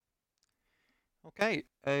Okay,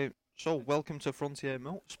 so welcome to Frontier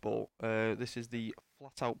Motorsport. This is the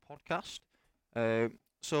Flat Out podcast.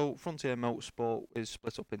 So Frontier Motorsport is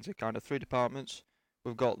split up into kind of three departments.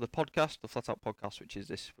 We've got the podcast, the Flat Out podcast, which is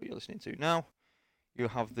this what you're listening to now. You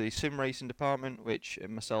have the sim racing department, which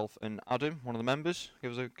myself and Adam, one of the members,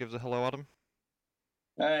 give us a hello, Adam.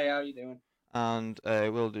 Hey, how you doing? And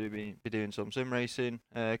we'll be doing some sim racing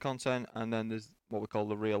content, and then there's what we call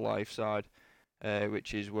the real life side,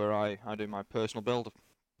 which is where I do my personal build,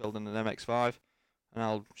 building an MX-5, and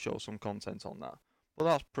I'll show some content on that. But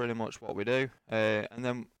that's pretty much what we do. And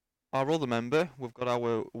then our other member, we've got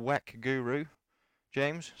our WEC guru,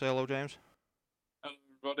 James. Say hello, James. Hello,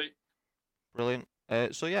 everybody. Brilliant.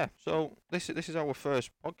 So yeah, so this is our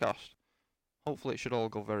first podcast. Hopefully, it should all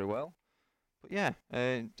go very well. But yeah,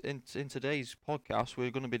 in today's podcast,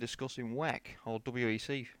 we're going to be discussing WEC or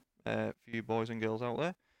WEC for you boys and girls out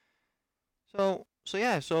there. So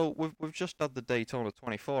we've just had the Daytona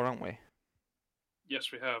 24, haven't we?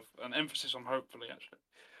 Yes, we have an emphasis on hopefully, actually.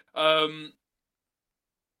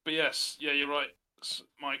 But yes, yeah, you're right,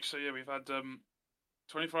 Mike. So yeah, we've had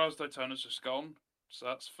 24 Hours Daytona's just gone. So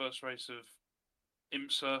that's the first race of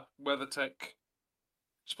IMSA WeatherTech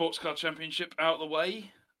Sports Car Championship out of the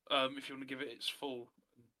way. If you want to give it its full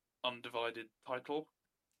undivided title.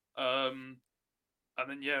 And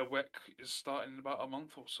then yeah, WEC is starting in about a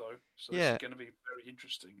month or so. So this Yeah, is going to be very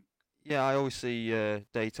interesting. yeah. I always see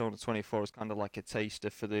Daytona 24 as kind of like a taster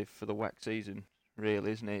for the WEC season,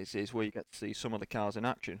 really, isn't it? It's where you get to see some of the cars in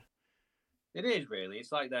action. It is really.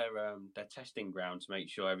 It's like their testing ground to make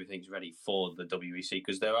sure everything's ready for the WEC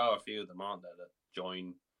because there are a few of them, aren't there, that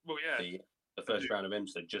join Well, yeah, the first round of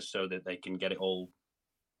IMSA just so that they can get it all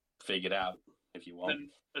figured out. If you want, and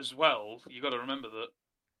as well, you got to remember that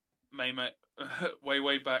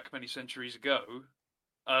way back many centuries ago,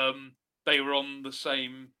 they were on the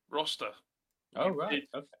same roster. oh right,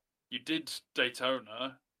 okay, You did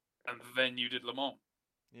Daytona, and then you did Le Mans.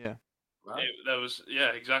 Yeah. right. There was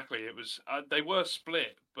exactly. It was they were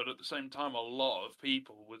split, but at the same time, a lot of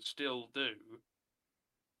people would still do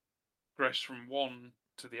progress from one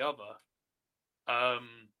to the other.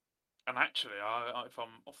 And actually, if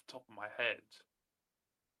I'm off the top of my head,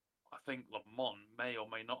 I think Le Mans may or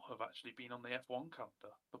may not have actually been on the F1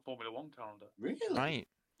 calendar, the Formula One calendar. Really? Right.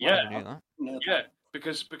 Yeah, I never knew that. yeah,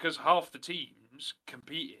 because half the teams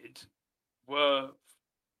were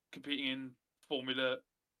competing in Formula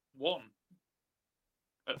One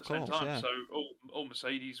at Of the same course, time. yeah. So all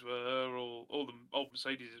Mercedes were, all the old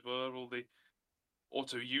Mercedes were, all the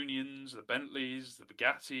Auto Unions, the Bentleys, the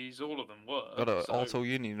Bugattis, all of them were. Got a So, Auto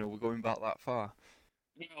Union, we're going back that far.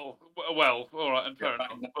 well, all right, and fair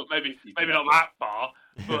enough, but maybe not that far.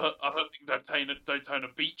 But I don't think Daytona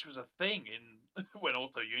Beach was a thing in when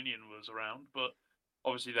Auto Union was around. But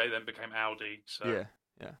obviously they then became Audi. So Yeah,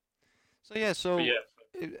 yeah. So yeah, but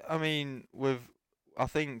yeah, I mean, I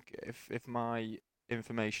think if my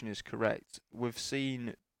information is correct, we've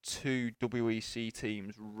seen two WEC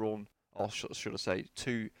teams run, or should I say,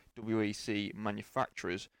 two WEC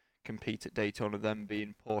manufacturers compete at Daytona, them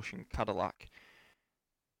being Porsche and Cadillac.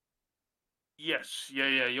 yes,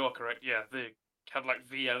 yeah, you are correct. Yeah, the Cadillac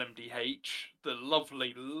VLMDH, the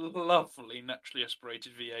lovely, lovely naturally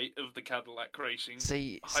aspirated V8 of the Cadillac Racing.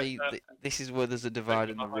 This is where there's a divide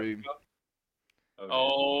in the room.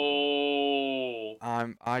 Oh,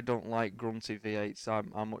 I don't like grunty V8s.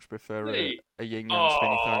 I much prefer really? a yin yang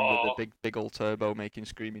spinny thing with Oh, the big old turbo making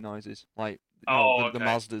screamy noises, like the okay.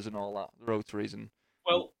 Mazdas and all that, the rotaries and.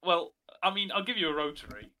 Well. I mean, I'll give you a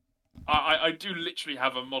rotary. I do literally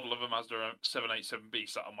have a model of a Mazda 787B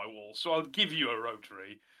sat on my wall, so I'll give you a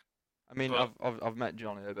rotary. I mean, But I've met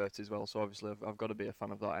Johnny Herbert as well, so obviously I've got to be a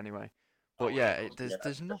fan of that anyway. oh But yeah, yeah, of course.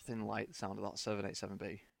 there's nothing like the sound of that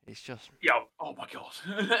 787B. It's just Yeah. Oh my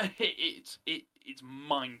god, it's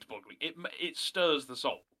mind-boggling. It stirs the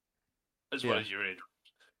soul as well yeah, as your eardrum.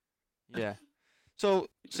 yeah. So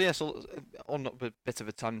on a bit of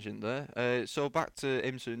a tangent there. So back to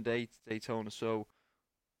IMSA and Daytona. So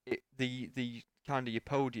the kind of your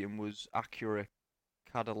podium was Acura,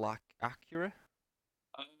 Cadillac, Acura.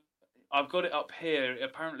 Uh, I've got it up here.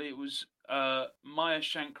 Apparently, it was Meyer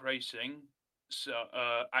Shank Racing, so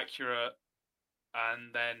Acura,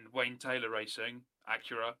 and then Wayne Taylor Racing,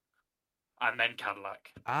 Acura, and then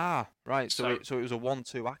Cadillac. Ah, right. So So it was a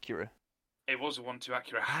 1-2 Acura. it was a 1-2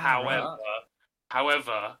 Acura. Ah, right.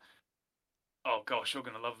 However, oh gosh, you're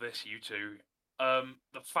gonna love this, you two.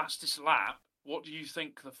 The fastest lap. What do you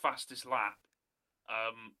think the fastest lap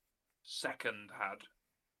second had?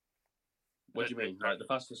 What do you mean? Like the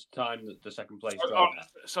fastest time that the second place Oh, driver?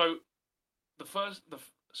 so the first,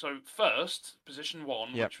 So first, position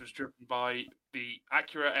 1, Yep. which was driven by the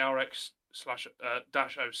Acura ARX slash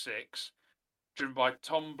dash 06, driven by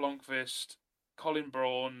Tom Blomqvist, Colin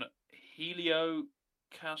Braun, Helio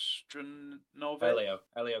Castronovo.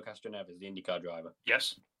 Elio Castroneves, the IndyCar driver.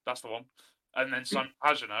 Yes, that's the one. And then Simon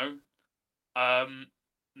Pagenaud.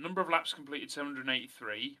 Number of laps completed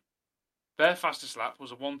 783. Their fastest lap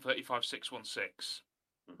was a 1:35.616.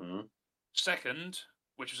 Mm-hmm. Second,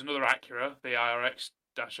 which was another Acura, the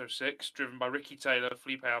IRX-06, driven by Ricky Taylor,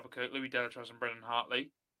 Felipe Albuquerque, Louis Delatraz, and Brendan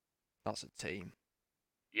Hartley. That's a team.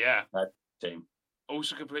 Yeah. That team.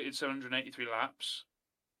 Also completed 783 laps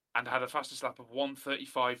and had a fastest lap of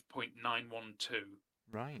 1:35.912.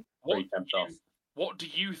 Right. What do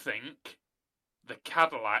you think the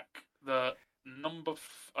Cadillac, the number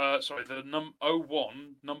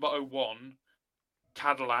 01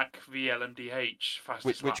 Cadillac VLMDH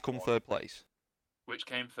fastest lap Which come was? third place? Which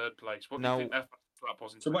came third place. What do Now- you think their fastest lap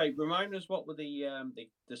was? So wait, remind us what were the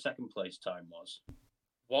second place time was.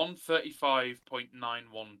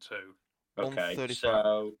 1:35.912. Okay, 1:35.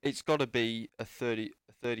 so It's got to be a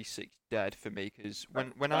 36 dead for me because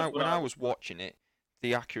when I was watching it,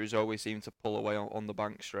 the Acuras always seemed to pull away on the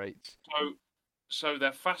bank straights. So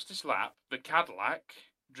their fastest lap, the Cadillac,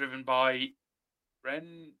 driven by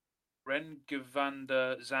Ren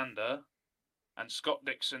Gavander Zander and Scott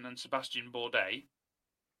Dixon and Sebastian Bourdais,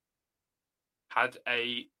 had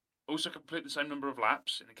also completed the same number of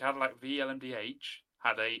laps in the Cadillac VLMDH,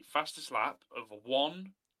 had a fastest lap of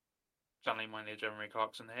 1. Channeling my near Jeremy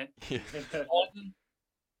Clarkson here.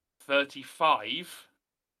 1:35.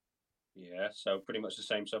 Yeah, so pretty much the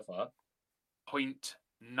same so far.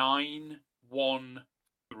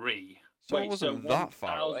 0.913. So it wasn't that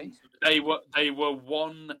far away. They were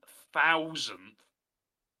 1,000th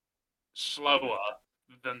slower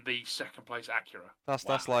than the second place Acura. That's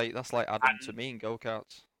like Adam to me in go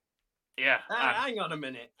karts. Yeah. Hang on a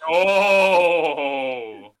minute.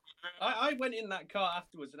 Oh. I went in that car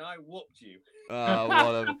afterwards and I whooped you.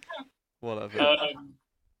 Whatever.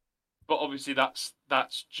 But obviously that's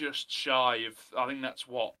just shy of, I think that's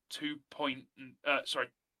what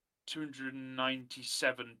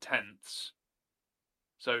 297 tenths.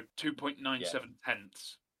 So 2.97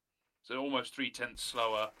 tenths. So almost 3 tenths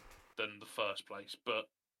slower than the first place. But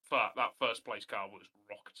that first place car was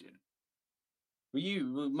rocketing.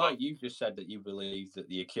 Well, Mike, you just said that you believe that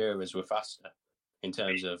the Acuras were faster in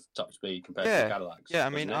terms of top speed compared to the Cadillacs. Yeah, I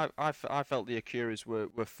mean, I felt the Acuras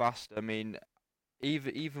were fast. I mean,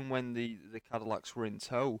 even when the Cadillacs were in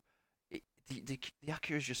tow, the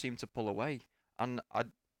Acuras just seemed to pull away, and I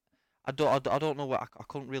don't know what I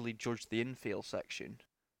couldn't really judge the infield section,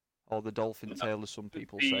 or the dolphin tail as some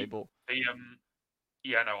people say, but I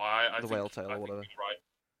the whale tail or whatever. Right,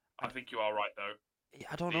 I think you are right though.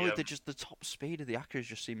 I don't know. The top speed of the Acuras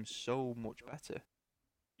just seems so much better.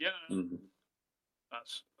 Yeah. Mm-hmm.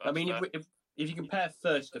 That's I mean, if you compare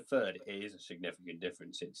first to third, it is a significant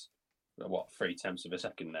difference. It's 0.3 of a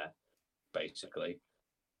second there, basically.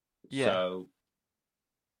 Yeah. So,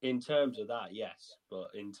 in terms of that, yes,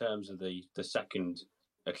 but in terms of the second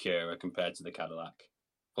Acura compared to the Cadillac,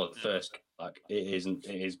 or the first Cadillac, it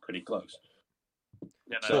is pretty close.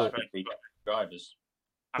 Yeah, no, So, that's the drivers.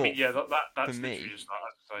 I mean, yeah, that's for me, just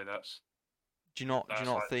that. I'd say that's. Do you not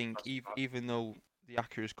think even though the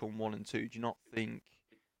Acuras come 1 and 2, do you not think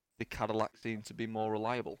the Cadillac seem to be more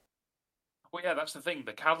reliable? Well, yeah, that's the thing.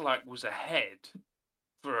 The Cadillac was ahead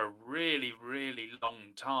for a really, really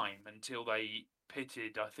long time until they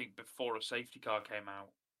pitted. I think before a safety car came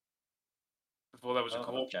out. Before there was a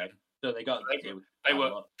caution. Okay. So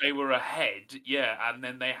they were ahead, yeah, and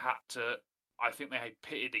then they had to. I think they had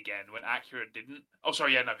pitted again when Acura didn't. Oh,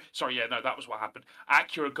 no, that was what happened.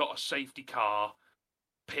 Acura got a safety car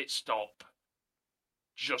pit stop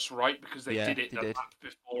just right because they did it lap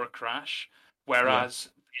before a crash,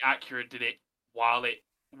 whereas the Acura did it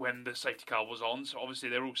when the safety car was on. So obviously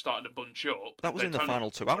they're all starting to bunch up. That was in the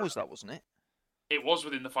final 2 hours, that wasn't it? It was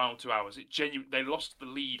within the final 2 hours. They lost the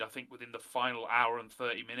lead, I think, within the final hour and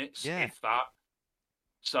 30 minutes, if that.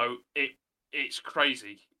 So it's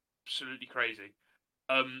crazy. Absolutely crazy.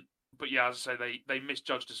 But yeah, as I say, they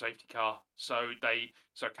misjudged the safety car, so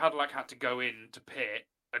Cadillac had to go in to pit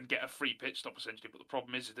and get a free pit stop essentially. But the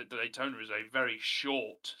problem is that Daytona is a very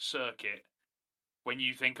short circuit. When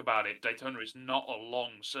you think about it, Daytona is not a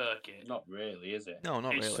long circuit. Not really, is it? No,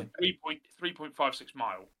 not it's really. 3.56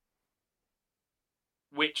 mile,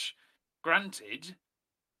 which, granted,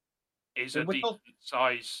 is a decent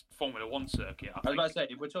size Formula One circuit. I was about to say,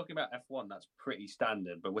 if we're talking about F1, that's pretty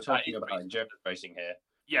standard, but we're talking about endurance racing here.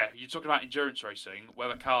 Yeah, you're talking about endurance racing, where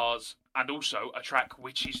the cars, and also a track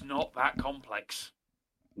which is not that complex.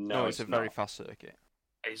 No, it's a very not. fast circuit.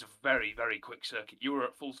 It's a very, very quick circuit. You were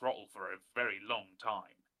at full throttle for a very long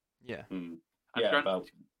time. Yeah. Mm. And Yeah,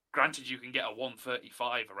 granted, you can get a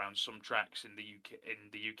 135 around some tracks in the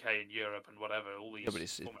UK, and Europe, and whatever. All these Yeah, but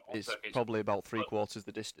it's Formula 1 circuits. probably about three-quarters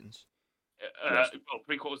the distance. Yes. Well,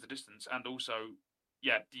 three-quarters the distance, and also,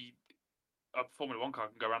 a Formula 1 car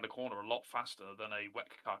can go around the corner a lot faster than a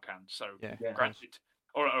WEC car can. So, Yeah. granted,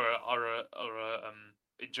 or a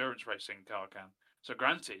endurance racing car can. So,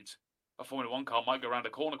 granted, a Formula 1 car might go around a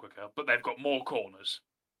corner quicker, but they've got more corners.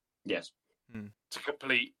 Yes. To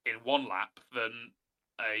complete in one lap than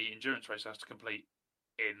a endurance race has to complete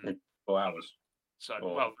in 4 hours.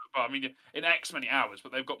 So, I mean, in X many hours,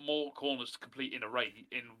 but they've got more corners to complete in a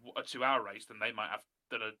 2-hour race than they might have,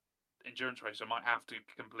 than an endurance racer might have to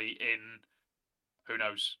complete in, who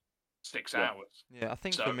knows, 6 hours. Yeah, I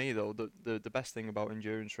think for me though, the best thing about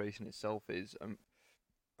endurance racing itself is,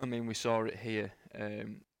 I mean, we saw it here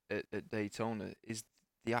at Daytona, is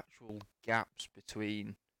the actual gaps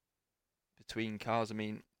between cars. I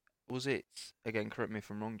mean, was it, again, correct me if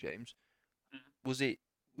I'm wrong, James, was it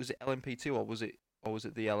LMP2 or was it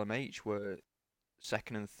the LMH where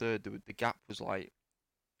second and third the gap was like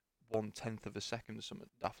 1/10 of a second or something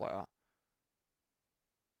daft like that?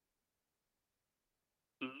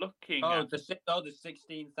 Looking at the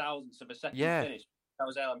 16 thousandths of a second finish. That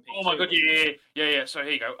was LMP2. Oh my god, yeah. So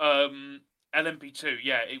here you go. LMP2,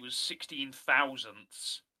 it was 16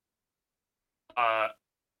 thousandths.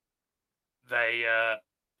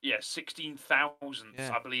 16 thousandths.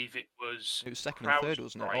 I believe it was. It was second and third,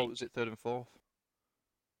 wasn't it? Oh, was it third and fourth?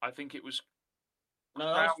 I think it was.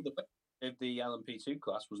 No, that was the LMP2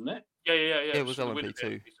 class, wasn't it? Yeah. It was LMP2.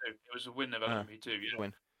 It was a win of LMP2. Yeah.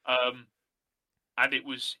 Win. And it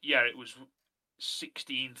was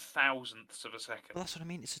 16 thousandths of a second. Well, that's what I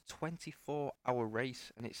mean. It's a 24-hour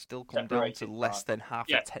race, and it's still come down to less than half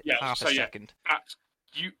a second.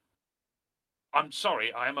 I'm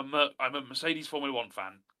sorry. I'm a Mercedes Formula 1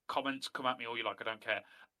 fan. Comments come at me all you like. I don't care.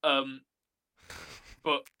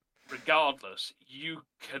 But regardless,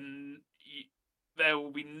 there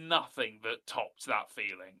will be nothing that tops that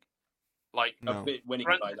feeling. Like winning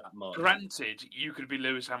by that much. Granted, you could be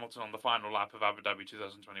Lewis Hamilton on the final lap of Abu Dhabi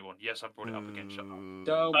 2021. Yes, I've brought it up again. Shut up.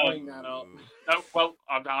 Don't bring that up. No, well,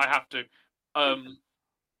 I have to.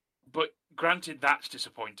 But granted, that's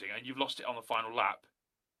disappointing, and you've lost it on the final lap.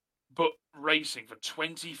 But racing for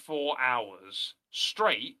 24 hours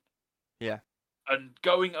straight, and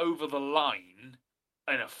going over the line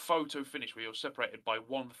in a photo finish where you're separated by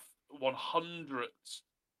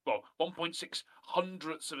 1.6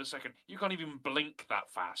 hundredths of a second. You can't even blink that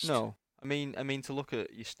fast. No, I mean to look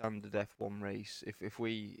at your standard F1 race, if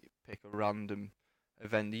we pick a random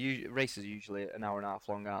event, the races are usually an hour and a half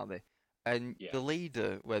long, aren't they? And the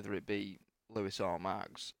leader, whether it be Lewis or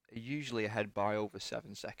Max, are usually ahead by over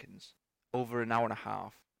 7 seconds, over an hour and a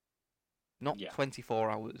half, not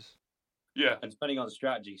 24 hours. Yeah, and depending on the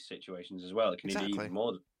strategy situations as well, it can be even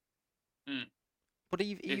more. But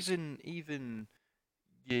even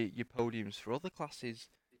your podiums for other classes,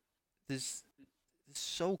 there's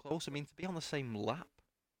so close. I mean, to be on the same lap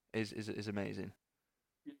is amazing.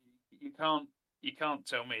 You can't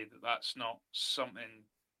tell me that that's not something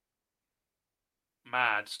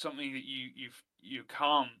mad, something that you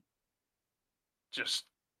can't just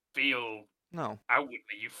feel. No. Outwardly,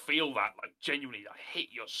 you feel that like genuinely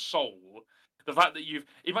hit your soul. The fact that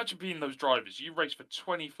imagine being those drivers, you race for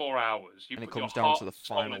 24 hours, and it comes down to the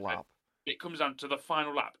final lap. It comes down to the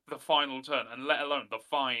final lap, the final turn, and let alone the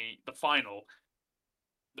final.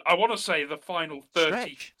 I want to say the final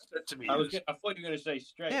 30 centimeters. I thought you were going to say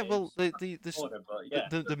straight. Yeah, well,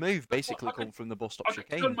 the move basically come from the bus stop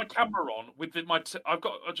chicane. I turned my camera on with I've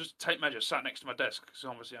got just tape measure sat next to my desk because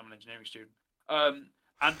obviously I'm an engineering student.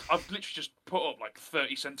 And I've literally just put up like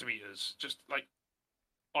 30 centimeters, just like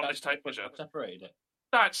on this tape measure. Separated it.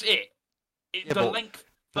 That's it.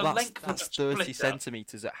 That's 30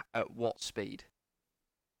 centimeters at what speed?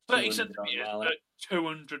 30 centimeters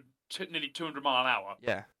at nearly 200 mile an hour.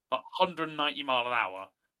 Yeah. But 190 mile an hour,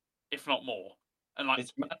 if not more. And like,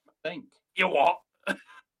 it's mad, I think. You what?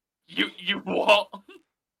 you what?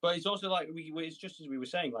 But it's also like it's just as we were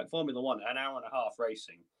saying, like Formula 1, an hour and a half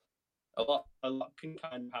racing. A lot can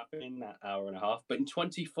kind of happen in that hour and a half, but in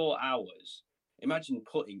 24 hours, imagine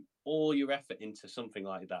putting all your effort into something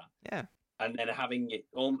like that. Yeah. And then having it,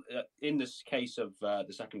 in this case of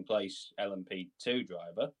the second place LMP2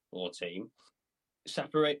 driver or team,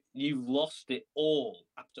 you've lost it all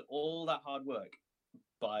after all that hard work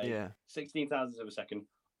by 16 thousandths of a second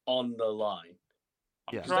on the line.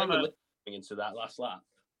 Yeah. They were into that last lap.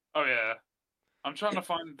 Oh yeah. I'm trying to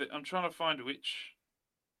find which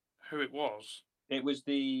who it was. It was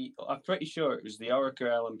I'm pretty sure it was the Orica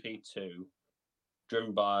LMP2,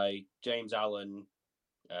 driven by James Allen.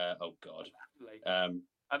 Oh God. And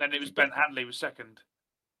then it was Ben Handley was second.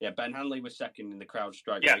 Yeah, Ben Handley was second in the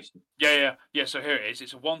CrowdStrike Yeah. racing. Yeah. So here it is.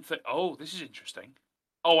 It's a 1:30. Oh, this is interesting.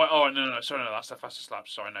 No. Sorry, no, that's the fastest lap.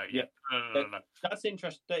 Sorry, no. Yeah. No. That's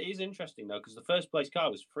interesting. That is interesting though, because the first place car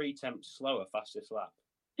was 3/10 slower, fastest lap.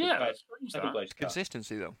 Yeah, that's strange. Second place car.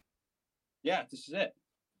 Consistency though. Yeah, this is it.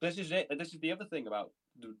 This is it. This is the other thing about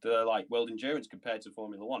the like world endurance compared to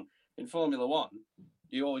Formula One. In Formula One,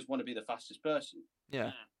 you always want to be the fastest person.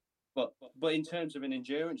 Yeah. But in terms of an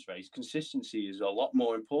endurance race, consistency is a lot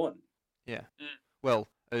more important. Yeah. Well,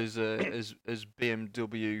 as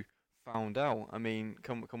BMW found out, I mean,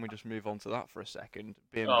 can we just move on to that for a second?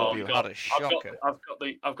 BMW had a shocker.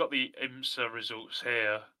 I've got the IMSA results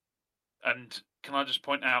here, and can I just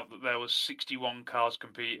point out that there was 61 cars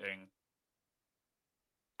competing,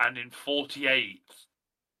 and in 48th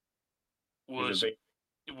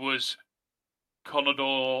was Connor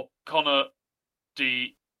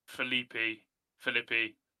Di Filippi,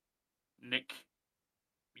 Nick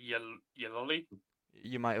Yeloli.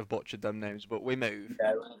 You might have butchered them names, but we move.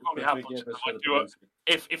 Yeah,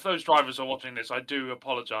 if those drivers are watching this, I do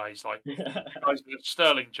apologise. Like, you guys did a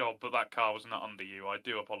sterling job, but that car was not under you. I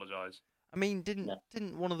do apologise. I mean, didn't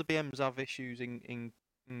one of the BMs have issues in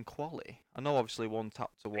quali? I know, obviously, one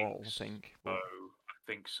tapped to wall. I think. Oh, I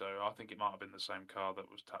think so. I think it might have been the same car that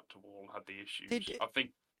was tapped to wall had the issues.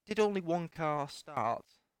 Did only one car start,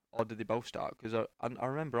 or did they both start? Because I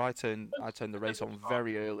remember I turned the race on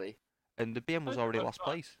very early, and the BM was already last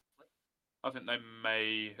place. I think they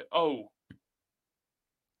may. Oh,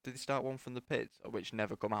 did they start one from the pits, which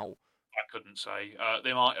never come out? I couldn't say.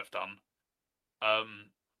 They might have done.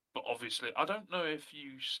 But obviously, I don't know if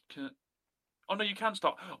you can. Oh no, you can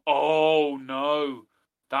start. Oh no,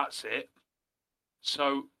 that's it.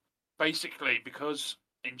 So basically, because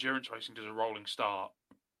endurance racing does a rolling start,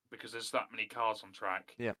 because there's that many cars on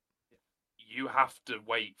track. Yeah. You have to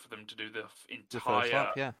wait for them to do the entire. First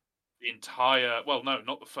lap, yeah. The entire. Well, no,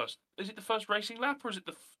 not the first. Is it the first racing lap or is it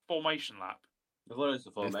the formation lap? I thought it was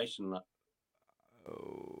the formation lap.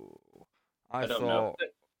 Oh, I don't know.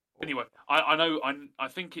 Anyway, I know. I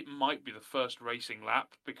think it might be the first racing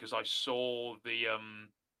lap because I saw the.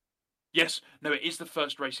 Yes, no, it is the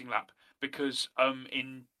first racing lap because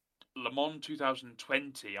in Le Mans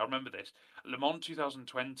 2020, I remember this. Le Mans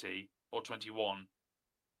 2020 or 21,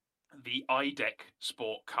 the IDEC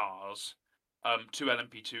Sport cars, two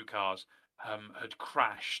LMP2 cars, had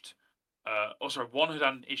crashed. One had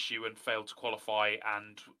an issue and failed to qualify,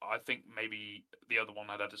 and I think maybe the other one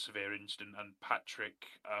had a severe incident. And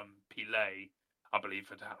Patrick Pilet, I believe,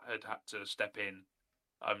 had had to step in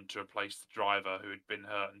to replace the driver who had been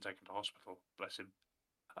hurt and taken to hospital. Bless him.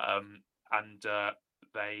 And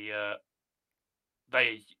they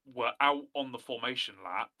were out on the formation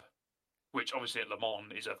lap, which obviously at Le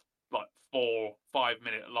Mans is a 4-5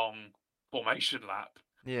 minute long formation lap.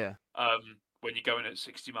 Yeah. When you're going at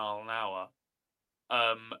 60 mile an hour.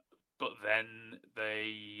 But then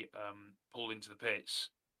they pulled into the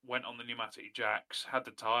pits, went on the pneumatic jacks, had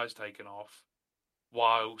the tyres taken off,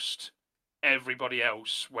 whilst everybody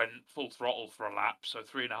else went full throttle for a lap. So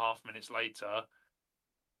 3.5 minutes later,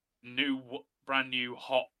 brand new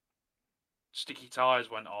hot sticky tyres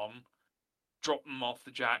went on, dropped them off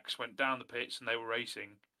the jacks, went down the pits, and they were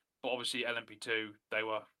racing. But obviously LMP2, they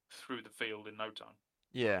were through the field in no time.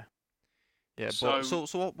 Yeah. Yeah, So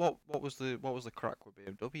what was the crack with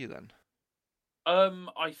BMW then?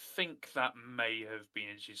 I think that may have been,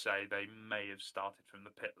 as you say, they may have started from the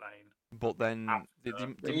pit lane. But then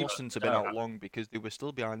they mustn't have been out long because they were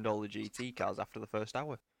still behind all the GT cars after the first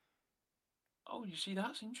hour. Oh, you see,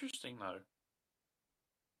 that's interesting though.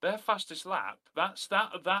 Their fastest lap, that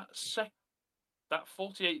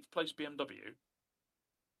 48th place BMW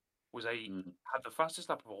had the fastest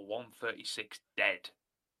lap of a 1:36 dead.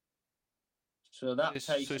 So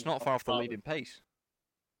it's not far off the leading pace.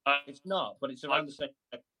 It's not, but it's around the same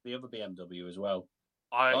as the other BMW as well.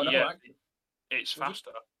 It's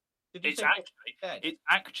faster. It's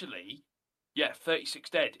actually 36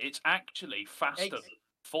 dead. It's actually faster than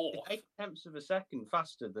fourth. 0.8 of a second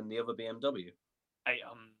faster than the other BMW.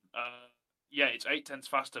 It's 0.8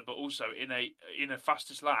 faster, but also in a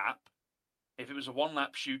fastest lap, if it was a 1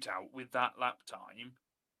 lap shootout with that lap time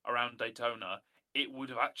around Daytona, it would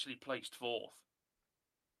have actually placed fourth.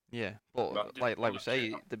 Yeah, but like we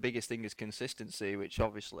say, the biggest thing is consistency, which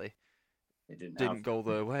obviously it didn't go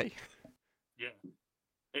their way. Yeah,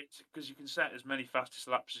 it's because you can set as many fastest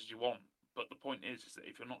laps as you want, but the point is that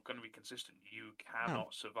if you're not going to be consistent, you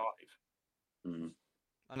cannot survive. Mm-hmm.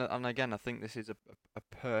 And again, I think this is a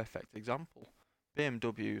perfect example.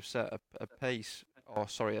 BMW set a pace, or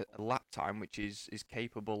sorry, a lap time which is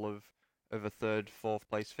capable of a third, fourth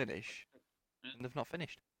place finish, and they've not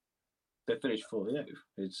finished. They finished 40th.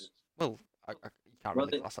 It's Well, you can't Well,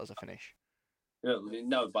 really class that as a finish.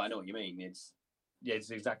 no, but I know what you mean. It's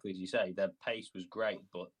exactly as you say. Their pace was great,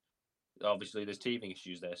 but obviously there's teething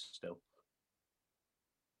issues there still.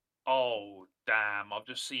 Oh damn! I've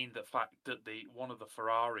just seen the fact that one of the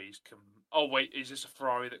Ferraris can. Oh wait, is this a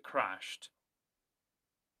Ferrari that crashed?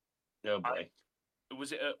 Oh boy.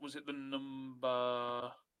 Was it the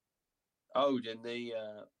number? Oh, in the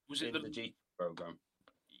Was it the GT program?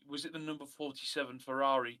 Was it the number 47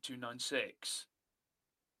 Ferrari 296?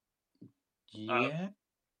 Yeah.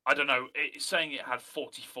 I don't know. It's saying it had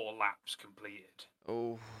 44 laps completed.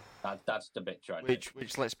 Oh, That's the bit tragic.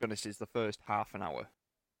 which let's be honest is the first half an hour.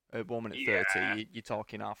 At 1 minute Yeah. 30, you're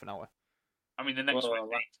talking half an hour. I mean, the next Well, one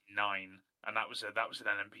was 89, and that was an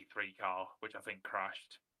MP3 car, which I think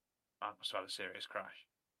crashed. That must have had a serious crash.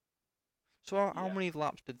 So how Yeah. many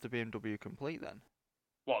laps did the BMW complete then?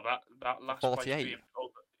 What that last 48? place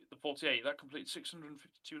the 48 that completed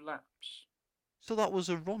 652 laps. So that was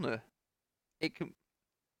a runner. It can.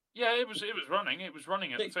 Yeah, it was running. It was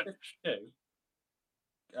running at the finish. 652,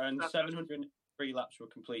 and 703 laps were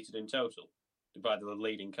completed in total by the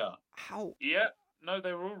leading car. How? Yeah, no,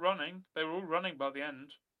 they were all running. They were all running by the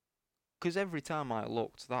end. Because every time I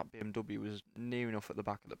looked, that BMW was near enough at the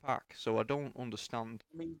back of the pack. So I don't understand.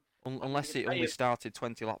 I mean, Unless it it may only have- started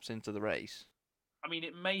 20 laps into the race. I mean,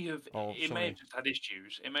 it may have Oh, it may sorry. have just had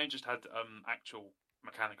issues. It may have just had actual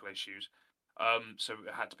mechanical issues. So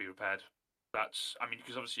it had to be repaired.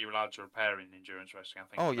 Because obviously you're allowed to repair in endurance racing. I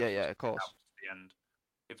think. Oh yeah, of course. To the end.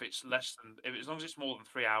 If it's as long as it's more than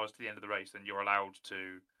 3 hours to the end of the race, then you're allowed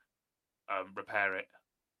to repair it.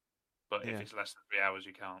 But if Yeah. it's less than 3 hours,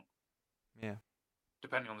 you can't. Yeah.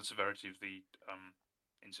 Depending on the severity of the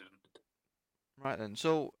incident. Right then.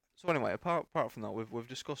 So anyway, apart from that, we've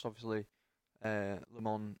discussed obviously Le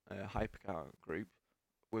Mans hypercar group.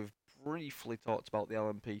 We've briefly talked about the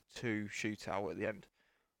LMP2 shootout at the end.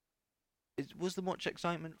 Was there much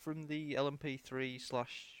excitement from the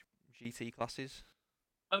LMP3/GT classes?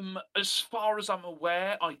 As far as I'm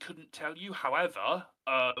aware, I couldn't tell you. However,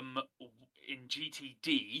 in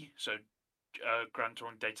GTD, so Grand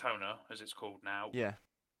Touring Daytona, as it's called now, Yeah.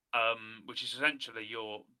 which is essentially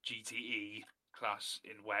your GTE class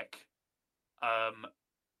in WEC,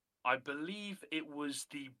 I believe it was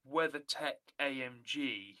the WeatherTech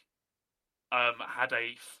AMG had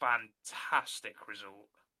a fantastic result.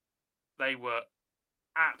 They were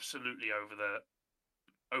absolutely over the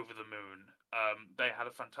moon. They had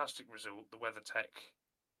a fantastic result, the WeatherTech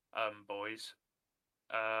boys.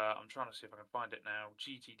 I'm trying to see if I can find it now.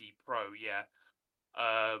 GTD Pro, yeah.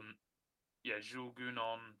 Jules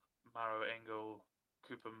Gounon, Maro Engel,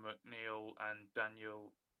 Cooper McNeil, and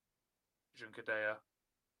Daniel Junkadea.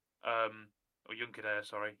 Or Junkadea,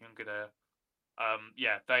 sorry, Junkadea.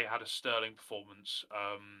 They had a sterling performance.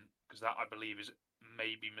 Because that, I believe, is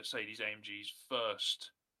maybe Mercedes AMG's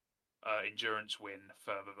first endurance win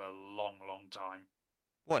for a long, long time.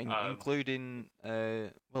 What, including,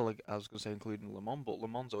 I was going to say including Le Mans, but Le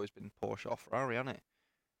Mans always been Porsche or Ferrari, hasn't it?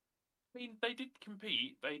 I mean, they did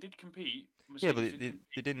compete. Mercedes yeah, but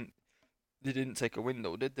they didn't take a win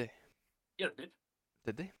though, did they? Yeah, they did.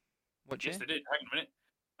 Did they? What year? Yes, they did. Hang on a minute.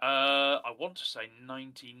 I want to say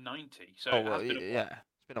 1990. So it's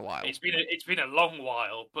been a while. It's been a long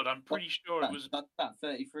while, but I'm pretty sure it was about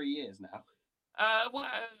 33 years now.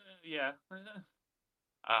 Yeah.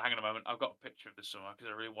 Hang on a moment. I've got a picture of this somewhere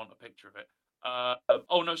because I really want a picture of it.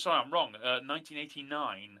 Oh no, sorry, I'm wrong.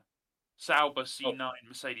 1989, Sauber C9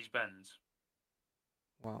 Mercedes-Benz.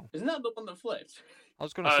 Wow. Isn't that the one that flipped? I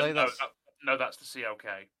was going to say that's. No, that's the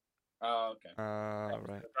CLK. Oh, okay.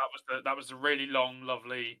 Right. That was the really long,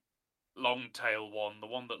 lovely, long tail one. The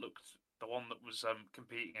one that was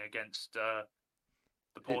competing against the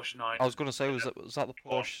Porsche 9. I was going to say, was that the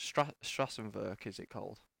Porsche Strassenwerk? Is it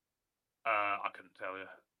called? I couldn't tell you.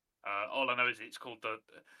 All I know is it's called in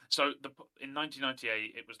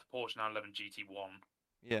 1998 it was the Porsche 911 GT1.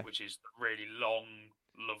 Yeah. Which is the really long,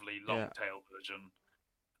 lovely, long tail version.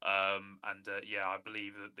 I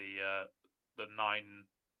believe that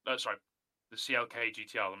the CLK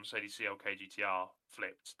GTR, the Mercedes CLK GTR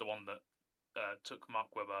flipped, the one that took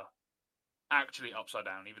Mark Webber actually upside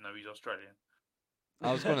down, even though he's Australian.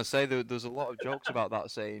 I was going to say there's a lot of jokes about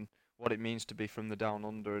that, saying what it means to be from the down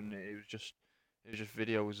under, and it was just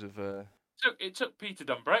videos of. It took Peter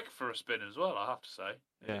Dumbreck for a spin as well, I have to say.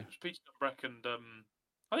 Yeah. It was Peter Dumbreck and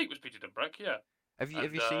I think it was Peter Dumbreck, yeah. Have you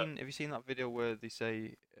And, have you seen that video where they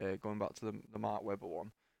say going back to the Mark Webber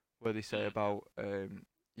one, where they say Mm. about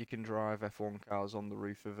you can drive F1 cars on the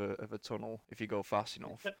roof of a tunnel if you go fast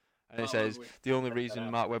enough, and it Oh, says we the only checked that reason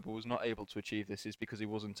out. Mark Webber was not able to achieve this is because he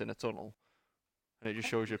wasn't in a tunnel, and it just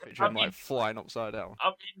shows you a picture I of him mean, like flying upside down. I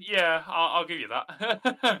mean, yeah, I'll give you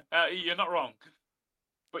that. You're not wrong.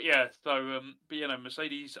 But yeah, so but you know,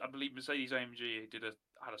 Mercedes, I believe Mercedes AMG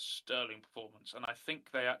had a sterling performance, and I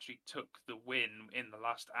think they actually took the win in the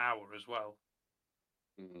last hour as well.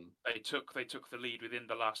 Mm. They took the lead within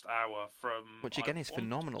the last hour from. Which I again is want to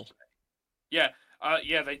phenomenal. say- Yeah,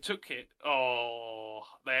 yeah, they took it. Oh,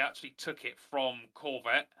 they actually took it from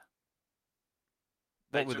Corvette.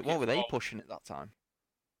 They took What it were they from. pushing at that time?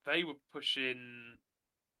 They were pushing.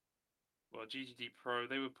 Well, GTD Pro.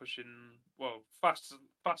 They were pushing. Well, fast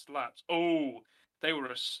laps. Oh, they were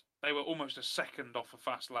almost a second off a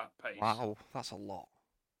fast lap pace. Wow, that's a lot.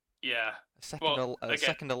 Yeah, But but a again,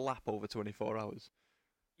 second a lap over 24 hours.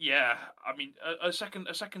 yeah. I mean, a second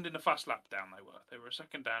in the fast lap down. They were a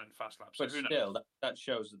second down in fast lap. So But who knows? still, that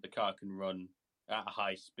shows that the car can run at a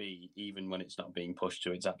high speed, even when it's not being pushed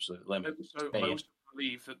to its absolute limit. So Yeah, I yeah. also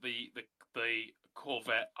believe that the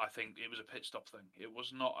Corvette. I think it was a pit stop thing. It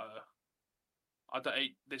was not a. I don't.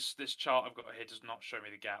 This chart I've got here does not show me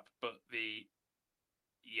the gap, but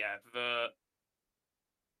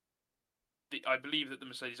I believe that the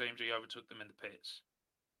Mercedes AMG overtook them in the pits.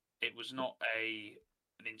 It was not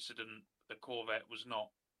an incident. The Corvette was not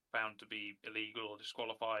found to be illegal or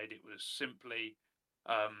disqualified. It was simply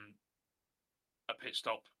um, a pit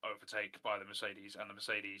stop overtake by the Mercedes, and the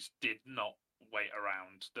Mercedes did not wait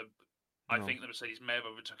around. I No. think the Mercedes may have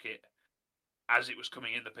overtook it as it was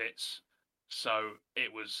coming in the pits, so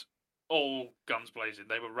it was all guns blazing.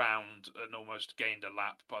 They were round and almost gained a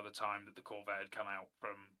lap by the time that the Corvette had come out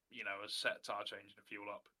from a set tire change and a fuel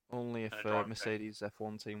up. Only if And a driving Mercedes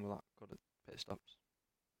F1 team were that good at pit stops.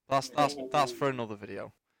 change. That's for another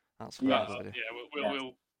video. That's for Yeah. another video.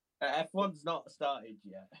 Yeah, Yeah. F1's not started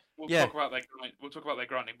yet. we'll Yeah. talk about their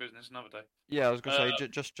grinding business another day. Yeah, I was gonna say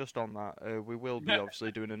just on that, we will be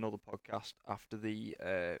obviously doing another podcast after the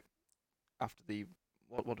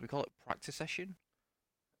what do we call it? Practice session?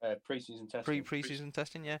 Pre-season testing. Pre-season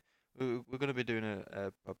testing, yeah. We're going to be doing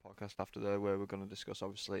a podcast after there where we're going to discuss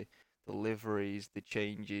obviously the liveries, the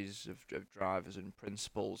changes of drivers and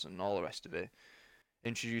principles and all the rest of it.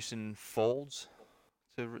 Introducing folds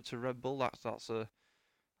to Red Bull. That's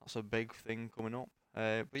a big thing coming up.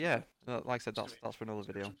 But yeah, like I said, that's for another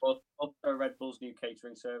video. Also, Red Bull's new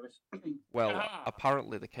catering service. Well, Ah.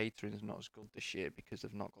 apparently the catering's not as good this year because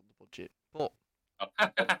they've not got the budget. But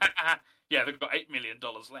Yeah, they've got $8 million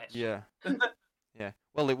less. yeah, yeah.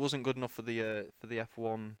 Well, it wasn't good enough for the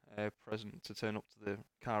F1 president to turn up to the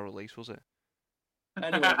car release, was it?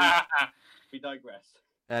 Anyway, we digress.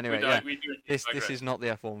 Anyway, yeah. We do This digress. is not the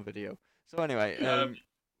F1 video. So anyway,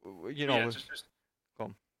 you know, Yeah, just go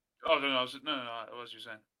on. Oh no, what was you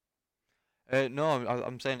saying? No,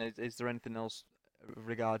 I'm saying, is there anything else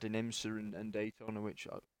regarding IMSA and Daytona which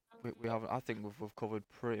we haven't? I think we've covered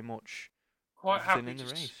pretty much Quite everything happy in the to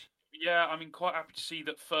race. see, yeah, I mean, quite happy to see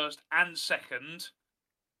that first and second.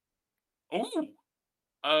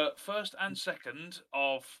 First and second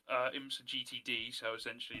of IMSA GTD, so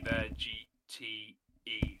essentially their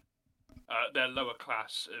GTE, their lower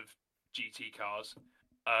class of GT cars,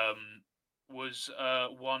 was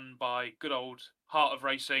won by good old Heart of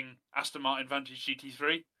Racing Aston Martin Vantage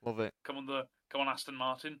GT3. Love it. Come on, Aston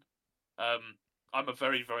Martin. I'm a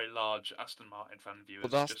very, very large Aston Martin fan, viewers.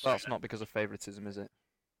 But just so that's you know. not because of favouritism, is it?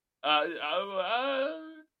 Good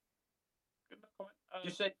comment.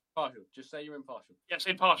 Just say impartial. Just say you're impartial. Yes,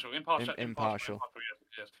 impartial. Impartial. Yes.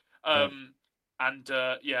 Yeah. And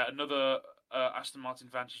yeah, another Aston Martin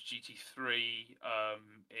Vantage GT3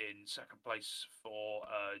 in second place for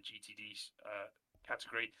GTD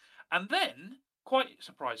category, and then quite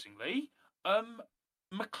surprisingly,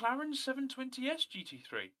 McLaren 720S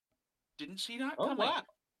GT3. Didn't see that Oh coming.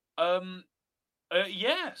 wow!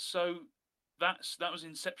 Yeah, so that was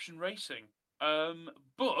Inception Racing.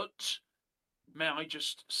 But may I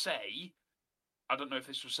just say, I don't know if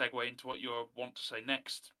this will segue into what you want to say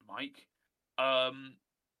next, Mike.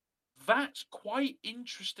 That's quite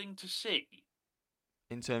interesting to see.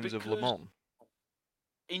 In terms of Le Mans.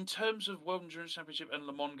 In terms of World Endurance Championship and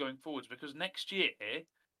Le Mans going forwards, because next year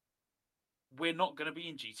we're not going to be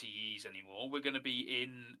in GTEs anymore. We're going to be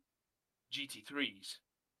in GT3s.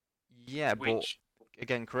 Yeah, but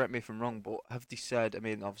again, correct me if I'm wrong, but have they said? I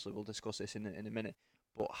mean, obviously we'll discuss this in a minute.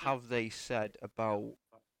 But have they said about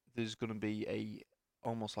there's going to be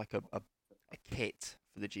almost like a kit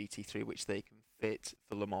for the GT3 which they can fit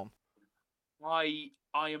for Le Mans? I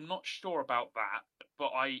am not sure about that,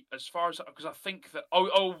 but because I think that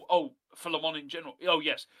for Le Mans in general,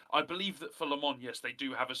 yes, I believe that for Le Mans, yes, they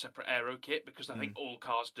do have a separate aero kit because I think all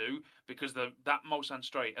cars do, because that Mulsanne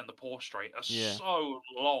straight and the Porsche straight are so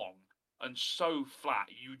long and so flat,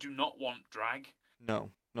 you do not want drag.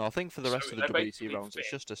 No, I think for the So rest of the they're WEC basically rounds, it's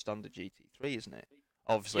fit. just a standard GT3, isn't it?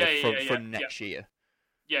 Obviously, Yeah. from next year.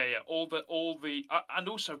 Yeah. All the and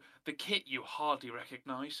also the kit you hardly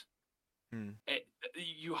recognise.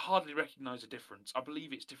 You hardly recognise a difference. I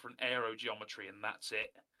believe it's different aero geometry, and that's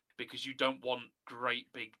it. Because you don't want great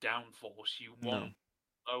big downforce. You want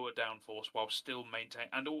lower downforce while still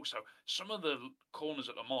maintaining. And also, some of the corners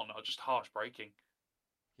at Le Mans are just harsh braking.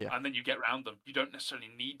 Yeah. And then you get around them. You don't necessarily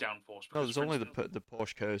need downforce. No, Because, there's only the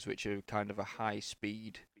Porsche curves which are kind of a high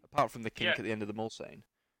speed, apart from the kink at the end of the Mulsanne.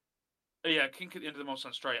 Yeah, kink at the end of the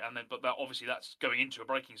Mulsanne straight, but obviously that's going into a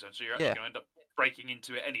braking zone, so you're actually going to end up braking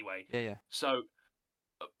into it anyway. Yeah. So,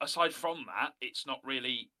 aside from that, it's not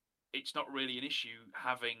really an issue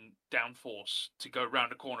having downforce to go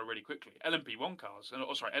around a corner really quickly. LMP1 cars,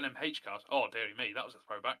 LMH cars. Oh, dearie me, that was a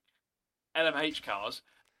throwback. LMH cars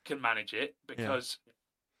can manage it because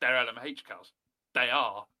they're LMH cars. They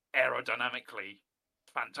are aerodynamically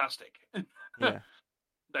fantastic. Yeah.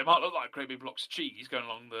 They might look like great big blocks of cheese going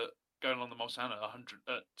along the Mulsanne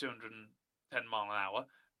at 210 mile an hour,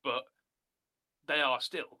 but they are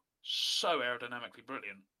still so aerodynamically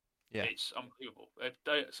brilliant. Yeah. It's unbelievable.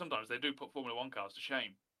 Sometimes they do put Formula 1 cars to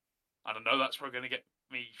shame. And I know that's probably going to get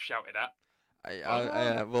me shouted at.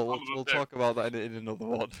 We'll talk about that in another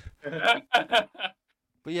one.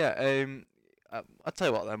 But yeah, I'll tell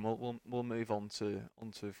you what then. We'll move on to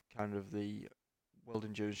kind of the World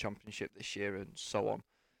Endurance Championship this year and so on.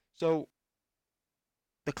 So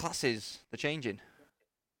the classes, they're changing.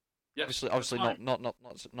 Yes, obviously not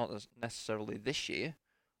necessarily this year,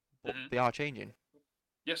 but they are changing.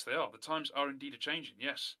 Yes, they are. The times are indeed changing.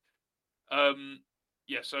 Yes. So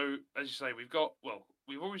as you say, we've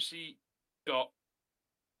obviously got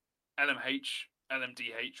LMH,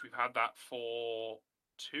 LMDH. We've had that for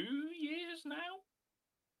 2 years now.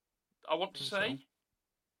 I want to say.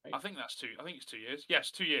 So. I think that's 2. I think it's 2 years.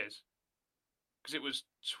 Yes, 2 years. Because it was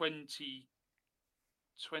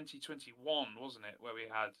 2021, wasn't it, where we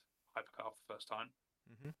had Hypercar for the first time?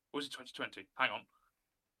 Mm-hmm. Or was it 2020? Hang on.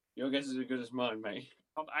 Your guess is as good as mine, mate.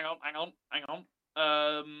 Hang on. Hang on.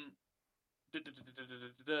 Just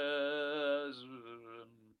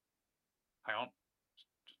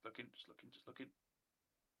looking.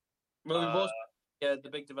 Well, it was the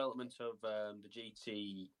big development of the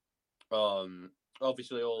GT.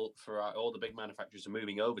 Obviously, all the big manufacturers are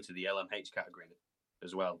moving over to the LMH category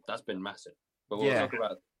as well. That's been massive. But we'll talk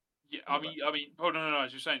about. Yeah, I mean. Oh no.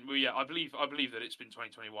 As you're saying, well, yeah, I believe that it's been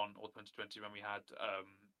 2021 or 2020 when we had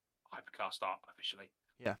Hypercar start officially.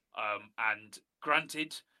 Yeah. And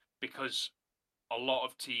granted, because a lot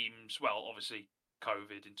of teams, well, obviously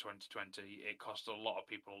COVID in 2020, it cost a lot of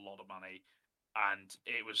people a lot of money, and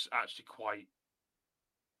it was actually quite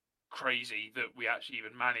crazy that we actually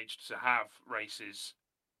even managed to have races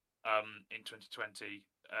in 2020,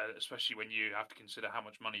 especially when you have to consider how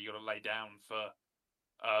much money you got to lay down for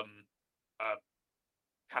a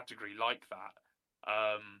category like that.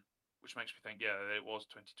 Which makes me think, it was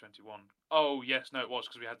 2021. Oh, yes, no, it was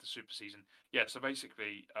because we had the super season. Yeah, so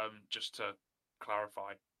basically, just to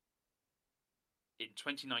clarify, in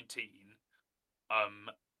 2019,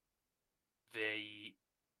 the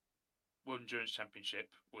World Endurance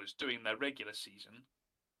Championship was doing their regular season,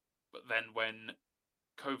 but then when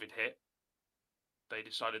COVID hit, they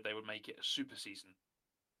decided they would make it a super season.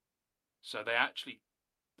 So they actually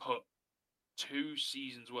put 2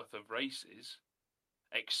 seasons worth of races,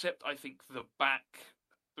 except I think the back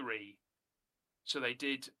 3. So they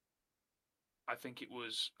did, I think it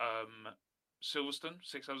was Silverstone,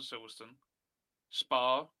 6 hours of Silverstone,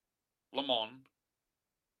 Spa, Le Mans,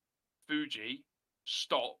 Fuji,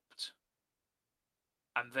 stopped,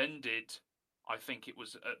 and then did, I think it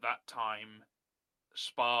was at that time,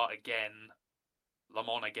 Spa again, Le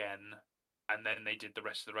Mans again, and then they did the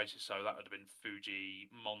rest of the races. So that would have been Fuji,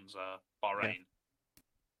 Monza, Bahrain.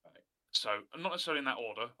 Yeah. So not necessarily in that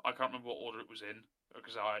order. I can't remember what order it was in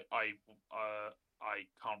because I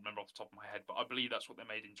can't remember off the top of my head. But I believe that's what they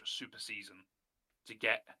made into a super season to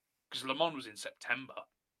get, because Le Mans was in September.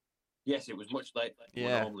 Yes, it was much later than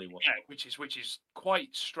normally was. Yeah, which is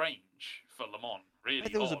quite strange for Le Mans. Really,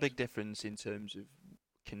 there was a big difference in terms of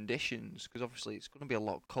conditions because obviously it's going to be a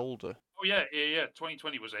lot colder. Oh yeah.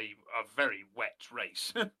 2020 was a very wet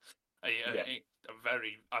race. I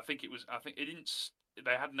think it didn't.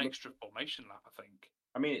 They had an extra formation lap, I think.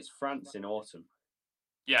 I mean, it's France in autumn.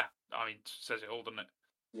 Yeah, I mean, says it all, doesn't it?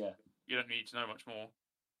 Yeah. You don't need to know much more.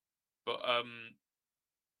 But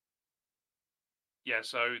yeah.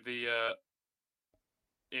 So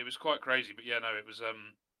it was quite crazy. But yeah, no, it was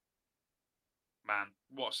man,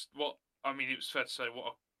 what? I mean, it was fair to say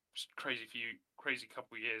what a crazy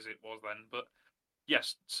couple of years it was then. But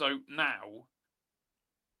yes, so now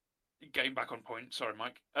getting back on point. Sorry,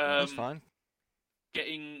 Mike. That's fine.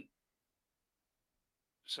 Getting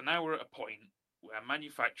so now we're at a point where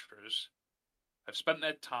manufacturers have spent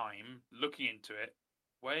their time looking into it,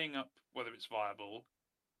 weighing up whether it's viable,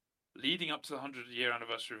 leading up to the 100-year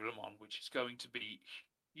anniversary of Le Mans, which is going to be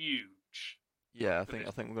huge. Yeah, for this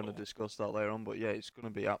I think we're going to sport. discuss that later on. But yeah, it's going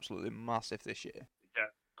to be absolutely massive this year. Yeah,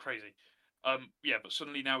 crazy. Yeah, but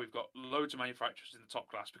suddenly now we've got loads of manufacturers in the top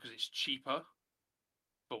class because it's cheaper,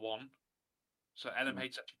 for one. So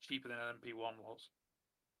LMH is actually cheaper than LMP1 was.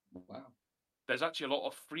 Wow. There's actually a lot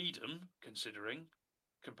of freedom, considering,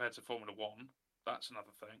 compared to Formula One. That's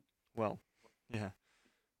another thing. Well, yeah.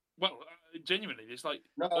 Well, genuinely, it's like...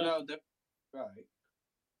 No, right.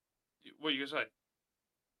 What are you going to say?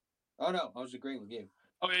 Oh, no, I was agreeing with you.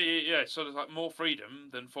 Oh, yeah. So there's like more freedom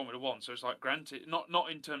than Formula One. So it's like granted, not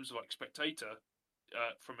in terms of like spectator,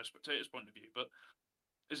 from a spectator's point of view, but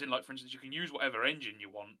as in like, for instance, you can use whatever engine you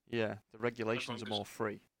want. Yeah, the regulations are more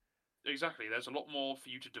free. Exactly. There's a lot more for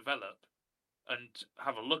you to develop and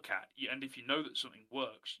have a look at. And if you know that something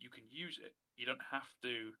works, you can use it. You don't have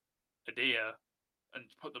to adhere and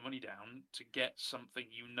put the money down to get something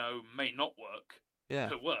you know may not work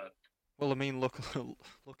to work. Well, I mean, look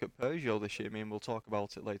at Peugeot this year. I mean, we'll talk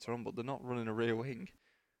about it later on, but they're not running a rear wing.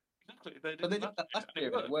 Exactly. They But they did that last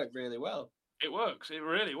year, and it worked really well. It works. It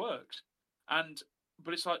really works.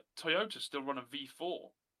 But it's like Toyota still run a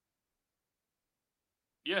V4.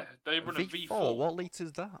 Yeah, they run a V4. What litre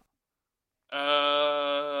is that?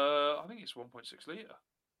 I think it's 1.6 litre.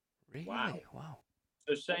 Really? Wow.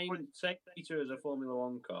 So same litre as a Formula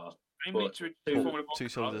One car. Same litre as a Formula 1 2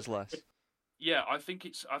 cylinders less. Yeah, I think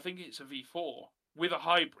it's a V4 with a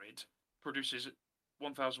hybrid, produces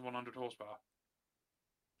 1,100 horsepower.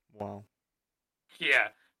 Wow. Yeah,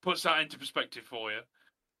 puts that into perspective for you.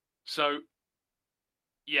 So,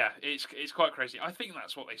 yeah, it's quite crazy. I think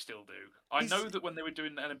that's what they still do. I know that when they were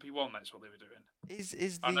doing the LMP1, that's what they were doing.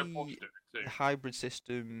 Is the hybrid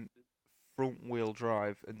system front wheel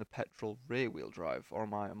drive and the petrol rear wheel drive, or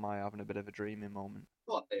am I having a bit of a dreaming moment?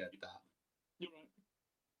 What they had that? You're right.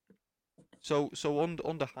 So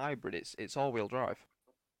under hybrid, it's all wheel drive.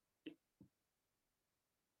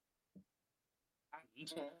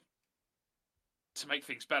 And to make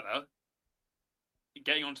things better,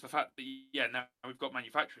 getting onto the fact that now we've got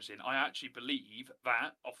manufacturers in, I actually believe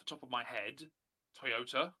that off the top of my head,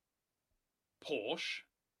 Toyota, Porsche,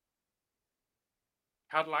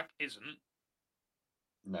 Cadillac isn't.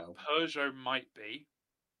 No. Peugeot might be,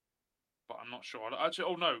 but I'm not sure. Actually,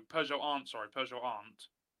 oh no, Peugeot aren't. Sorry, Peugeot aren't.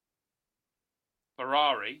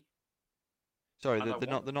 Ferrari. Sorry,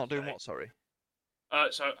 they're not doing what? Sorry.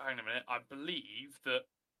 So hang on a minute. I believe that.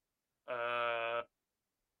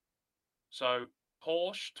 So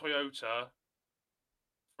Porsche, Toyota,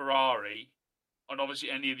 Ferrari, and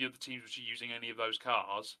obviously any of the other teams which are using any of those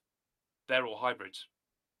cars, they're all hybrids.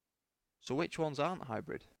 So which ones aren't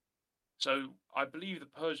hybrid? So I believe the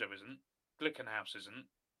Peugeot isn't, Glickenhaus isn't.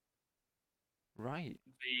 Right.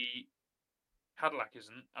 The Cadillac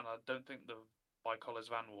isn't, and I don't think the Bicolors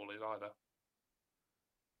Van Wall is either.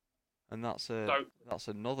 And that's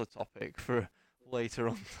another topic for later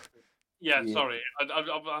on. Yeah, sorry. I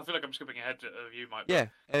feel like I'm skipping ahead of you, Mike. Yeah.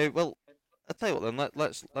 Well, I'll tell you what then.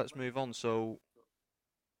 Let's move on. So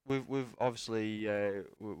we've obviously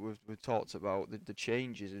we've talked about the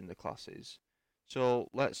changes in the classes. So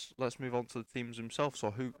let's move on to the teams themselves.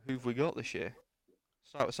 So who've we got this year?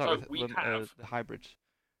 Start with the hybrids.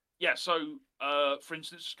 Yeah. So for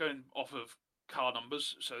instance, going off of car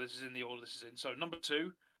numbers. So this is in the order this is in. So number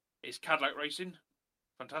 2 is Cadillac Racing.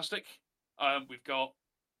 Fantastic. We've got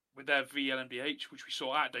with their VLMDH, which we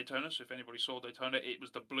saw at Daytona. So if anybody saw Daytona, it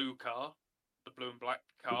was the blue car, the blue and black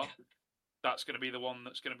car. That's going to be the one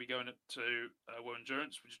that's going to be going to World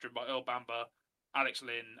Endurance, which is driven by Earl Bamber, Alex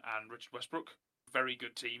Lynn, and Richard Westbrook. Very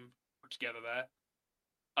good team put together there.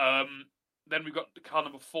 Then we've got the car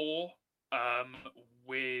number 4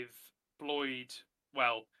 with Floyd.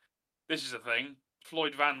 Well, this is a thing.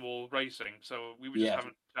 Floyd Van Wall Racing. So we were just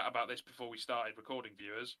having a chat about this before we started recording,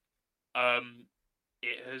 viewers.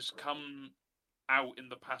 It has come out in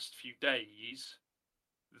the past few days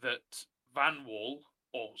that Van Wall,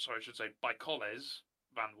 or sorry, I should say Bicoles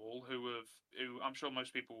Van Wall, who I'm sure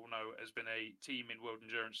most people will know has been a team in World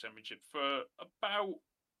Endurance Championship for about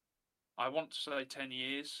I want to say 10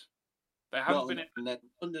 years. They haven't been in.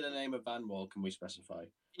 Under the name of Vanwall, can we specify?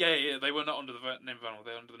 Yeah. They were not under the name of Vanwall.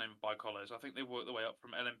 They were under the name of Bicollars. I think they worked their way up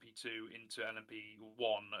from LMP2 into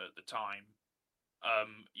LMP1 at the time,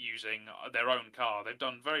 using their own car. They've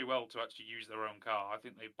done very well to actually use their own car. I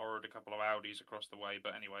think they borrowed a couple of Audis across the way,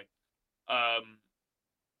 but anyway.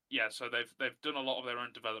 Yeah, so they've done a lot of their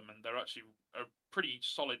own development. They're actually a pretty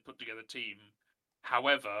solid put together team.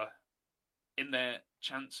 However, in their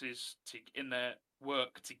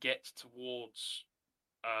work to get towards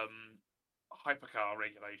hypercar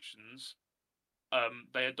regulations,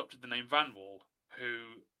 they adopted the name Vanwall.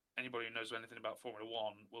 Who anybody who knows anything about Formula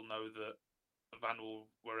One will know that Vanwall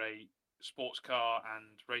were a sports car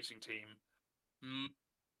and racing team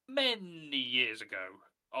many years ago.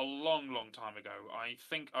 A long, long time ago. I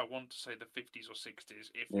think I want to say the 50s or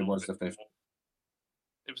 60s. It was the 50s.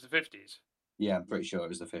 It was the 50s. Yeah, I'm pretty sure it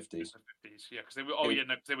was the 50s. The 50s, yeah, because they were.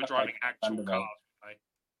 They were driving actual cars. Weren't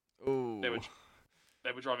they? Oh,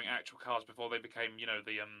 they were driving actual cars before they became,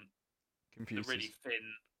 the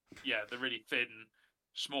really thin,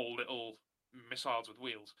 small little missiles with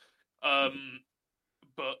wheels.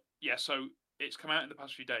 But yeah, so it's come out in the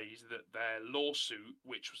past few days that their lawsuit,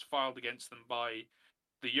 which was filed against them by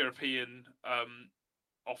the European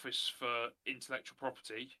Office for Intellectual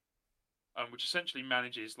Property, which essentially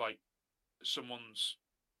manages like someone's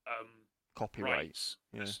copyright. Rights.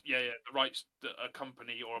 Yeah, the rights that a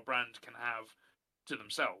company or a brand can have to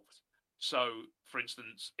themselves. So, for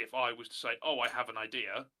instance, if I was to say, "Oh, I have an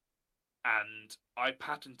idea," and I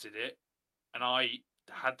patented it, and I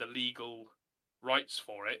had the legal rights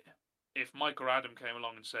for it, if Mike or Adam came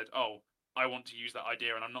along and said, "Oh, I want to use that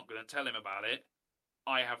idea and I'm not going to tell him about it,"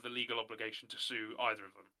 I have the legal obligation to sue either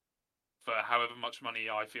of them for however much money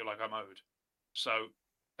I feel like I'm owed. So,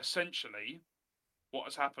 essentially, what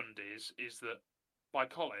has happened is that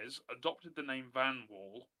Bicollars adopted the name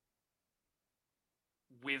Vanwall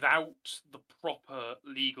without the proper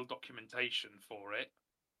legal documentation for it,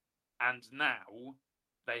 and now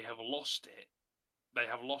they have lost it. They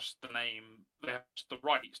have lost the name. They have lost the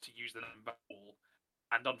rights to use the name Vanwall,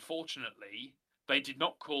 and unfortunately, they did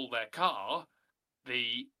not call their car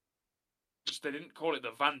they didn't call it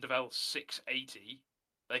the Van der Velde 680.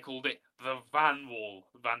 They called it the Vanwall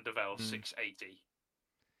Van der Velde 680.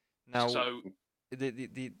 Now, so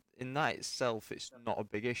the in that itself, it's not a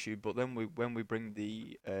big issue. But then when we bring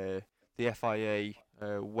the FIA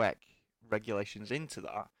WEC regulations into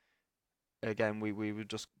that, again, we were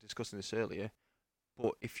just discussing this earlier.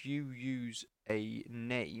 But if you use a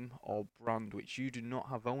name or brand which you do not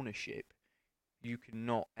have ownership, you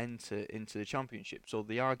cannot enter into the championship. So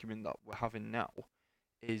the argument that we're having now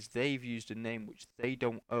is they've used a name which they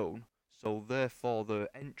don't own, so therefore the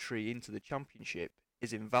entry into the championship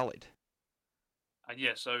is invalid. And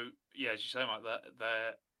as you say, Mike,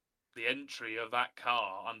 the entry of that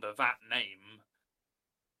car under that name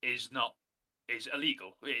is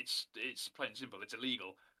illegal. It's plain and simple. It's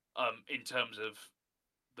illegal. In terms of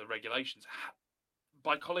the regulations,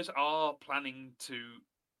 Bicollars are planning to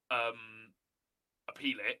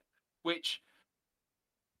appeal it, which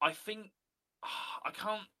I think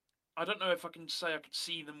I don't know if I can say I could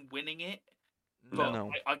see them winning it, but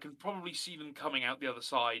No. I can probably see them coming out the other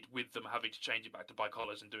side with them having to change it back to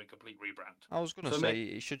Bicollars and doing a complete rebrand. I was going to say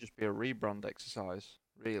it should just be a rebrand exercise,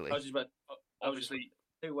 really. Obviously,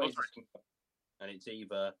 two ways this can go, and it's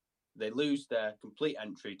either they lose their complete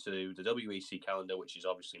entry to the WEC calendar, which is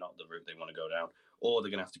obviously not the route they want to go down, or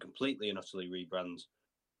they're going to have to completely and utterly rebrand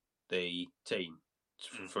the team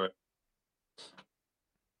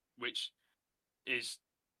which is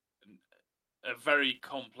a very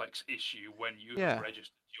complex issue when you have registered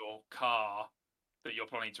your car that you're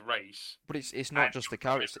planning to race. But it's not just the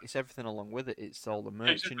car; it's everything along with it. It's all the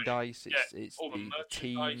merchandise. It's the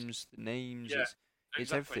teams, the names.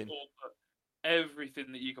 It's everything.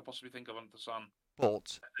 Everything that you could possibly think of under the sun.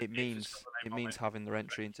 But it means having their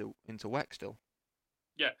entry into WEC still.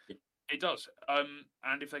 Yeah, it does.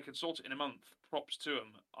 And if they can sort it in a month, props to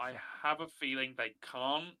them. I have a feeling they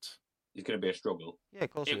can't. It's going to be a struggle. Yeah,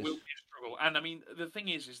 of course it will be a struggle. And I mean, the thing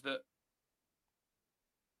is that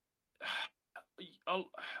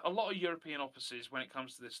a lot of European offices, when it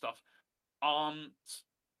comes to this stuff, aren't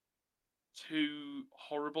too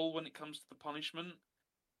horrible when it comes to the punishment.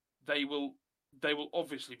 They will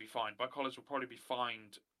obviously be fined. Bicollars will probably be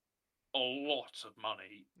fined a lot of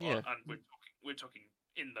money. Yeah. And we're talking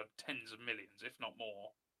in the tens of millions, if not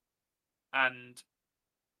more. And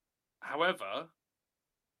however,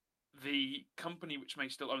 the company which may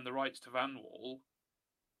still own the rights to Vanwall,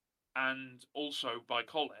 and also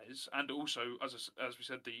Bicollars, and also, as we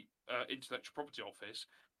said, the Intellectual Property Office,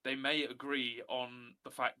 they may agree on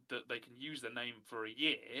the fact that they can use the name for a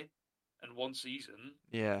year and one season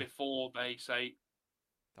Yeah, before they say you've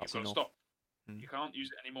that's got to enough. stop. Mm. You can't use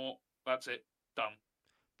it anymore. That's it. Done.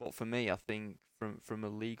 But for me, I think from a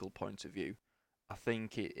legal point of view, I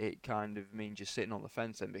think it kind of means you're sitting on the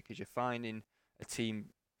fence then because you're finding a team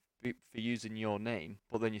for using your name,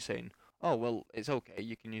 but then you're saying, oh well, it's okay,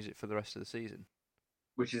 you can use it for the rest of the season.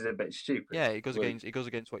 Which is a bit stupid. Yeah, it goes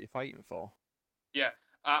against what you're fighting for. Yeah,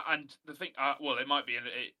 and the thing, well, it might be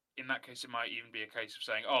in that case, it might even be a case of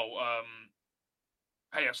saying, "Oh,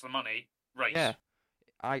 pay us the money, race." Yeah,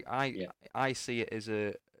 I I Yeah. I see it as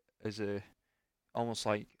a almost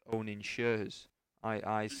like owning shares.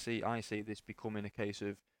 I see this becoming a case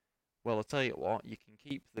of, well, I'll tell you what, you can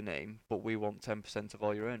keep the name, but we want 10% of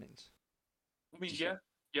all your earnings. I mean,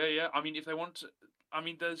 yeah. I mean, if they want to, I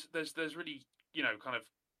mean, there's really, kind of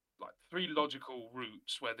like three logical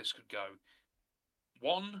routes where this could go.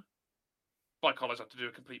 One, bike collars have to do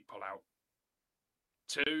a complete pullout.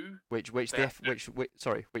 Two, Which they the have F,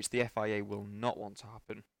 which the FIA will not want to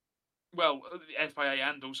happen. well, the FIA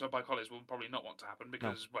and also bike collars will probably not want to happen No.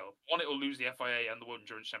 because, well, one, it will lose the FIA and the World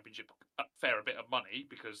Endurance Championship a fair bit of money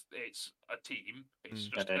because it's a team. It's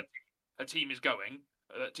just a team is going,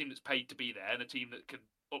 a team that's paid to be there, and a team that can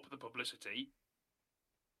up the publicity.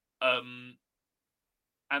 And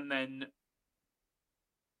then,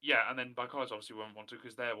 yeah, and then Bicars obviously won't want to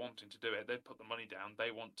because they're wanting to do it. They've put the money down.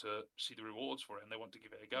 They want to see the rewards for it, and they want to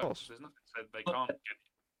give it a go. course. So there's nothing said they can't get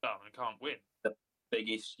it done and can't win. The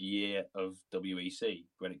biggest year of WEC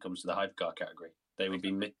when it comes to the hypercar category. They would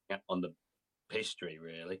be missing out on the history,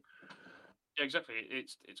 really. Yeah, exactly.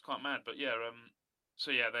 It's quite mad, but yeah.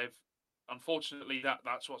 So yeah, they've unfortunately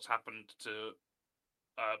that's what's happened to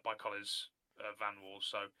Bicollis Van Wall.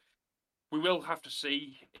 So we will have to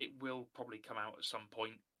see. It will probably come out at some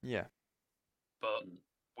point, Yeah. but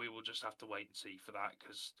we will just have to wait and see for that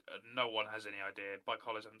because no one has any idea.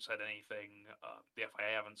 Bicollis haven't said anything. The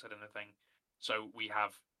FIA haven't said anything, so we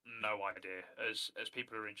have no idea. As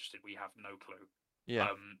people who are interested, we have no clue. Yeah.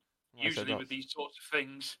 Like I said, Usually with these sorts of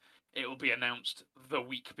things, it will be announced the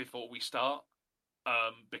week before we start,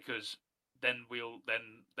 because then they'll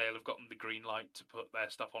have gotten the green light to put their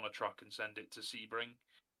stuff on a truck and send it to Sebring.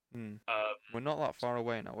 We're not that far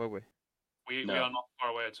away now, are we? We are not far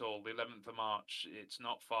away at all. The 11th of March, it's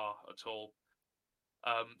not far at all.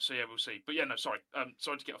 So yeah, we'll see. But yeah, no, sorry.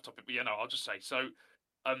 Sorry to get off topic, but yeah, no, I'll just say so.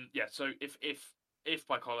 Yeah, so if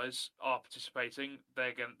Bicolles are participating,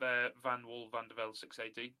 their Van Wall Van der Velde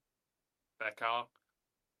 680, their car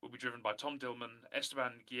will be driven by Tom Dillman,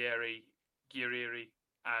 Esteban Guerrieri,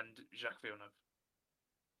 and Jacques Villeneuve.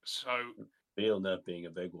 So Villeneuve being a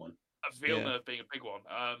big one. Villeneuve being a big one.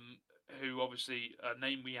 Who obviously a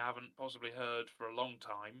name we haven't possibly heard for a long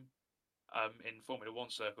time. In Formula One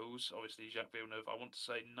circles, obviously Jacques Villeneuve. I want to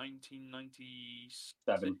say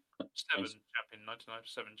 1997 champion,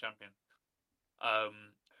 1997 champion.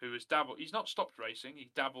 Who has dabbled? He's not stopped racing. He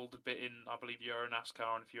dabbled a bit in, I believe, Euro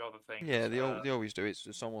NASCAR and a few other things. Yeah, they always do.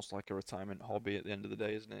 It's almost like a retirement hobby at the end of the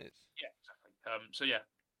day, isn't it? Yeah, exactly. So yeah,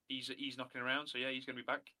 he's knocking around. So yeah, he's going to be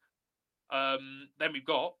back. Then we've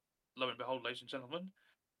got, lo and behold, ladies and gentlemen,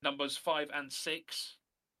 numbers 5 and 6,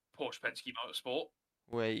 Porsche Penske Motorsport.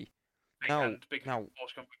 Now Porsche coming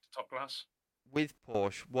to top class. with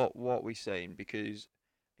Porsche, what we saying? Because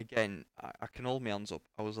again, I can hold my hands up.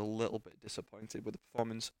 I was a little bit disappointed with the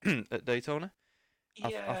performance at Daytona.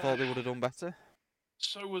 Yeah, I thought they would have done better.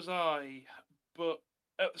 So was I, but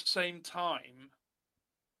at the same time,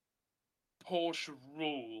 Porsche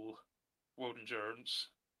rule World Endurance.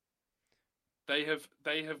 They have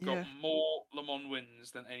got more Le Mans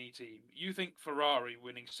wins than any team. You think Ferrari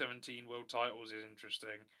winning 17 world titles is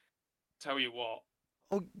interesting? Tell you what.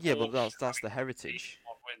 Oh yeah, Porsche but that's the heritage.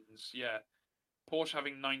 Le Mans wins, yeah. Porsche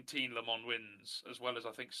having 19 Le Mans wins, as well as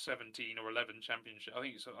I think 17 or 11 championships. I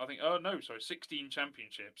think 16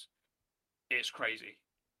 championships. It's crazy.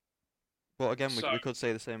 But again, we could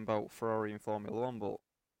say the same about Ferrari and Formula One, but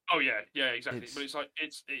oh yeah, exactly. But it's like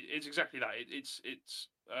it's exactly that. It's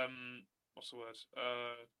what's the word?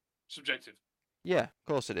 Subjective. yeah, of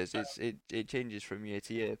course it is. It changes from year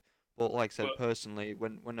to year. But like I said, personally,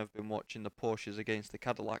 when I've been watching the Porsches against the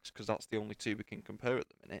Cadillacs, because that's the only two we can compare at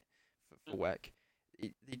the minute for WEC,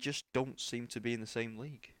 they just don't seem to be in the same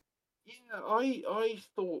league. Yeah, I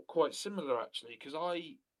thought quite similar actually, because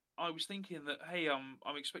I was thinking that hey, I'm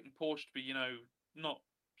expecting Porsche to be not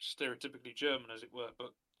stereotypically German as it were,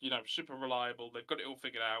 but super reliable. They've got it all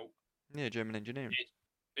figured out. Yeah, German engineering.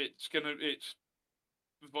 It's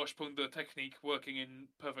Vorsprung the technique working in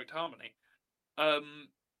perfect harmony.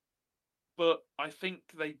 but I think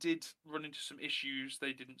they did run into some issues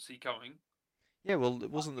they didn't see coming. Yeah, well,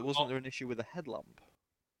 wasn't there an issue with the headlamp?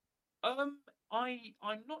 I'm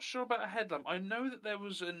not sure about a headlamp. I know that there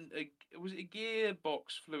was was it a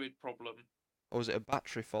gearbox fluid problem? Or was it a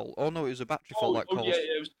battery fault? Oh no, it was a battery fault that Yeah, caused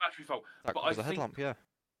yeah, it was a battery fault. that But I caused the think headlamp. Yeah.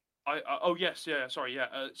 oh yes, yeah, sorry,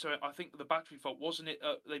 yeah. So I think the battery fault wasn't it?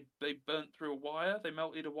 They burnt through a wire. They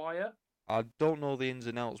melted a wire. I don't know the ins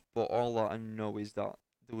and outs, but all that I know is that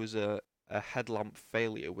there was a headlamp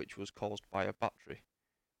failure which was caused by a battery.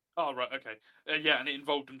 Oh right, okay, yeah, and it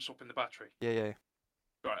involved them swapping the battery. Yeah, yeah.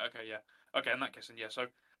 Right, okay, yeah, okay. In that case, then yeah. So,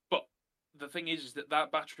 but the thing is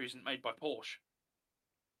that battery isn't made by Porsche.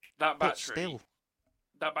 That But battery, still,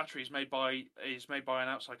 that battery is made by an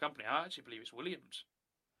outside company. I actually believe it's Williams.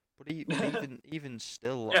 but even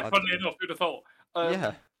still, Yeah, funnily enough, who'd have thought?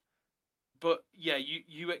 yeah, But yeah,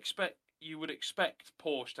 you would expect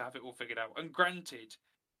Porsche to have it all figured out. And granted,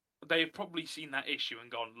 they've probably seen that issue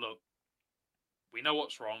and gone, look, we know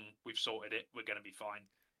what's wrong. We've sorted it. We're going to be fine.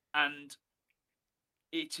 And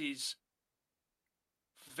it is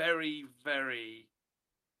very, very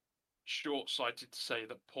short-sighted to say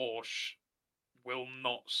that Porsche will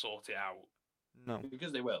not sort it out. no.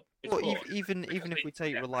 Because they will. It's Well, Porsche. even if we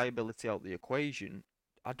take reliability out of the equation,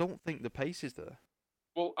 I don't think the pace is there.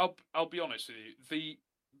 Well, I'll be honest with you.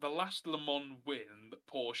 The last Le Mans win that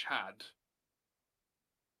Porsche had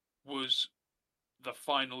was the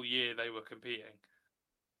final year they were competing.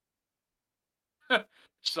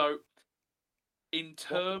 So, in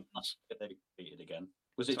terms, They competed again.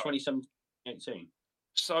 Was it Sorry. 2017-18?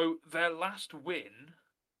 so their last win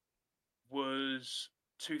was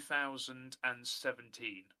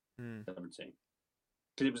 2017. 17.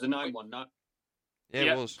 Because it was the 919. Yeah,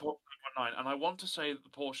 Yeah, it was. Porsche 919, and I want to say that the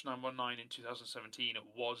Porsche 919 in 2017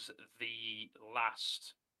 was the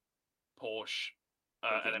last Porsche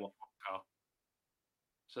electric car.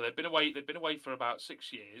 So they've been away. They've been away for about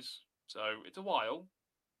 6 years. So it's a while.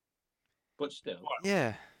 But still.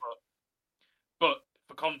 Yeah, But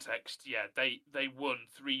for context, yeah, they won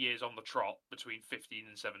 3 years on the trot between 15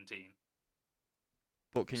 and 17.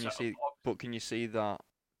 but can you So see? But can you see that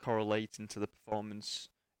correlating to the performance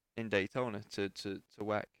in Daytona to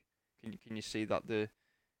WEC? Can you see that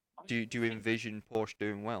do you envision Porsche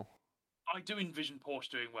doing well? I do envision Porsche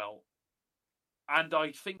doing well, and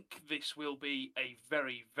I think this will be a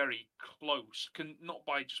very, very close. Not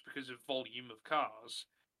by just because of volume of cars,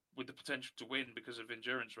 with the potential to win because of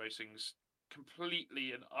endurance racing's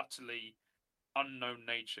completely and utterly unknown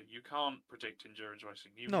nature. You can't predict endurance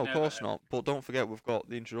racing. You No, of never course ever. not. But don't forget we've got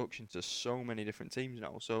the introduction to so many different teams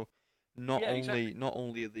now. So not Yeah, exactly.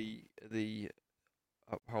 only are the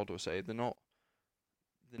how do I say, they're not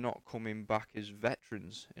coming back as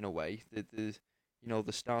veterans in a way. They're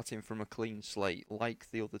starting from a clean slate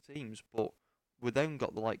like the other teams, but we've then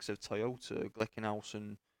got the likes of Toyota, Glickenhaus,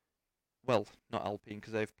 and well, not Alpine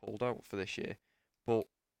because they've pulled out for this year, but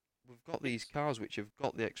we've got these cars which have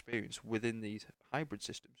got the experience within these hybrid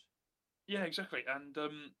systems. Yeah, exactly. And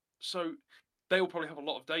so they will probably have a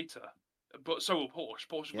lot of data, but so will Porsche.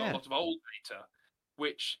 Porsche have got a Yeah. lot of old data,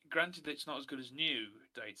 which, granted, it's not as good as new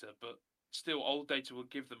data, but still, old data will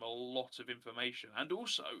give them a lot of information. And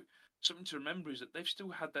also, something to remember is that they've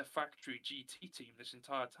still had their factory GT team this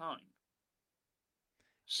entire time.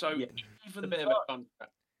 So Yeah, even a bit of a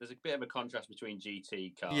contrast. There's a bit of a contrast between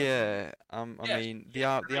GT cars. Yeah, I Yes, mean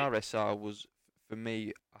yes, the RSR was for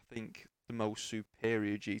me, I think, the most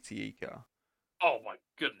superior GTE car. oh my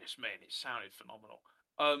goodness, man, it sounded phenomenal.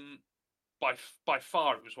 By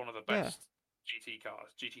far, it was one of the Yeah. best GT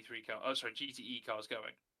cars, GT3 car. Oh, sorry, GTE cars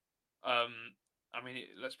going. I mean,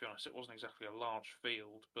 let's be honest, it wasn't exactly a large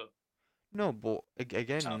field, but No, but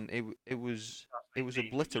again, it was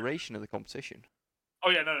obliteration of the competition. oh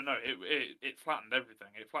yeah, no, it flattened everything.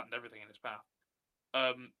 It flattened everything in its path.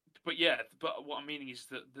 But yeah, but what I'm meaning is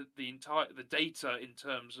that the entire the data in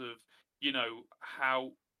terms of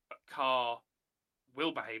how a car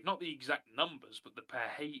will behave, not the exact numbers, but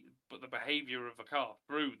the behavior of a car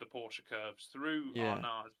through the Porsche curves, through Yeah.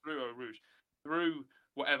 Arnaz, through Eau Rouge, through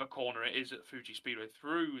whatever corner it is at Fuji Speedway,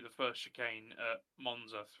 through the first chicane at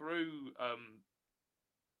Monza, through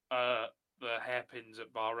the hairpins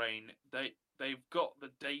at Bahrain. They've got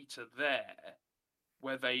the data there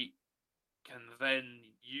where they can then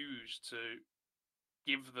use to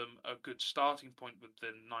give them a good starting point with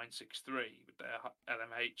the 963 with their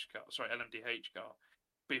LMDH car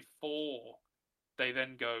before they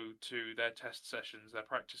then go to their test sessions, their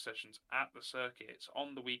practice sessions at the circuits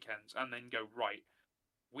on the weekends, and then go, right,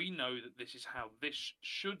 we know that this is how this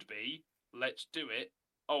should be. Let's do it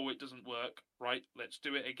oh, it doesn't work, right? Let's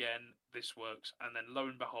do it again. This works, and then lo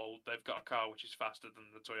and behold, they've got a car which is faster than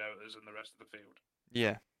the Toyotas and the rest of the field.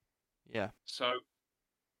 Yeah, yeah. So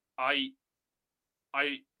I,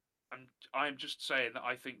 I'm just saying that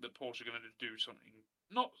I think that Porsche are going to do something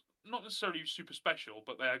not necessarily super special,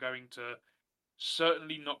 but they are going to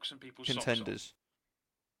certainly knock some people's socks off. Contenders.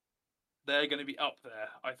 They're going to be up there.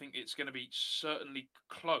 I think it's going to be certainly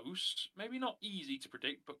close. Maybe not easy to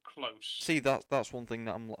predict, but close. See, that's one thing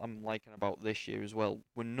that I'm liking about this year as well.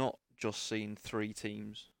 We're not just seeing three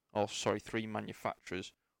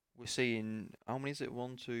manufacturers. We're seeing, how many is it?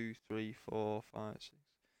 1, 2, 3, 4, 5, 6,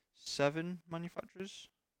 7 manufacturers.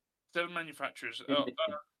 7 manufacturers. In the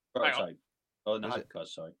prototype. Oh, in the Is it? hypercar,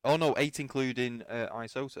 sorry. Oh no, 8 including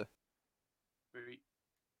Isota. 3,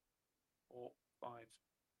 4, 5,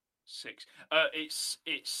 6. It's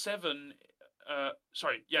 7.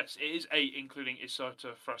 Sorry, yes, it is 8 including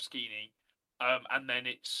Isotta Fraschini. And then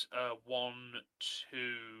it's 1, 2,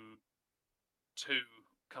 2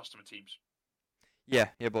 customer teams. Yeah,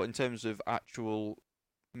 but in terms of actual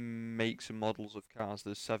makes and models of cars,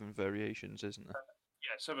 there's 7 variations, isn't there?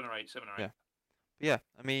 Yeah, 7 or 8. Yeah. Yeah,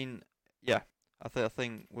 I mean, yeah, I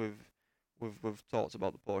think we've talked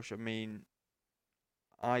about the Porsche. I mean,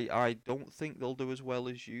 I don't think they'll do as well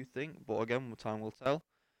as you think, but again, time will tell.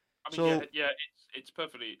 I mean, So yeah, it's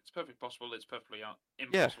perfectly possible. It's perfectly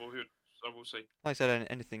impossible. Who knows? So we'll see. like I said,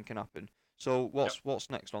 anything can happen. So what's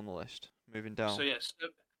next on the list? Moving down. So yes,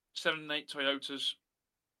 7 and 8 Toyotas.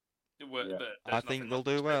 I think they'll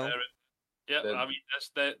do well. Yeah, I mean,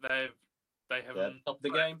 they have Top of the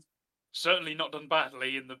game. certainly not done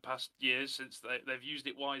badly in the past years since they've used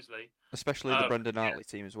it wisely. Especially the Brendan Hartley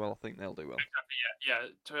team as well. I think they'll do well. Exactly, yeah.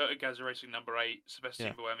 Toyota Gazza Racing number 8,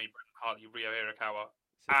 Sebastian Buemi, Brendan Hartley, Rio Hirakawa.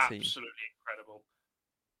 Absolutely incredible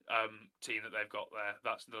team that they've got there.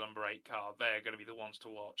 That's the number 8 car. They're going to be the ones to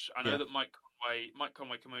watch. I know that Mike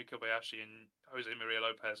Conway, Kamui Kobayashi, and Jose Maria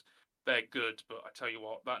Lopez, they're good, but I tell you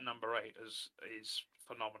what, that number 8 is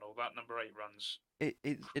phenomenal. That number 8 runs. It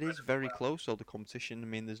is very close, though, the competition. I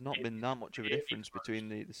mean, there's not been that much of a difference between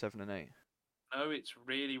the 7 and 8. No, it's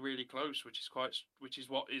really, really close, which is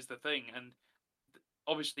what is the thing. And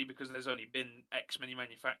obviously, because there's only been X many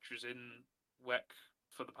manufacturers in WEC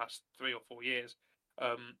for the past 3 or 4 years,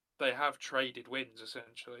 they have traded wins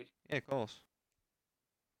essentially. Yeah, of course.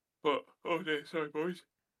 But oh dear, sorry boys.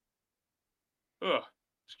 Oh,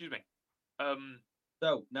 excuse me.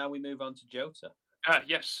 So now we move on to Jota.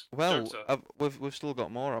 Yes. Well, Jota. we've still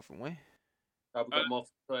got more, haven't we? Have we got more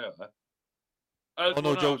for Toyota? Oh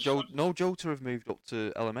no, Jota have moved up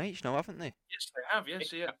to LMH now, haven't they? Yes, they have.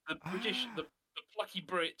 Yes, yeah. The British, the plucky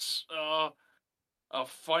Brits are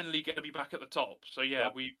finally going to be back at the top. So yeah,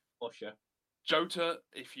 Porsche. Jota,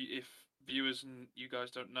 if viewers and you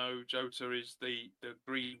guys don't know, Jota is the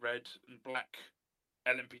green, red, and black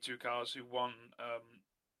LMP2 cars who won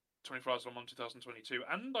 24 Hours Le Mans 2022,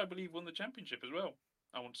 and I believe won the championship as well.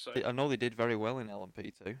 I want to say. I know they did very well in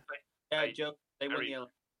LMP2. Yeah, Joe. They won the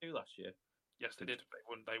LMP2 last year. Yes, they did.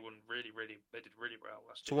 They won really, really. They did really well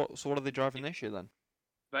last year. So what are they driving this year then?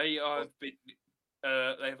 They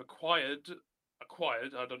have acquired.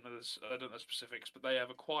 I don't know the specifics, but they have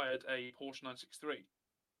acquired a Porsche 963.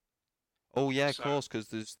 Oh yeah, of course, because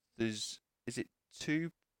there's is it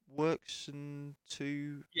 2 works and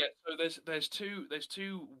 2? Yeah, so there's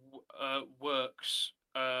two works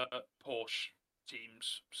Porsche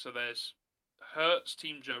teams. So there's Hertz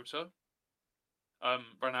Team Jota,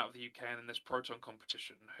 run out of the UK, and then there's Proton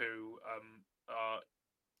Competition, who are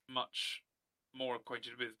much more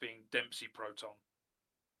acquainted with being Dempsey Proton.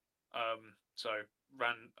 So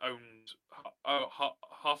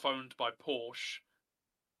half owned by Porsche,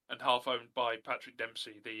 and half owned by Patrick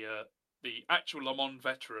Dempsey, the actual Le Mans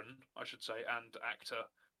veteran, I should say, and actor,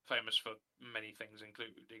 famous for many things,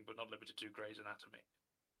 including but not limited to Grey's Anatomy.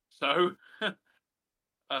 So,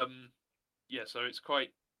 so it's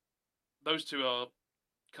quite. Those two are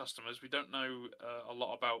customers. We don't know a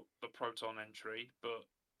lot about the Proton entry, but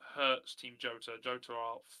Hertz Team Jota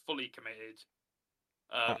are fully committed.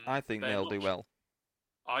 I think they'll do well.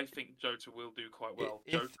 I think Jota will do quite well.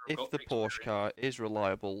 If the Porsche car is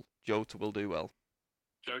reliable, Jota will do well.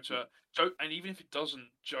 Jota, and even if it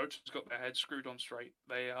doesn't, Jota's got their head screwed on straight.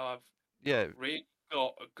 They have really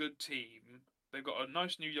got a good team. They've got a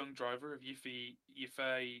nice new young driver of Yifei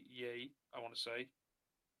Yi, I want to say.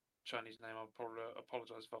 Chinese name, I'll probably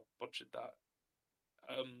apologise if I butchered that.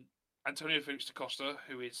 Antonio Felix da Costa,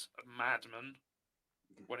 who is a madman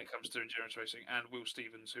when it comes to endurance racing, and Will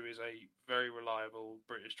Stevens, who is a very reliable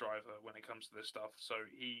British driver when it comes to this stuff. So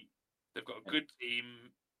they've got a good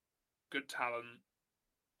team, good talent.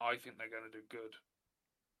 I think they're going to do good.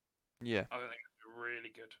 Yeah. I think they're going to be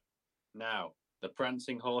really good. Now, the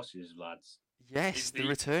prancing horses, lads. Yes, they're Indeed.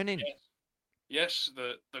 returning. Yes,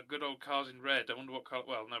 the good old cars in red. I wonder what color.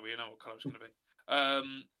 Well, no, we know what color it's going to be.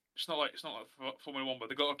 It's not like Formula One, but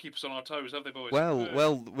they've got to keep us on our toes, have they, boys?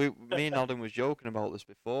 Me and Adam was joking about this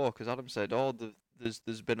before because Adam said, "Oh,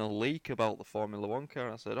 there's been a leak about the Formula One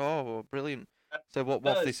car." I said, "Oh, well, brilliant." So what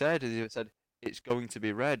have they said? He said it's going to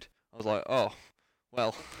be red. I was like, "Oh,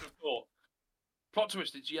 well, Plot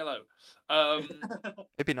twist, it's yellow.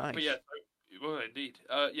 it'd be nice." But yeah, well, indeed.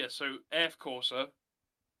 Yeah, so AF Corsa,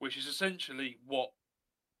 which is essentially what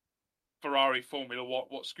Ferrari Formula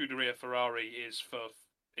what Scuderia Ferrari is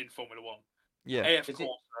in Formula One. Yeah. AF Is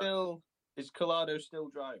Corsa. Is Collado still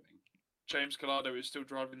driving? James Collado is still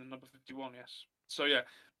driving the number 51. Yes. So yeah,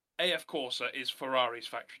 AF Corsa is Ferrari's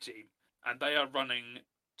factory team, and they are running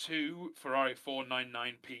two Ferrari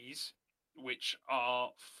 499Ps, which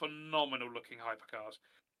are phenomenal looking hypercars.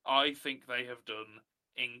 I think they have done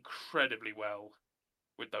incredibly well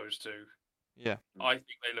with those two. Yeah. I think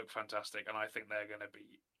they look fantastic, and I think they're going to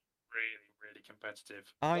be really, really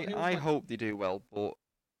competitive. I hope they do well, but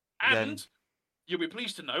And again, you'll be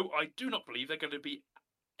pleased to know I do not believe they're going to be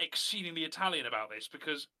exceedingly Italian about this,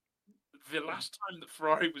 because the last time that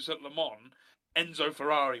Ferrari was at Le Mans, Enzo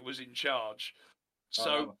Ferrari was in charge.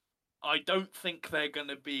 So I don't think they're going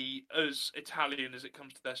to be as Italian as it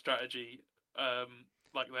comes to their strategy,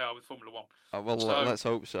 like they are with Formula One. let's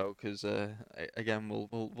hope so, because again,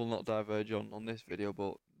 we'll not diverge on this video,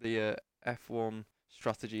 but the F1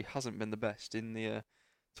 strategy hasn't been the best in the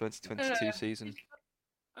 2022 season.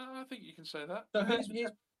 I think you can say that. So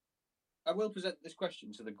I will present this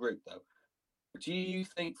question to the group, though. Do you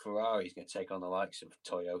think Ferrari is going to take on the likes of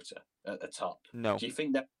Toyota at the top? No. Do you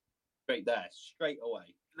think they're straight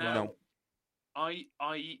away? No.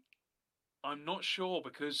 I'm not sure,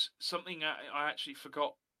 because something I actually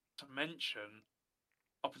forgot to mention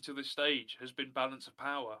up until this stage has been balance of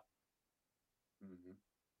power. Mm-hmm.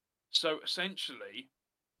 So essentially,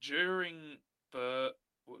 during the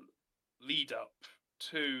lead up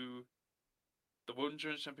to the World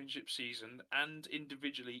Endurance Championship season and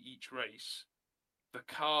individually each race, the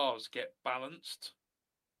cars get balanced.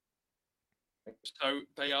 So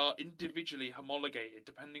they are individually homologated,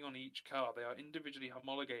 depending on each car. They are individually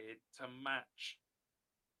homologated to match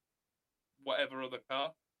whatever other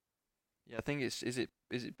car. Yeah, I think is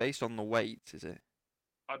it based on the weight? Is it?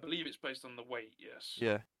 I believe it's based on the weight. Yes.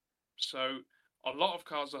 Yeah. So a lot of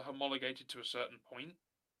cars are homologated to a certain point,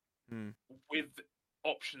 with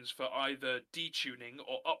options for either detuning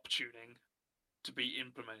or uptuning to be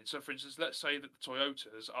implemented. So, for instance, let's say that the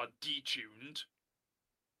Toyotas are detuned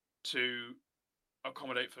to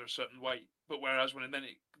accommodate for a certain weight, but whereas when then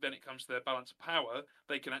it comes to their balance of power,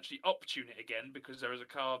 they can actually uptune it again, because there is a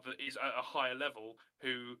car that is at a higher level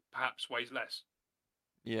who perhaps weighs less.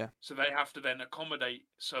 Yeah. So they have to then accommodate.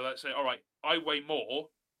 So let's say, all right, I weigh more,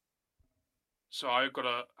 so I've got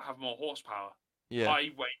to have more horsepower. Yeah.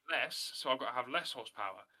 I weigh less, so I've got to have less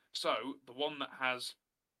horsepower. So the one that has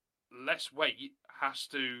less weight has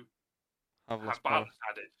to Have less ballast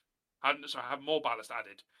added. So have more ballast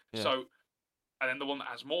added. Yeah. So, and then the one that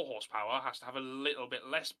has more horsepower has to have a little bit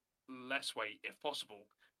less weight if possible.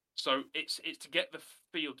 So it's to get the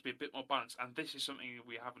field to be a bit more balanced. And this is something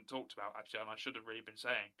we haven't talked about actually, and I should have really been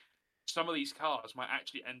saying. Some of these cars might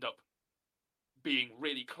actually end up being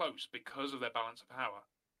really close because of their balance of power.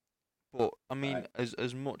 But I mean,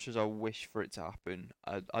 as much as I wish for it to happen,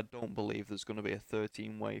 I don't believe there's going to be a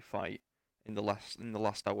 13-way fight in the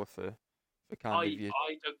last hour for kind of you.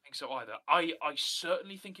 I don't think so either. I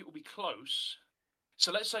certainly think it will be close.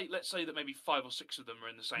 So let's say that maybe 5 or 6 of them are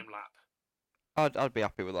in the same lap. I'd be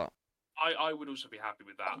happy with that. I would also be happy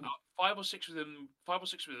with that. 5 or 6 of them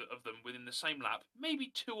within the same lap.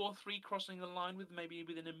 Maybe 2 or 3 crossing the line maybe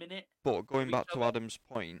within a minute. But going back to Adam's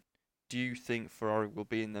point, do you think Ferrari will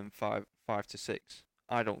be in them 5 to 6?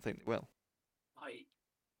 I don't think they will.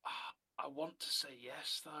 I want to say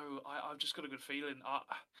yes, though. I've just got a good feeling. I'm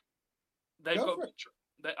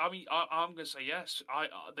going to say yes.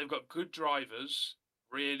 They've got good drivers,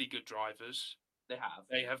 really good drivers. They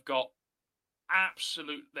have got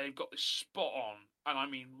they've got this spot on, and I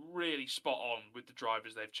mean really spot on with the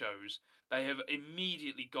drivers they've chose. They have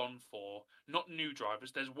immediately gone for not new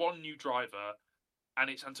drivers. There's one new driver, and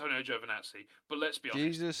it's Antonio Giovinazzi. But let's be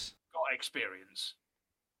honest, he's got experience.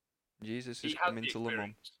 Jesus is coming to Le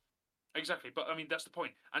Mans. Exactly, but I mean that's the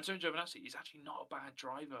point. Antonio Giovinazzi is actually not a bad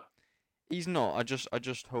driver. He's not. I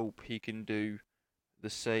just hope he can do the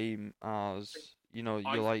same as your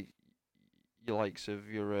likes of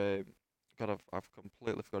God. I've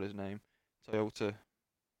completely forgot his name. Toyota.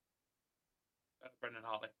 Brendan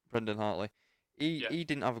Hartley. Brendan Hartley. Yeah. He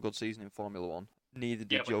didn't have a good season in Formula One. Neither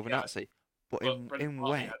Yeah, did but Giovinazzi. But but Brendan in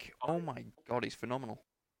Hartley had WEC, oh my God, he's phenomenal.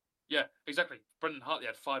 Yeah, exactly. Brendan Hartley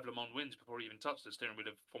had 5 Le Mans wins before he even touched the steering wheel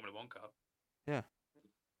of a Formula One car. Yeah.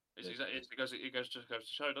 It goes to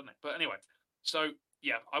show, doesn't it? But anyway, so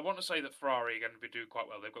yeah, I want to say that Ferrari are going to do quite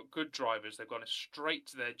well. They've got good drivers. They've gone straight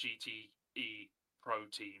to their GTE Pro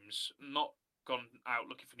teams, not gone out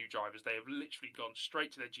looking for new drivers. They have literally gone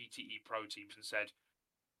straight to their GTE Pro teams and said,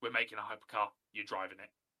 "We're making a hypercar. You're driving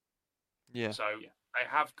it." Yeah. So they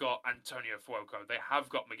have got Antonio Fuoco. They have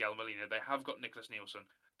got Miguel Molina. They have got Nicholas Nielsen.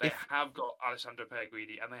 They have got Alessandro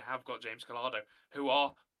Perguidi, and they have got James Collado, who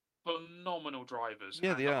are phenomenal drivers.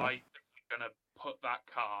 Yeah, and they are. I think they're going to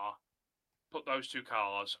put those two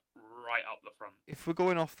cars right up the front. If we're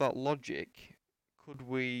going off that logic, could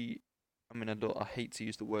we? I mean, I hate to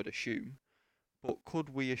use the word assume, but could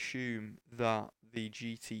we assume that the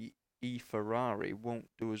GTE Ferrari won't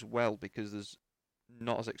do as well because there's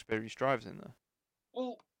not as experienced drivers in there?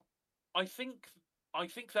 Well, I think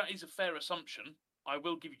that is a fair assumption. I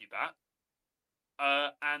will give you that.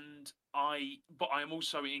 But I am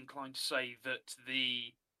also inclined to say that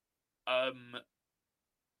the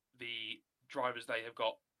drivers they have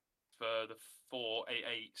got for the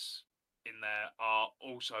 488s in there are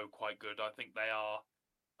also quite good. I think they are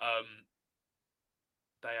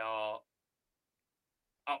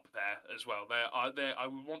up there as well. I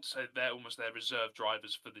would want to say they're almost their reserve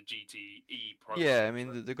drivers for the GTE Pro. Yeah, I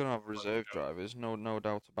mean they're gonna have reserve drivers, no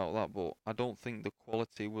doubt about that. But I don't think the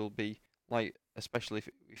quality will be like, especially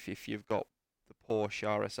if you've got the Porsche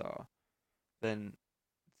RSR, then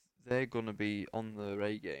they're gonna be on their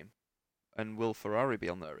A game, and will Ferrari be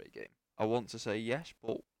on their A game? I want to say yes,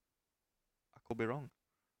 but I could be wrong.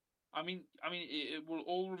 I mean, it will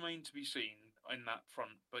all remain to be seen in that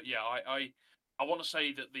front. But yeah, I want to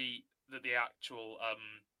say that the actual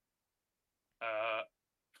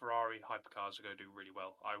Ferrari hypercars are going to do really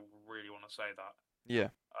well. I really want to say that. Yeah.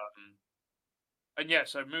 And yeah,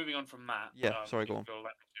 so moving on from that. Yeah, sorry, go on.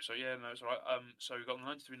 So yeah, no, it's all right. So we've got the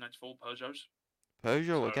 93, 94 Peugeots.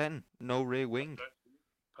 Peugeot again, no rear wing.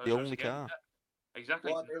 Peugeots The only again. car. Yeah,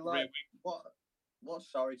 exactly. What are they like? What?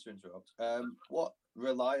 Sorry to interrupt. What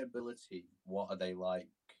reliability? What are they like,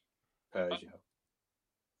 Peugeot?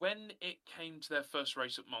 When it came to their first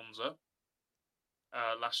race at Monza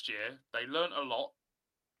last year, they learnt a lot.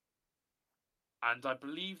 And I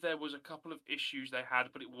believe there was a couple of issues they had,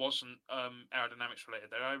 but it wasn't aerodynamics related.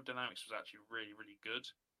 Their aerodynamics was actually really, really good.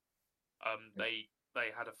 They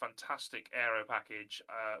had a fantastic aero package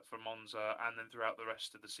for Monza, and then throughout the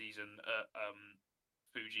rest of the season at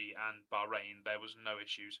Fuji and Bahrain, there was no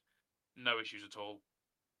issues at all.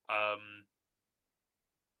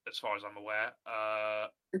 As far as I'm aware.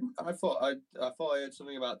 I thought I heard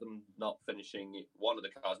something about them not finishing. One of the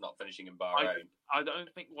cars not finishing in Bahrain. I don't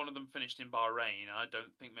think one of them finished in Bahrain. I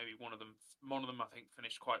don't think maybe one of them I think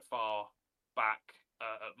finished quite far back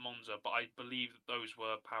at Monza, but I believe that those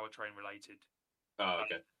were powertrain related. Oh,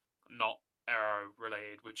 okay. Not aero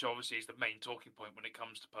related, which obviously is the main talking point when it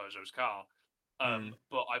comes to Peugeot's car.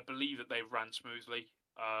 But I believe that they've ran smoothly.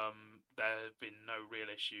 There have been no real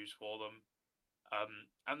issues for them.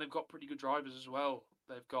 And they've got pretty good drivers as well.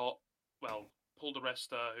 They've got, Paul di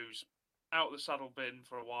Resta, who's out of the saddle bin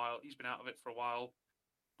for a while. He's been out of it for a while,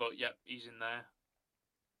 but yep, he's in there.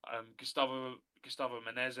 Gustavo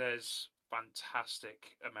Menezes,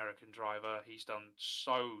 fantastic American driver. He's done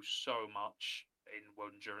so much in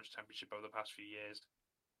World Endurance Championship over the past few years.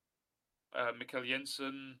 Mikkel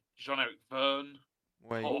Jensen, Jean-Eric Verne,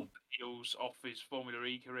 hot off the heels off his Formula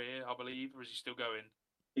E career, I believe, or is he still going?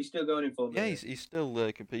 He's still going in Formula E. Yeah, he's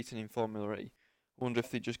still competing in Formula E. I wonder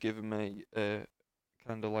if they just give him a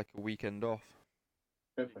kind of like a weekend off.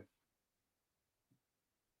 Perfect.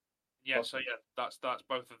 Yeah, Awesome. so yeah, that's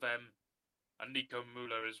both of them, and Nico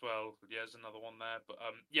Müller as well. Yeah, there's another one there, but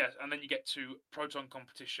yeah, and then you get to Proton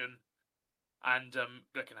competition, and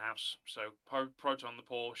Glickenhaus. So Proton the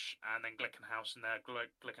Porsche, and then Glickenhaus in there,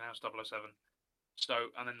 Glickenhaus 007.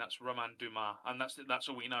 So, and then that's Romain Dumas, and that's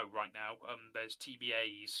all we know right now. There's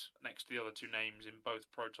TBAs next to the other two names in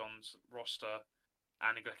both Proton's roster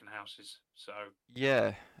and in Glickenhaus's. So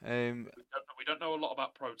yeah, we don't know a lot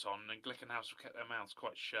about Proton, and Glickenhaus have kept their mouths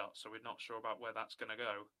quite shut, so we're not sure about where that's going to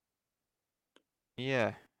go.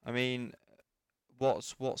 Yeah, I mean,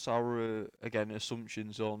 what's our again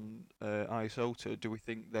assumptions on Isotta? Do we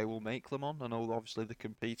think they will make Le Mans? I know obviously they're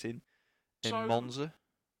competing in Monza.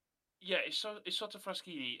 Yeah, it's sort of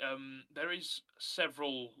Fraschini. There is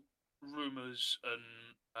several rumours, and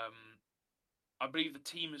I believe the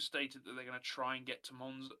team has stated that they're going to try and get to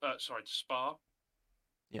to Spa.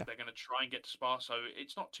 Yeah. They're going to try and get to Spa, so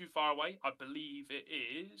it's not too far away. I believe it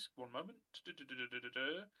is. One moment.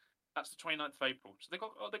 That's the 29th of April. So they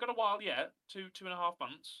got a while yet, 2.5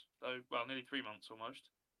 months. So nearly 3 months almost,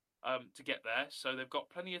 to get there. So they've got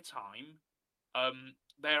plenty of time.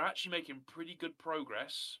 They're actually making pretty good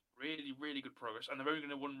progress, really, really good progress, and they're only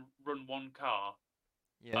going to run one car.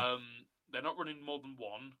 Yeah. They're not running more than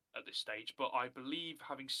one at this stage, but I believe,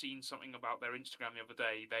 having seen something about their Instagram the other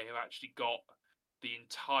day, they have actually got the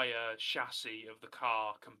entire chassis of the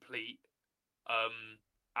car complete.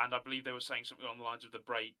 And I believe they were saying something on the lines of the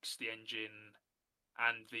brakes, the engine,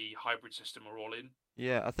 and the hybrid system are all in.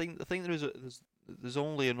 Yeah, I think there's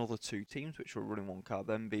only another two teams which were running one car,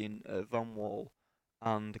 them being Van Wall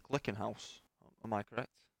and Glickenhaus. Am I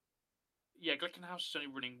correct? Yeah, Glickenhaus is only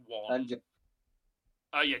running one. And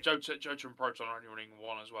Yeah, Jota and Proton are only running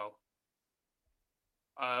one as well.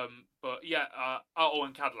 But yeah,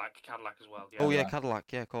 and Cadillac as well. Yeah. Oh yeah,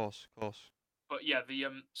 Cadillac. Yeah, of course. But yeah,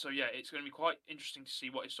 so yeah, it's going to be quite interesting to see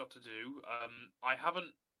what Isotta do. I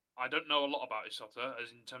don't know a lot about Isotta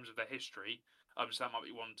as in terms of their history. So that might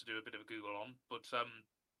be one to do a bit of a Google on. But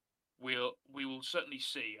we will certainly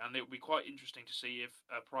see, and it will be quite interesting to see if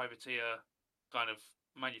a privateer kind of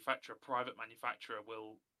private manufacturer,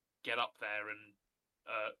 will get up there and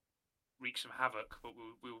wreak some havoc. But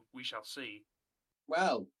we shall see.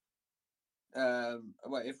 well,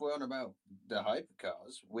 if we're on about the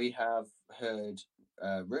hypercars, we have heard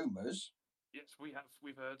rumours. Yes, we've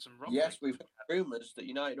heard some rumblings. Yes, we've heard rumours that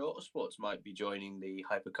United Autosports might be joining the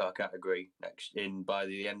hypercar category by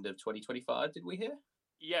the end of 2025. Did we hear?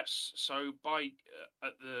 Yes, so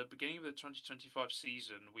at the beginning of the 2025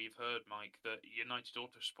 season, we've heard, Mike, that United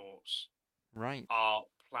Autosports Right. are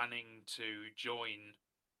planning to join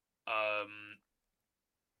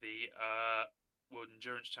the World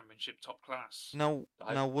Endurance Championship top class. Now,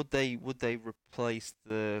 would they replace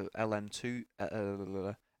the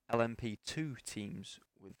LMP2 teams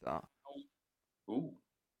with that? Ooh,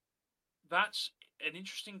 That's an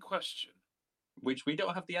interesting question. which we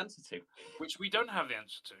don't have the answer to. Which we don't have the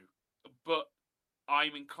answer to, but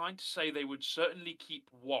I'm inclined to say they would certainly keep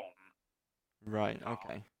one. Right.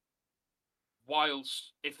 Okay.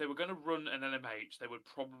 Whilst if they were going to run an LMH, they would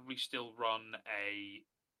probably still run a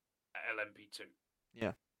LMP2.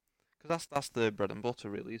 Yeah, because that's the bread and butter,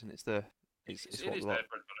 really, isn't it? It's It what is they their like.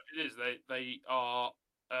 bread and butter. It is.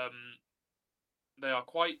 They are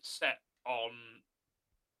quite set on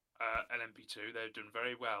LMP2. They've done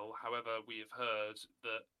very well. However, we have heard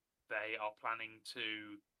that they are planning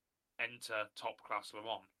to enter top class Le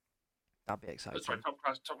Mans. That'd be exciting. Sorry, top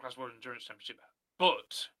class World Endurance Championship.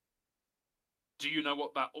 But do you know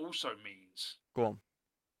what that also means? Go on.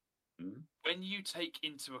 When you take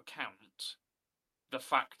into account the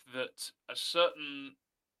fact that a certain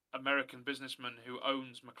American businessman who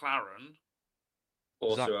owns McLaren,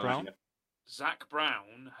 Zach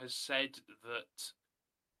Brown, has said that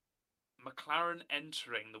McLaren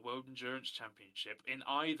entering the World Endurance Championship in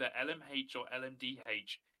either LMH or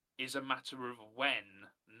LMDH is a matter of when,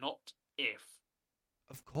 not if.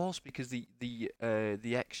 Of course, because the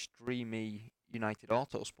Extreme United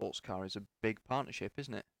Autosports car is a big partnership,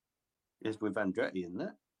 isn't it? Is with Andretti, isn't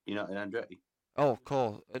it? United Andretti. Oh, of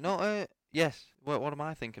course. No, yes. What am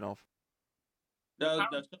I thinking of? No,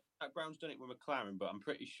 Zach Brown's done it with McLaren, but I'm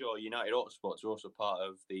pretty sure United Autosports are also part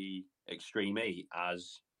of the Extreme E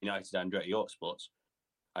as United Andretti Autosports,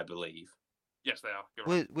 I believe. Yes, they are. You're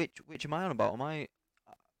right. Which am I on about?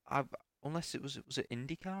 Unless it was it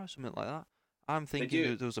IndyCar or something like that? I'm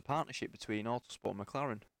thinking there was a partnership between Autosport and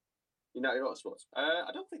McLaren. United Autosports.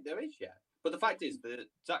 I don't think there is yet. But the fact is that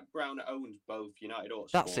Zach Brown owns both United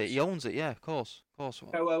Autosports. That's it. He owns it. Yeah, of course.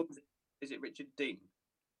 Co-owns. Is it Richard Dean?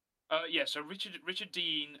 Yeah. So Richard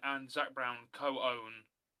Dean and Zach Brown co-own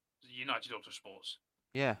United Autosports.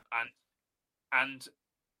 Yeah. And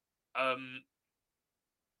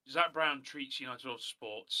Zach Brown treats United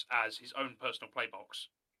Autosports as his own personal playbox.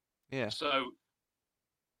 Yeah. So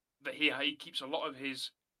that he keeps a lot of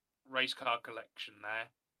his race car collection there.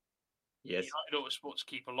 Yes. United Autosports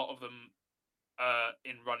keep a lot of them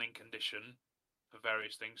in running condition for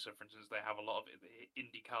various things. So, for instance, they have a lot of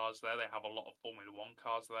Indy cars there. They have a lot of Formula One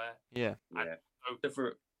cars there. Yeah.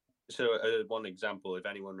 So one example, if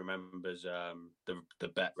anyone remembers the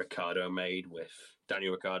bet Ricciardo made with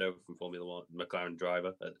Daniel Ricciardo from Formula One, McLaren driver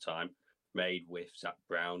at the time, made with Zach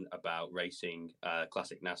Brown about racing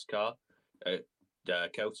classic NASCAR at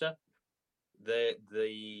COTA. The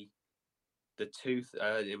tooth,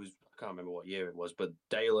 it was, I can't remember what year it was, but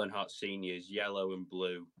Dale Earnhardt Sr.'s yellow and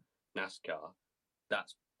blue NASCAR,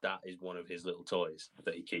 that is one of his little toys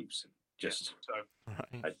that he keeps Just So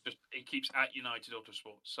Right. it keeps at United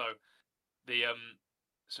Autosport. So the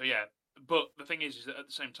but the thing is that at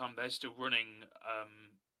the same time they're still running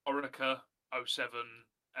Orica 07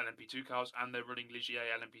 LMP2 cars, and they're running Ligier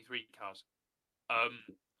LMP3 cars.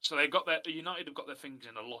 So they've got United have got their fingers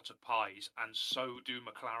in a lot of pies, and so do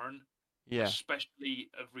McLaren. Yeah.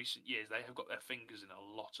 Especially of recent years, they have got their fingers in a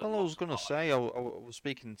lot Well, I was of going to pies. say, I was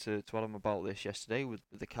speaking to Adam about this yesterday with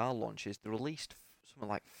the car launches. They released something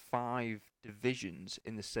like 5 divisions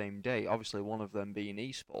in the same day. Obviously, one of them being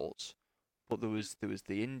esports, but there was the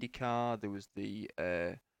IndyCar, there was the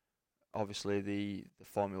obviously the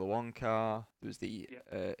Formula One car, there was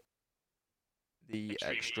Yeah, the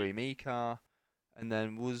Extreme E. Extreme E car, and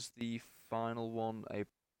then was the final one a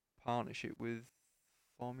partnership with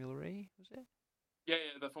Formula E? Was it? Yeah,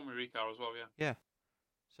 the Formula E car as well. Yeah. Yeah.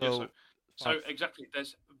 Yeah, so So so five. exactly.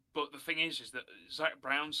 But the thing is that Zach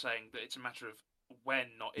Brown's saying that it's a matter of when,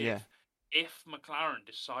 not if. Yeah. If McLaren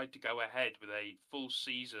decide to go ahead with a full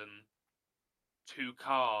season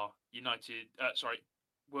 2-car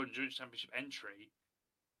World Endurance Championship entry,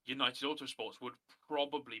 United Autosports would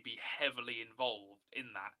probably be heavily involved in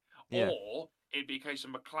that. Yeah. Or it'd be a case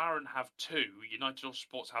of McLaren have 2, United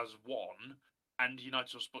Autosports has 1, and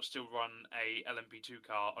United Autosports still run a LMP2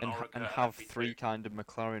 car, an And Orica have LMP2, 3 kind of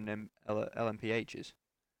McLaren LMPHs.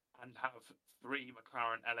 and have 3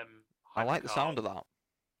 McLaren LM I like the sound hypercars. of that.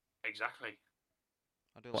 Exactly.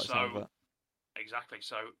 I do like the sound of So it. exactly.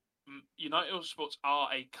 So United Autosports are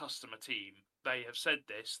a customer team. They have said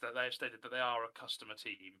this, that they have stated that they are a customer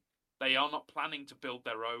team. They are not planning to build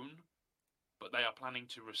their own, but they are planning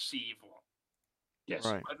to receive one. yes,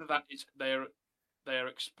 Right. Whether that is they are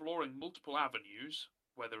exploring multiple avenues,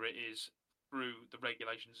 whether it is through the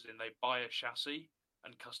regulations in they buy a chassis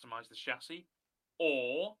and customize the chassis,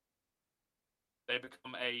 or they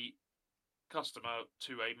become a customer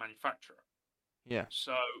to a manufacturer. Yeah.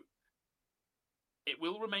 So it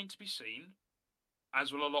will remain to be seen,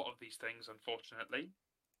 as will a lot of these things, unfortunately.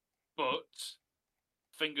 But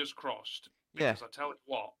fingers crossed, Yeah. because I tell you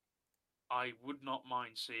what, I would not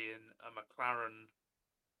mind seeing a McLaren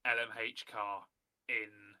LMH car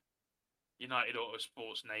in United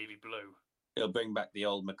Autosports navy blue. it'll bring back the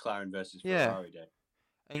old McLaren versus Yeah. Ferrari day.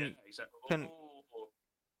 Yeah, And exactly. can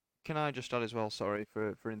can I just add as well? Sorry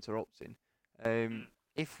for interrupting. Mm.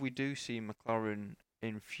 If we do see McLaren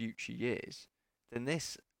in future years, then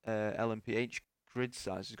this LMPH grid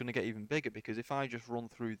size is going to get even bigger because if I just run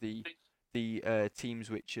through the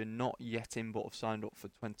teams which are not yet in but have signed up for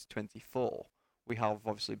 2024, we have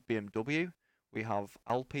obviously BMW, we have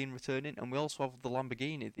Alpine returning, and we also have the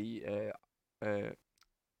Lamborghini, the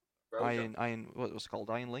Rosa. what was it called,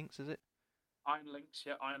 Iron Lynx, is it? Iron Links,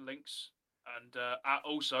 yeah, Iron Links, and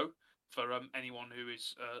also for anyone who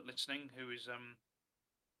is listening, who is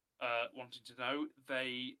wanting to know,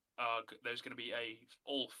 there's going to be a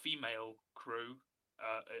all-female crew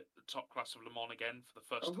at the top class of Le Mans again for the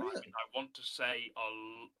first time. Really? And I want to say,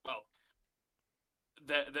 well,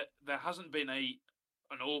 there hasn't been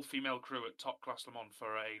an all-female crew at top class Le Mans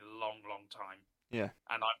for a long, long time, Yeah.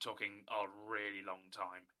 and I'm talking a really long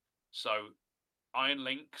time. So Iron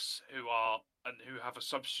Links, who have a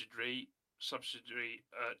subsidiary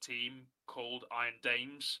team called Iron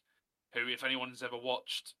Dames, who, if anyone's ever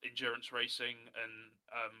watched endurance racing and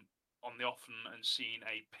on the often and seen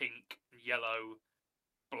a pink, yellow,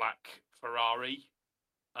 black Ferrari,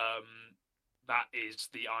 that is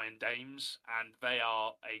the Iron Dames, and they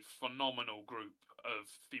are a phenomenal group of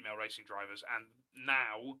female racing drivers. And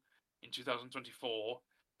now, in 2024,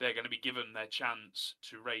 they're going to be given their chance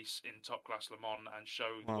to race in top class Le Mans and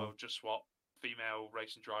show the Wow. world just what female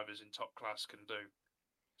racing drivers in top class can do.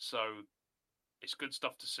 So it's good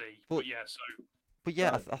stuff to see. But yeah, But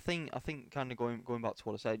yeah, Right. I think kind of going back to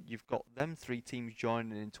what I said, you've got them 3 teams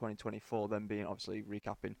joining in 2024, them being obviously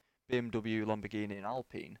recapping BMW, Lamborghini, and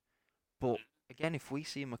Alpine. But again, if we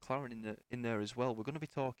see McLaren in there as well, we're going to be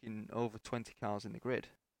talking over 20 cars in the grid.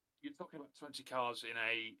 you're talking about 20 cars in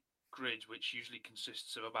a grid which usually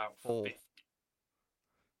consists of about 4. 50.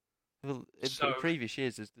 Well, in So previous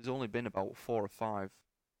years, there's only been about 4 or 5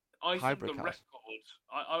 I think hybrid the cars.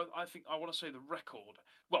 record. I think I want to say the record.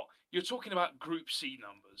 Well, you're talking about Group C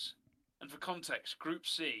numbers, and for context, Group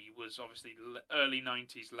C was obviously early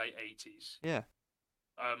 '90s, late '80s. Yeah.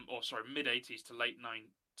 Or sorry, mid '80s to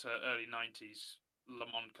early '90s Le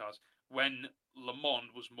Mans cars, when Le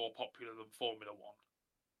Mans was more popular than Formula One.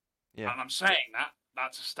 Yeah. And I'm saying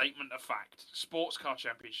that's a statement of fact. Sports car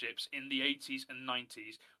championships in the '80s and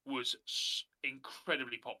 '90s was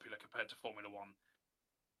incredibly popular compared to Formula One.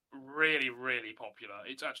 Really, really popular.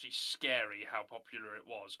 It's actually scary how popular it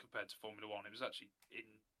was compared to Formula One. It was actually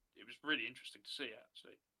really interesting to see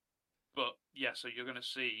actually. But yeah, so you're going to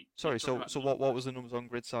see. Sorry, talking so about what was the numbers on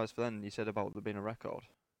grid size for then? You said about there being a record.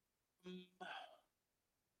 Hang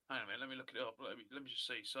on a minute, let me look it up. Let me just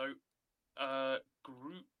see. So,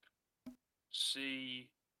 Group C.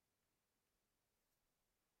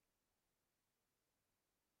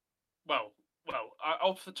 Well,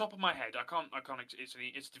 off the top of my head, I can't. It's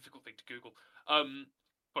a difficult thing to Google.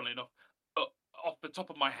 Funnily enough, but off the top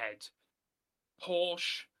of my head,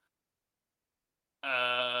 Porsche.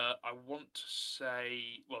 I want to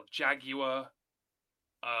say, well, Jaguar.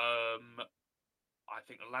 I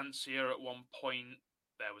think Lancia at one point.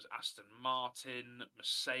 There was Aston Martin,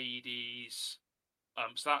 Mercedes.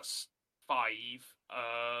 So that's 5.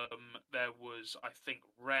 There was, I think,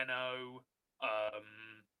 Renault.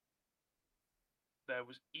 There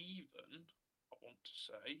was even, I want to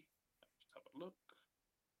say, let's have a look.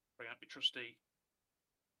 Bring out my trusty.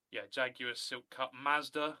 Yeah, Jaguar, Silk Cut,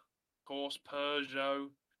 Mazda, of course,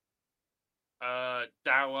 Peugeot,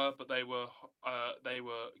 Dower, but they were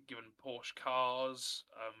given Porsche cars.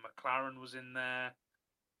 McLaren was in there.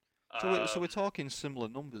 So we're talking similar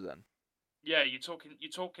numbers then. Yeah, you're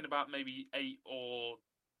talking about maybe 8 or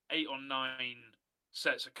 9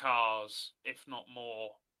 sets of cars, if not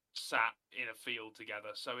more, sat in a field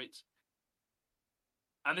together. So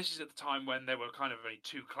and this is at the time when there were kind of only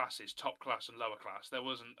 2 classes, top class and lower class. There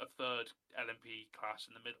wasn't a third LMP class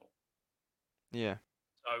in the middle. Yeah.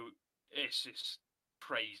 So it's just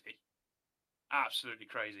crazy, absolutely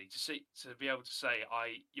crazy to be able to say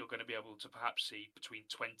you're going to be able to perhaps see between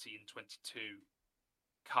 20 and 22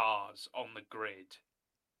 cars on the grid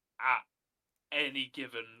at any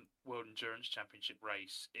given World Endurance Championship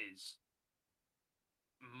race is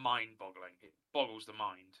mind-boggling. It boggles the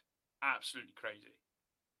mind. Absolutely crazy.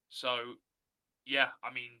 So, yeah,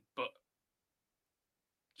 I mean, but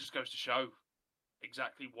just goes to show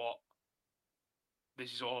exactly what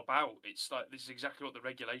this is all about. It's like this is exactly what the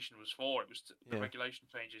regulation was for. It was the regulation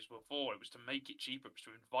changes were for. It was to make it cheaper. It was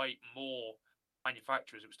to invite more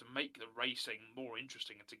manufacturers. It was to make the racing more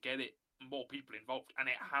interesting and to get it more people involved.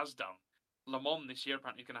 And it has done. Le Mans this year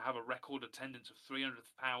apparently is going to have a record attendance of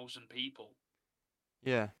 300,000 people.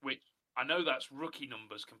 Yeah. Which I know that's rookie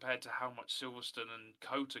numbers compared to how much Silverstone and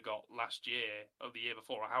Cota got last year or the year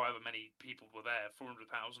before, or however many people were there, 400,000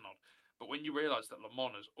 odd. But when you realise that Le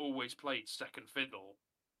Mans has always played second fiddle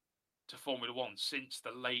to Formula One since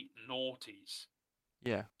the late noughties,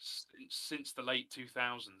 yeah, since the late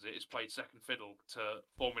 2000s, it has played second fiddle to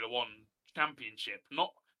Formula One Championship,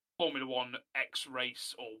 not Formula One X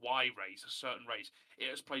race or Y race, a certain race. It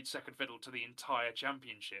has played second fiddle to the entire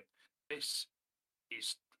championship. This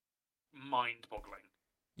is mind-boggling.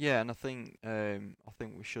 Yeah, and I think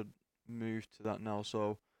we should move to that now.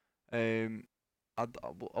 So, we'll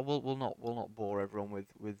not bore everyone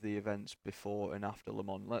with the events before and after Le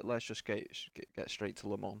Mans. Let's just get straight to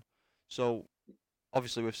Le Mans. So,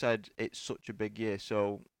 obviously we've said it's such a big year.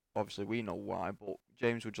 So obviously we know why. But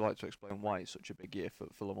James, would you like to explain why it's such a big year for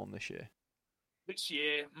Le Mans this year? This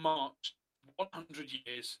year marked 100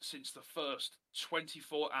 years since the first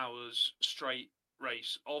 24 hours straight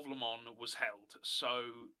race of Le Mans was held. So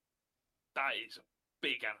that is a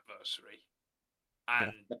big anniversary.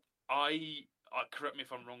 And I correct me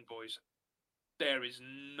if I'm wrong, boys, there is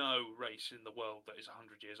no race in the world that is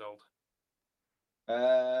 100 years old.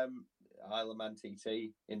 Isle of Man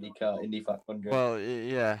TT, IndyCar, Indy 500. Well,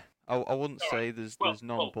 yeah, I wouldn't say there's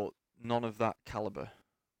none, but none of that caliber.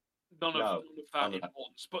 None of that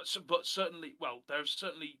importance, but certainly, there's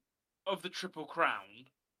certainly of the Triple Crown,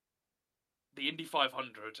 the Indy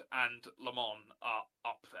 500 and Le Mans are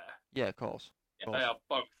up there. Yeah, of course. They are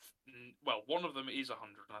both. Well, one of them is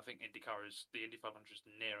 100, and I think the Indy 500 is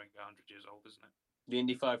nearing 100 years old, isn't it? The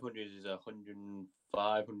Indy 500 is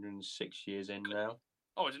 105, 106 years in now.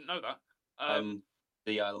 Oh, I didn't know that. And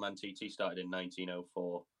the Isle of Man TT started in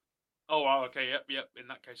 1904. Oh, wow, okay, yep. In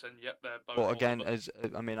that case, then, yep, they're both. But again,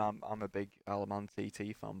 I'm a big Isle of Man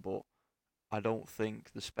TT fan, but I don't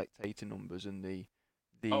think the spectator numbers and the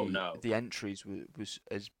entries was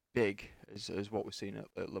as big as what we're seeing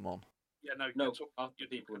at Le Mans. Yeah, no. Half the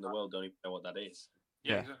people in the world don't even know what that is.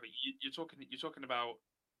 Yeah, exactly. You're talking about.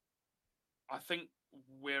 I think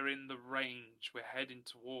we're in the range. We're heading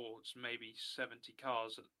towards maybe 70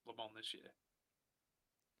 cars at Le Mans this year.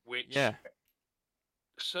 Which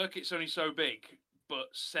circuit's only so big, but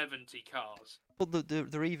 70 cars. But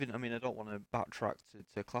they're even. I mean, I don't want to backtrack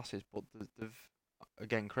to classes, but they've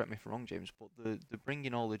again, correct me if I'm wrong, James, but they're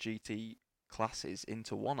bringing all the GT classes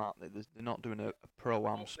into one, aren't they? They're not doing a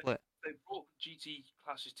pro-am split. They brought GT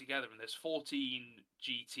classes together, and there's 14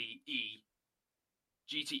 GTE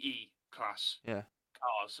class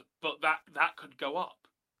cars, but that could go up.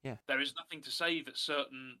 Yeah. There is nothing to say that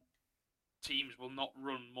certain teams will not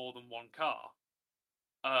run more than one car.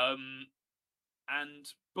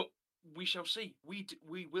 But we shall see. We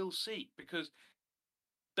will see, because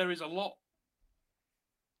there is a lot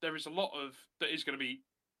of that is going to be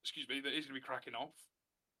cracking off,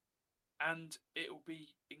 and it will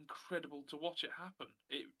be incredible to watch it happen.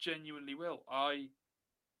 It genuinely will. I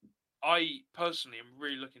personally am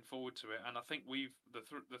really looking forward to it, and I think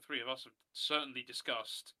the three of us have certainly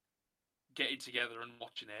discussed getting together and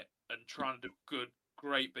watching it and trying to do a good,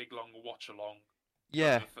 great big long watch along.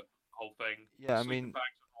 Yeah. The whole thing. Yeah, I sleeping mean,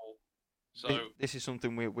 bags and all. So this is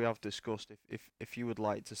something we have discussed. If you would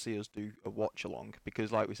like to see us do a watch along,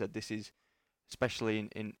 because like we said, this is, especially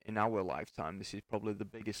in our lifetime, this is probably the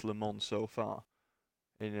biggest Le Mans so far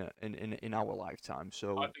in our lifetime.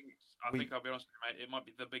 So I think I'll be honest with you, mate, it might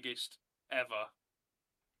be the biggest ever.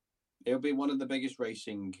 It'll be one of the biggest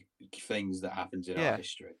racing things that happens in our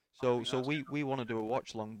history. So we want to do a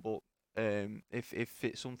watch along, but if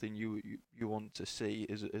it's something you want to see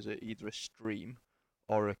as either a stream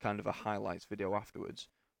or a kind of a highlights video afterwards,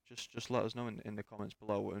 just let us know in the comments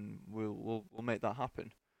below, and we'll make that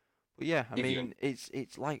happen. But yeah, I mean,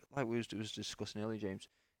 it's like we was discussing earlier, James.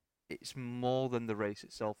 It's more than the race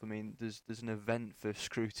itself. I mean, there's an event for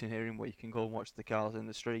scrutineering where you can go and watch the cars in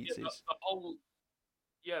the streets. The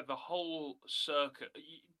whole circuit.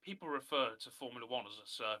 People refer to Formula One as a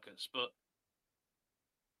circus, but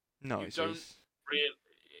no, it's really.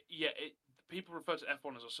 Yeah, people refer to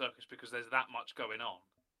F1 as a circus because there's that much going on,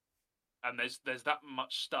 and there's that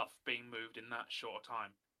much stuff being moved in that short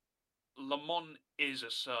time. Le Mans is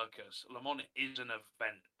a circus. Le Mans is an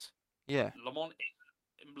event. Yeah. Le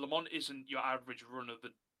Mans isn't your average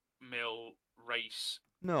run-of-the-mill race.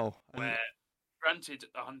 No. Where, granted,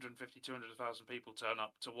 150, 200,000 people turn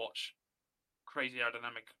up to watch crazy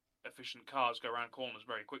aerodynamic, efficient cars go around corners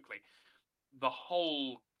very quickly. The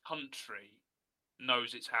whole country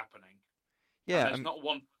knows it's happening. Yeah. And there's not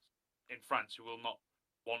one in France who will not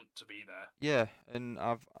want to be there. Yeah, and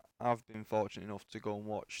I've been fortunate enough to go and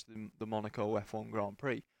watch the Monaco F1 Grand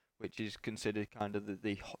Prix, which is considered kind of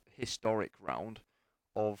the historic round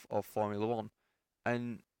of Formula One,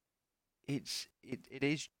 and it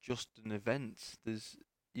is just an event. There's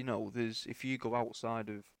if you go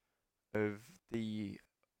outside of the,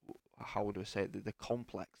 how would I say it, the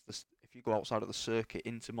complex, if you go outside of the circuit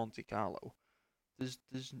into Monte Carlo,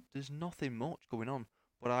 there's nothing much going on.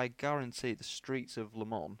 But I guarantee the streets of Le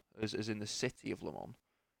Mans, as in the city of Le Mans,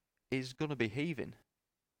 is going to be heaving.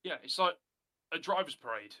 Yeah, it's like a driver's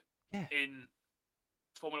parade. Yeah. In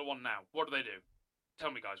Formula One now. What do they do?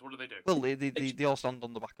 Tell me, guys, what do they do? Well, they all stand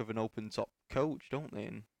on the back of an open top coach, don't they,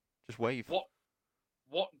 and just wave.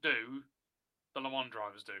 What do the Le Mans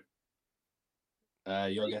drivers do?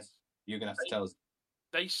 You're gonna have to tell us.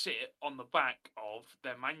 They sit on the back of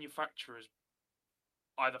their manufacturer's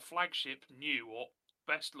either flagship, new, or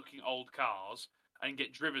best-looking old cars, and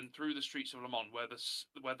get driven through the streets of Le Mans, where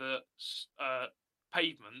the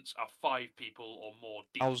pavements are 5 people or more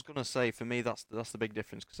deep. I was gonna say, for me, that's the big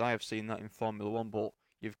difference, because I have seen that in Formula One, but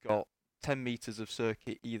you've got 10 meters of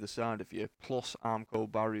circuit either side of you, plus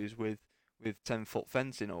Armco barriers with 10-foot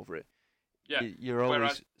fencing over it. Yeah, you're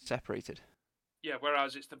always separated. Yeah,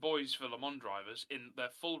 whereas it's the boys for Le Mans drivers in their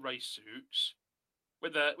full race suits,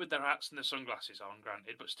 with their hats and their sunglasses on,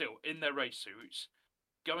 granted, but still in their race suits,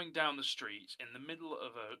 going down the streets in the middle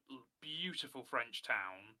of a beautiful French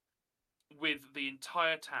town, with the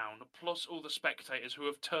entire town, plus all the spectators who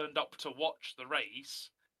have turned up to watch the race,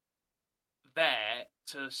 there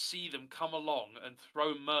to see them come along and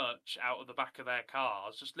throw merch out of the back of their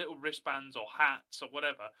cars, just little wristbands or hats or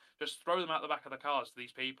whatever, just throw them out the back of the cars to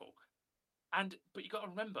these people. But you got to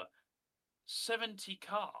remember, 70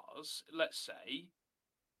 cars, let's say,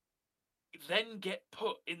 then get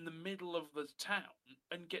put in the middle of the town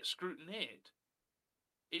and get scrutineered.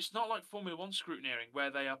 It's not like Formula One scrutineering, where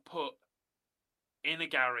they are put in a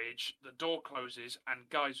garage, the door closes, and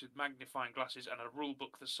guys with magnifying glasses and a rule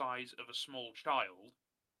book the size of a small child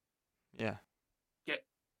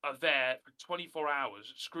are there for 24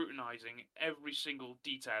 hours scrutinising every single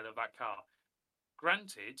detail of that car.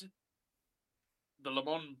 Granted, the Le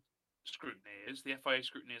Mans scrutineers, the FIA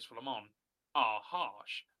scrutineers for Le Mans, are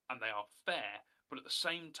harsh and they are fair, but at the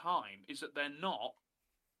same time is that they're not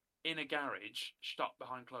in a garage shut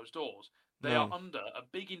behind closed doors. They are under a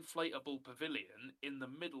big inflatable pavilion in the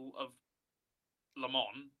middle of Le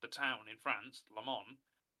Mans, the town in France, Le Mans,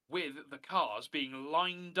 with the cars being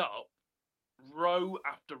lined up row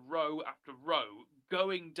after row after row,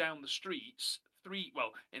 going down the streets three.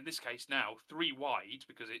 Well, in this case now, three wide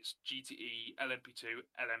because it's GTE, LMP2,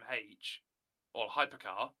 LMH, or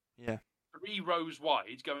hypercar. Yeah. 3 rows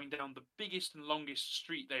wide, going down the biggest and longest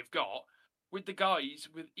street they've got, with the guys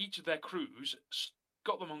with each of their crews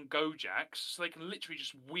got them on go jacks, so they can literally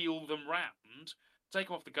just wheel them round, take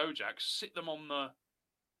them off the go jacks, sit them on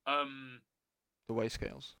the weigh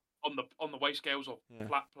scales. On the weigh scales or Yeah.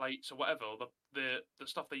 flat plates or whatever, or the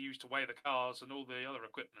stuff they use to weigh the cars and all the other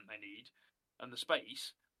equipment they need, and the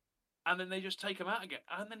space, and then they just take them out again,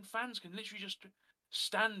 and then fans can literally just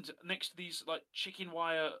stand next to these like chicken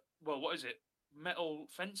wire, well, what is it, metal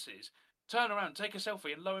fences, turn around, take a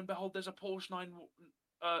selfie, and lo and behold, there's a Porsche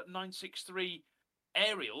 963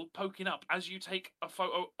 aerial poking up as you take a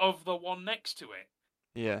photo of the one next to it.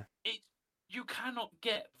 Yeah. You cannot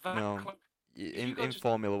get that No. close. In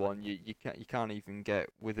Formula One, you can't even get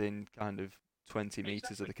within kind of 20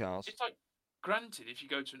 meters of the cars. It's like, granted, if you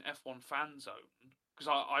go to an F1 fan zone, because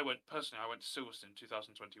I went to Silverstone in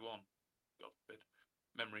 2021. God forbid,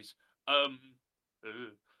 memories. And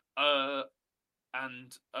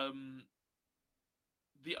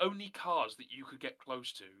the only cars that you could get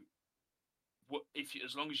close to,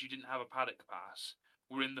 as long as you didn't have a paddock pass,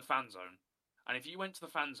 were in the fan zone. And if you went to the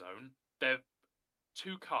fan zone, there.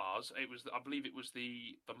 2 cars. I believe it was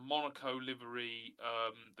the Monaco livery,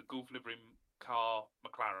 the Gulf livery car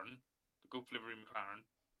McLaren. The Gulf livery McLaren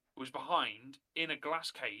was behind in a glass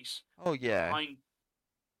case. Oh yeah. Behind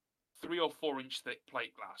 3 or 4 inch thick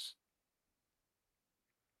plate glass.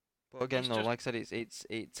 But again, though, like I said,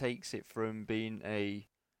 it takes it from being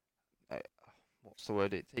what's the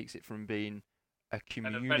word? It takes it from being a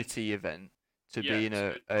community event to being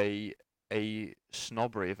a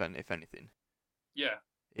snobbery event, if anything. Yeah.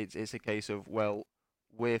 It's a case of, well,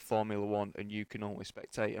 we're Formula One and you can only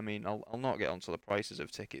spectate. I mean, I'll not get onto the prices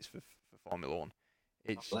of tickets for Formula One.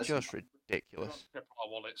 It's just ridiculous. Our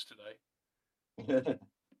wallets today.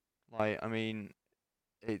 Like, I mean,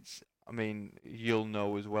 you'll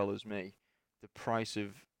know as well as me, the price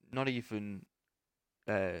of not even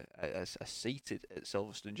a seated at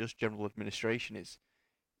Silverstone, just general administration it's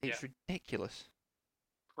ridiculous.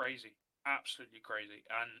 Crazy. Absolutely crazy.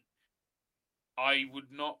 And I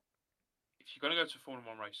would not. If you're going to go to a Formula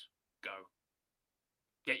 1 race, go.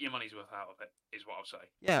 Get your money's worth out of it, is what I'll say.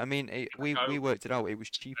 Yeah, I mean, we worked it out. It was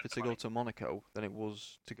cheaper to go to Monaco than it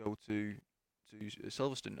was to go to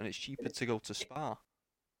Silverstone, and it's cheaper to go to Spa.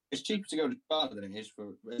 It's cheaper to go to Spa than it is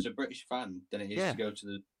as a British fan than it is to go to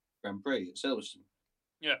the Grand Prix at Silverstone.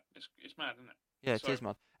 Yeah, it's mad, isn't it? Yeah, it is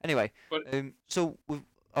mad. Anyway, so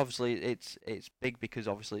obviously it's big because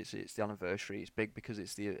obviously it's the anniversary. It's big because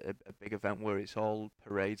it's a big event where it's all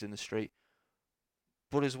parades in the street.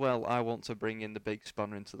 But as well, I want to bring in the big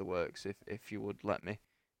spanner into the works, if you would let me,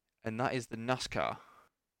 and that is the NASCAR.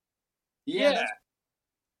 Yeah.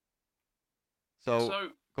 So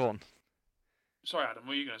go on. Sorry, Adam.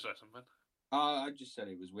 Were you going to say something? I just said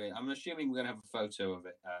it was weird. I'm assuming we're going to have a photo of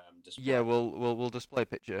it. Displayed. Yeah, we'll display a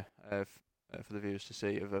picture for the viewers to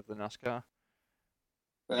see of the NASCAR.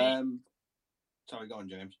 Sorry, go on,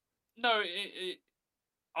 James. No,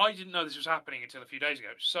 I didn't know this was happening until a few days ago.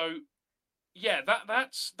 So, yeah,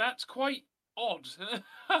 that's quite odd.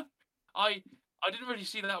 I didn't really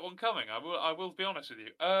see that one coming. I will be honest with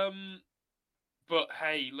you. But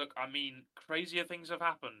hey, look, I mean, crazier things have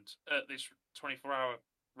happened at this 24-hour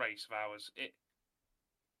race of ours. It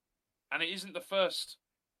isn't the first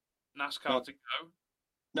NASCAR to go.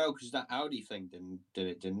 No, because that Audi thing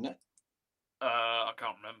didn't it? I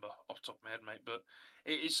can't remember off the top of my head, mate. But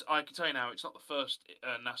it is. I can tell you now, it's not the first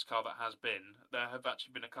NASCAR that has been. There have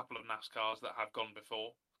actually been a couple of NASCARs that have gone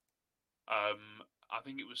before. I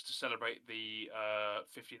think it was to celebrate the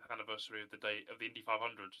 50th anniversary of the day of the Indy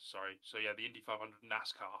 500. Sorry, so yeah, the Indy 500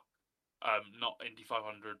 NASCAR, not Indy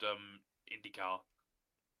 500 IndyCar,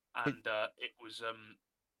 and it was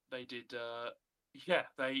they did. Yeah,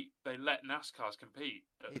 they let NASCARs compete.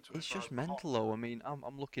 It's just mental, though. I mean,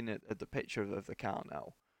 I'm looking at the picture of the car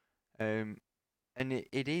now, and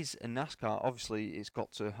it is a NASCAR. Obviously, it's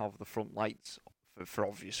got to have the front lights for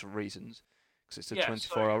obvious reasons, because it's a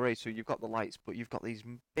 24-hour race. So you've got the lights, but you've got these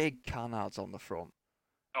big canards on the front.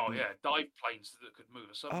 Oh yeah, dive planes that could move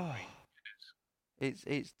a submarine.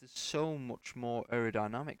 There's so much more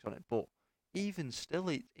aerodynamics on it, but even still,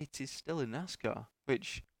 it is still a NASCAR,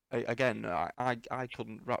 which. Again, I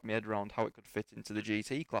couldn't wrap my head around how it could fit into the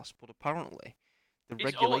GT class, but apparently the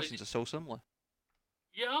regulations are so similar.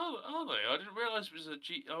 Yeah, are they? I didn't realise it was a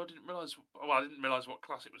G. I didn't realise. Well, I didn't realise what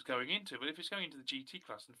class it was going into. But if it's going into the GT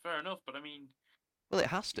class, then fair enough. But I mean, well, it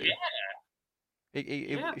has to.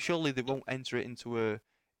 Yeah. Surely they won't enter it into a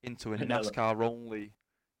NASCAR only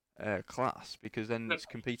class because then it's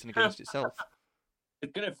competing against itself.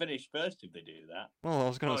 It's going to finish first if they do that. Well, I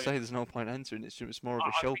was going Oh, to yeah. say there's no point entering. It's more of a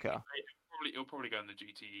I show think car. it'll probably go in the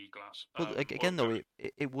GTE class. But again, though,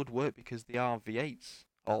 it would work because they are V8s.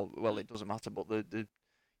 Or well, it doesn't matter. But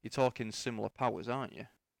you're talking similar powers, aren't you?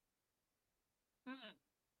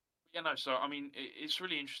 Yeah, no. So I mean, it's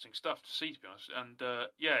really interesting stuff to see, to be honest. And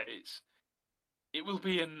it will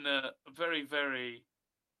be a very, very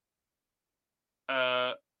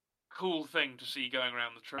cool thing to see going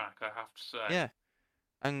around the track. I have to say. Yeah,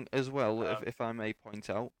 and as well, Um, if I may point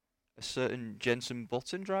out, a certain Jensen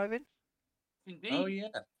Button driving. Indeed. Oh, yeah.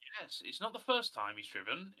 Yes, it's not the first time he's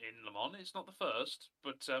driven in Le Mans. It's not the first,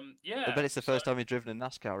 but yeah. I bet it's the first time he's driven a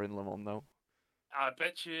NASCAR in Le Mans, though. I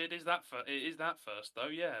bet you it is that. It is that first, though.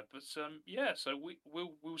 Yeah, but yeah. So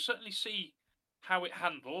we'll certainly see how it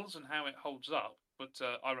handles and how it holds up. But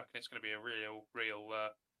I reckon it's going to be a real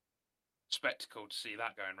spectacle to see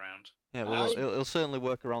that going round. Yeah, well, it'll certainly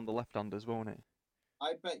work around the left-handers, won't it?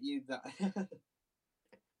 I bet you that.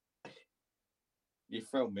 You've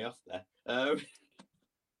thrown me off there.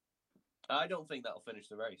 I don't think that'll finish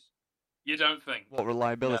the race. You don't think? What,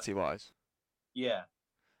 reliability-wise? Yeah.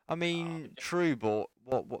 I mean, true, but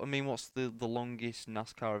what? I mean, what's the longest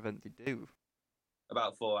NASCAR event they do?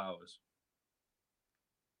 About 4 hours.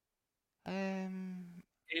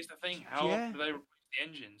 Here's the thing: how often do they replace the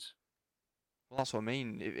engines? Well, that's what I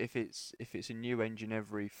mean. If it's a new engine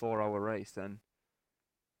every 4-hour race, then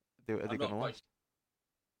are they going to last?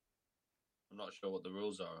 I'm not sure what the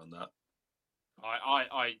rules are on that.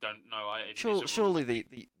 I don't know. Surely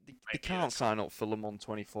they can't sign up for Le Mans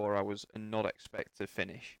 24 hours and not expect to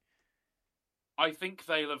finish. I think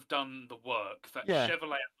they'll have done the work. That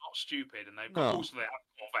Chevrolet are not stupid, and they've got also they have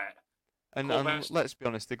Corvette. And let's be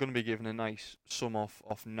honest, they're going to be given a nice sum off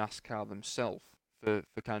NASCAR themselves for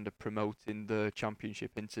kind of promoting the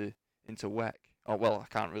championship into WEC. Oh well, I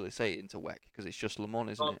can't really say it into WEC because it's just Le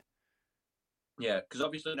Mans, isn't it? Yeah, because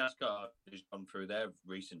obviously NASCAR has gone through their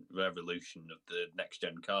recent revolution of the next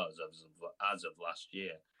gen cars as of last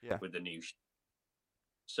year with the new.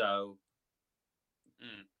 So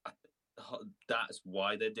that's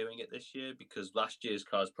why they're doing it this year, because last year's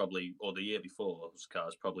cars probably, or the year before's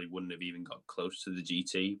cars probably wouldn't have even got close to the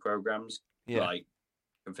GT programs like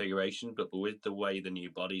configuration. But with the way the new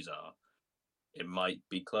bodies are, it might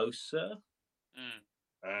be closer.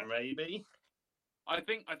 Maybe. I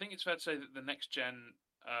think it's fair to say that the next gen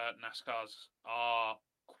NASCARs are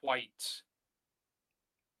quite.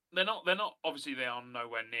 They're not obviously they are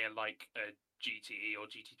nowhere near like a GTE or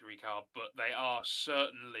GT3 car, but they are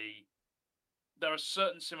certainly. There are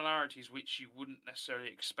certain similarities which you wouldn't necessarily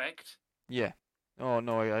expect. Yeah. Oh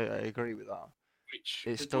no, I agree with that. Which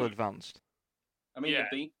it's still advanced. I mean,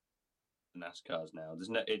 the NASCARs now. There's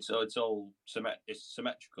no. It's all it's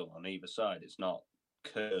symmetrical on either side. It's not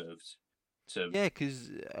curved. Yeah,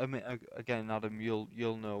 because I mean, again, Adam,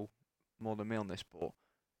 you'll know more than me on this, but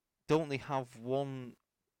don't they have one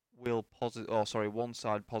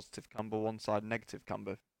side positive camber, one side negative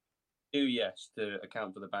camber? Yes, to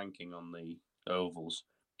account for the banking on the ovals.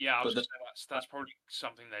 Yeah, I was going to say that's probably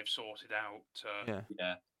something they've sorted out.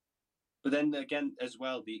 Yeah. But then again, as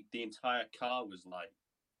well, the entire car was like,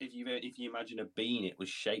 if you imagine a bean, it was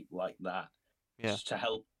shaped like that. Yeah. Just to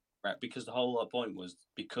help. Right, because the whole point was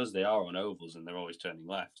because they are on ovals and they're always turning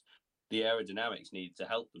left, the aerodynamics need to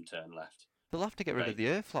help them turn left. They'll have to get rid of the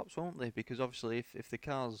air flaps, won't they? Because obviously, if the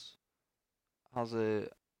car's has a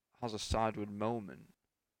sideward moment,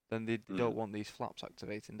 then they don't want these flaps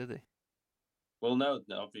activating, do they? Well, no.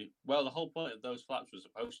 Well, the whole point of those flaps was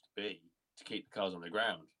supposed to be to keep the cars on the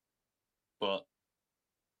ground, but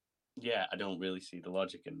yeah, I don't really see the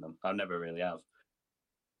logic in them. I never really have.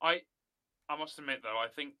 I must admit, though, I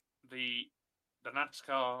think the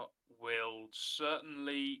NASCAR will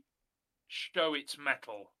certainly show its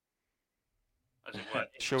mettle, as it were.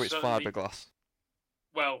 Show its fiberglass.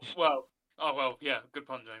 Well, yeah, good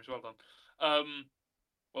pun, James. Well done.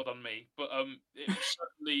 Well done, me. But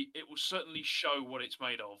it will certainly show what it's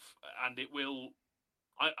made of, and it will.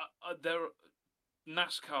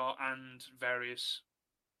 NASCAR and various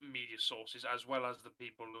media sources, as well as the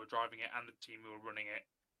people who are driving it and the team who are running it,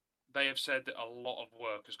 they have said that a lot of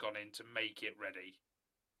work has gone in to make it ready.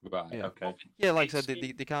 Right. Yeah. Okay. Yeah, like I said,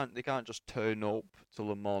 they can't just turn up to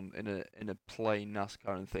Le Mans in a plain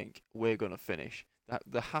NASCAR and think we're gonna finish.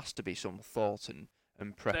 There has to be some thought and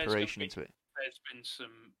preparation into it. There's been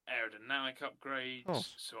some aerodynamic upgrades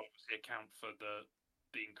to obviously account for the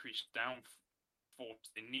increased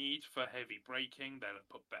downforce they need for heavy braking. They'll have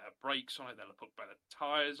put better brakes on it. They'll have put better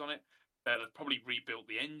tyres on it. They'll have probably rebuilt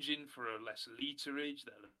the engine for a less literage.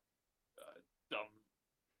 They'll have done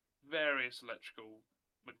various electrical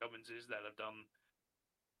McGovernses that have done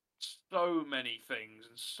so many things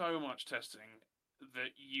and so much testing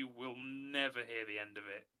that you will never hear the end of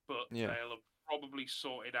it. But Yeah. they'll have probably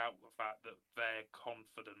sorted out the fact that they're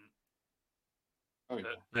confident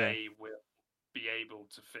that they will be able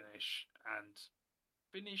to finish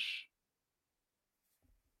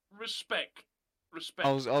respect.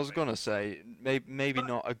 I was gonna say maybe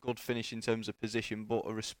not a good finish in terms of position, but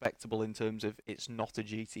a respectable in terms of it's not a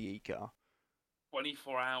GTE car.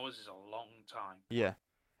 24 hours is a long time. Yeah,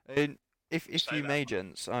 and if Say you that. may,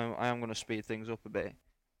 gents, I am gonna speed things up a bit.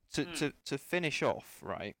 To finish off,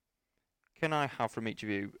 right? Can I have from each of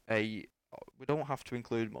you a? We don't have to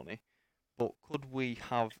include money, but could we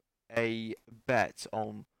have a bet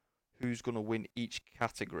on who's gonna win each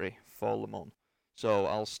category for Le Mans? So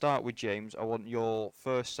I'll start with James. I want your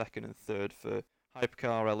first, second, and third for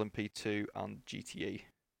Hypercar, LMP2, and GTE.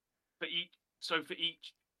 For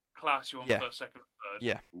each class, you want Yeah. first, second, and third.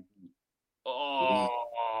 Yeah. Oh,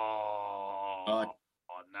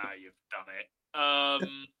 now you've done it.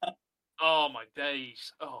 Oh my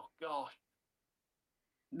days. Oh gosh.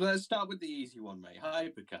 Let's start with the easy one, mate.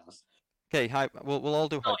 Hypercars. Okay, we'll all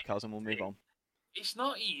do Hypercars and we'll move on. It's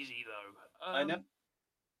not easy though. I know.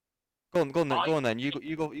 Go on then. You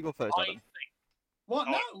go first, Adam. What?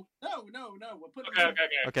 No. We're putting.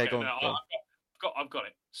 Okay, go on. I've got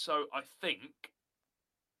it. So I think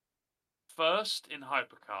first in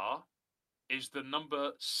Hypercar is the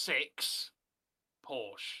number 6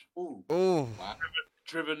 Porsche. Ooh. Oh. Wow.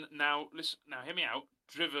 Driven now. Listen now. Hear me out.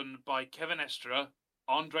 Driven by Kevin Estra,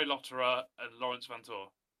 Andre Lotterer, and Lawrence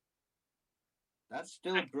Vantour. That's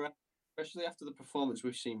still great, especially after the performance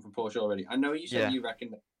we've seen from Porsche already. I know you said you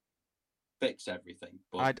reckon they fix everything,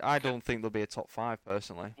 but I don't think there'll be a top 5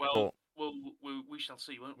 personally. Well, we shall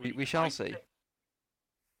see, won't we? We shall see.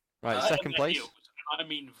 Right, second place. Heels, I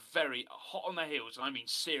mean, very hot on their heels, and I mean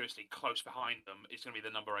seriously close behind them. Is going to be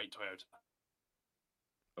the number 8 Toyota.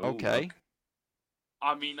 Okay.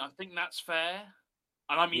 I mean, I think that's fair,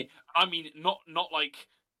 and I mean, not like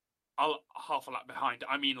half a lap behind.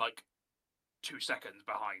 I mean, like 2 seconds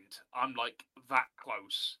behind. I'm like that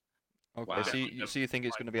close. Okay, Wow. So you think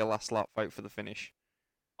it's going to be a last lap fight for the finish?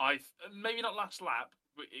 Maybe not last lap,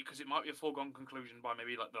 because it might be a foregone conclusion by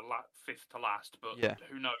maybe like the 5th to last. But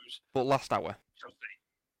who knows? But last hour. Shall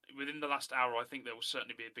see. Within the last hour, I think there will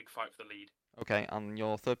certainly be a big fight for the lead. Okay, and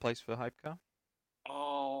your third place for Hypercar?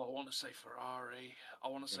 Oh, I want to say Ferrari. I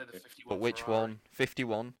want to say the 51. But which Ferrari. one?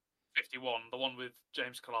 51. 51, the one with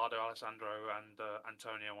James Collado, Alessandro, and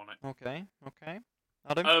Antonio on it. Okay.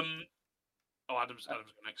 Adam? Adam's going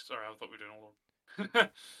next. Sorry, I thought we were doing all of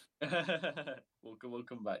them. We'll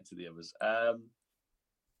come back to the others. I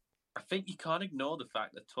think you can't ignore the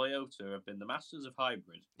fact that Toyota have been the masters of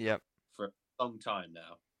hybrid for a long time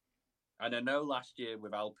now. And I know last year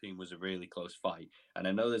with Alpine was a really close fight, and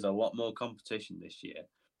I know there's a lot more competition this year,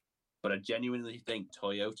 but I genuinely think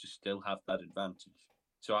Toyota still have that advantage.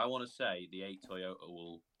 So I want to say the 8 Toyota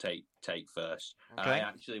will take first, and I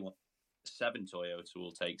actually want 7 Toyota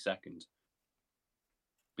will take second,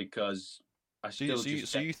 because I still.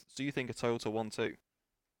 So you think a Toyota 1-2?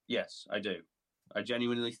 Yes, I do. I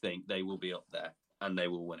genuinely think they will be up there and they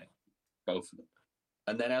will win it, both of them.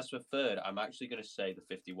 And then as for third, I'm actually going to say the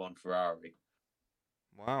 51 Ferrari.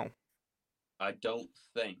 Wow. I don't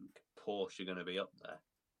think Porsche are going to be up there,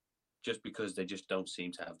 just because they just don't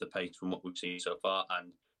seem to have the pace from what we've seen so far.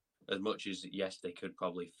 And as much as, yes, they could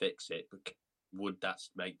probably fix it, but would that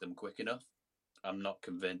make them quick enough? I'm not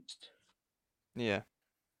convinced. Yeah.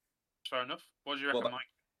 Fair enough. What do you reckon, Mike?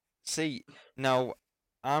 See, now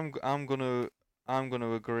I'm gonna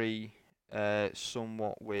agree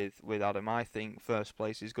somewhat with Adam. I think first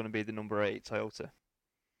place is going to be the number 8 Toyota.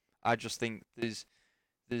 I just think there's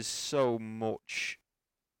so much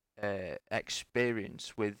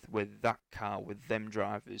experience with that car, with them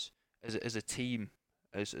drivers as a team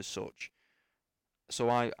as such. So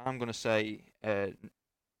I'm going to say the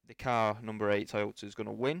car number 8 Toyota is going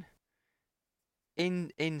to win.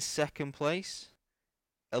 In second place,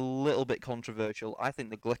 a little bit controversial. I think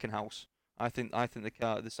the Glickenhaus. I think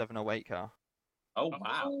the 708 car. Oh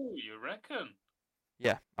wow! Oh, you reckon?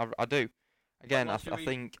 Yeah, I do. Again, I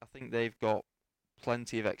think they've got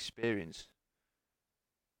plenty of experience.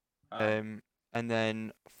 And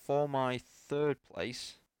then for my third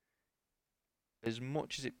place, as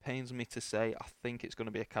much as it pains me to say, I think it's going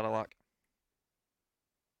to be a Cadillac.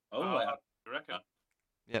 Oh, you reckon?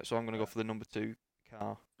 Yeah, so I'm going to go for the number 2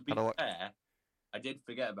 car, to be Cadillac. fair, I did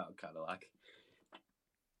forget about Cadillac.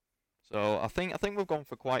 So I think we've gone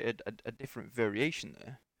for quite a different variation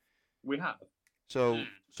there. We have. So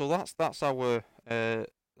that's our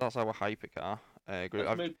that's our hypercar group.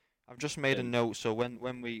 Let's move. I've just made a note so when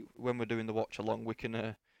we're doing the watch along, we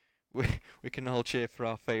can we can all cheer for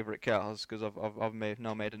our favourite cars because I've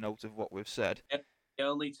now made a note of what we've said. The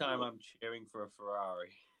only time I'm cheering for a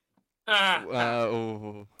Ferrari.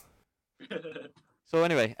 Oh. So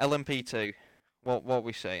anyway, LMP2, what are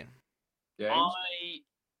we saying? James?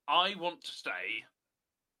 I want to say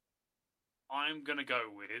I'm gonna go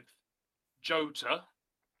with Jota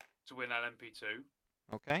to win LMP2.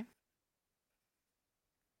 Okay.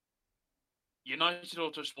 United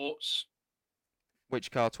Autosports.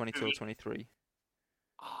 Which car, 22 or 23?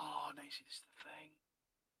 Oh, no, see, this is the thing.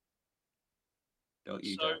 Don't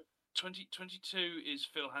you So, dare. 2022 is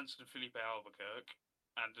Phil Hansen and Felipe Albuquerque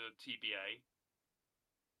and a TBA.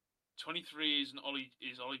 23 is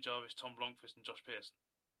Ollie Jarvis, Tom Blomqvist, and Josh Pearson.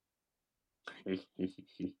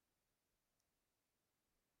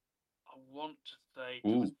 I want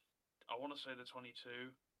to say the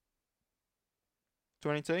 22.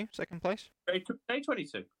 22, second place? Say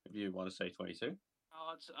 22, if you want to say 22.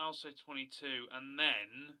 I'll say 22, and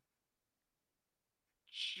then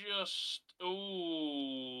just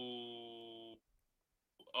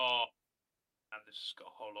and this has got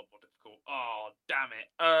a whole lot more difficult. Oh, damn it.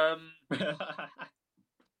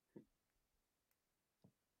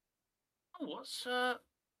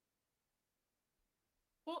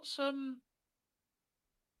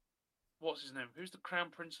 What's his name? Who's the Crown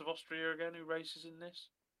Prince of Austria again who races in this?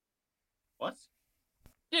 What?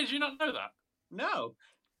 Yeah, did you not know that? No.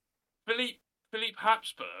 Philippe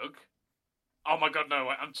Habsburg. Oh my God, no!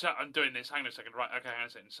 Wait, I'm doing this. Hang on a second. Right, okay, hang on a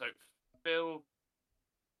second. So Philippe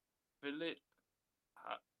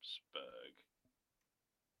Habsburg.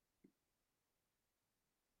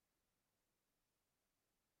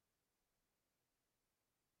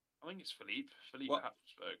 I think it's Philippe What?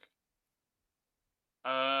 Habsburg.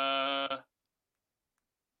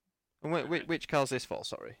 And which car's this for?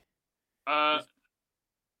 Sorry.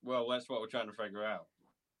 Well, that's what we're trying to figure out.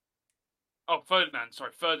 Oh, Ferdinand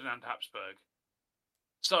Habsburg.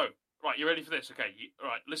 So, right, you ready for this? Okay,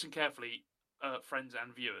 right, listen carefully, friends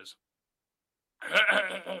and viewers.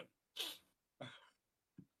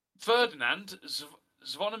 Ferdinand,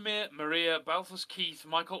 Zvonimir, Maria, Balthus Keith,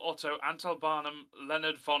 Michael Otto, Antal Barnum,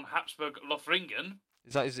 Leonard von Habsburg Lothringen.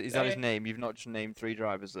 Is that his name? You've not just named 3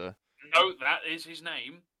 drivers there. No, that is his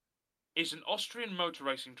name. Is an Austrian motor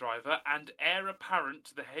racing driver and heir apparent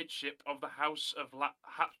to the headship of the House of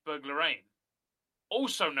Habsburg-Lorraine.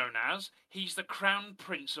 Also known as, he's the Crown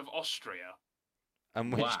Prince of Austria.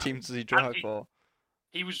 And which team does he drive for?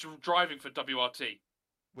 He was driving for WRT.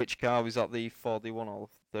 Which car was that? The 41 or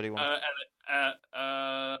 31?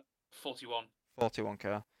 41. 41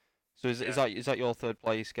 car. So is that your third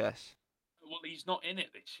place guess? Well, he's not in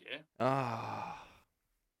it this year. Ah.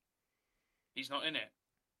 He's not in it.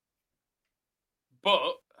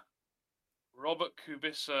 But Robert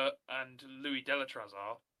Kubica and Louis Delatraz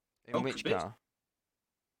are. In which car?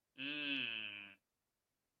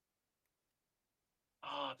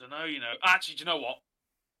 I don't know, Actually, do you know what?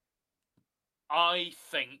 I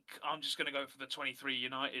think I'm just going to go for the 23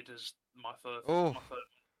 United as my third. Oh. My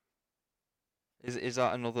third. Is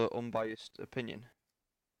that another unbiased opinion?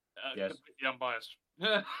 Yes. Completely unbiased.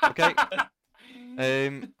 Okay.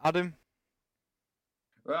 Adam?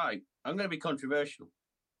 Right. I'm going to be controversial.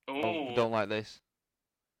 Oh, I don't like this.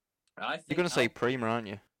 You're going to say Prima, aren't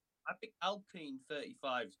you? I think Alpine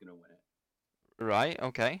 35 is going to win it. Right,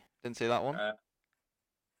 okay. Didn't see that one.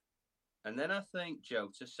 And then I think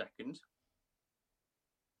Jota second.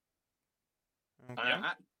 Okay. And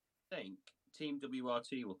I think Team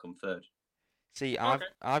WRT will come third. See,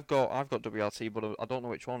 I've got WRT, but I don't know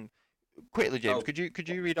which one. Quickly, James, could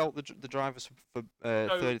you read out the drivers for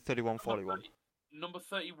 31, 41? Number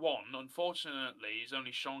 31, unfortunately, is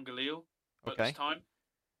only Sean Galil at Okay. this time.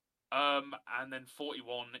 And then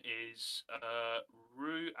 41 is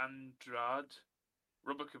Rue Andrade,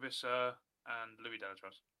 Robert Kubica, and Louis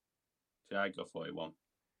Delatraz. So I go 41.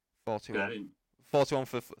 41. 41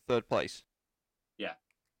 for third place? Yeah.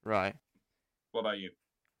 Right. What about you?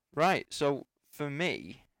 Right, so for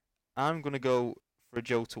me, I'm going to go for a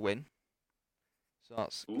Joe to win. So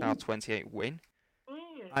that's car 28 win.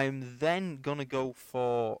 I'm then going to go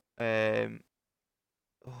for... I'm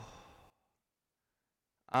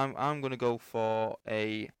going to go for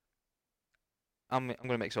a... I'm going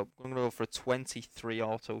to mix up. I'm going to go for a 23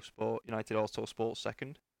 United Autosport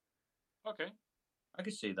second. Okay. I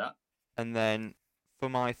can see that. And then for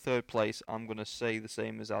my third place, I'm going to say the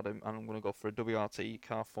same as Adam, and I'm going to go for a WRT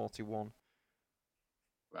car 41.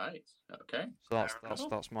 Right. Okay. So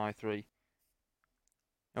that's my 3.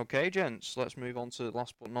 Okay, gents, let's move on to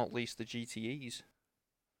last but not least the GTEs.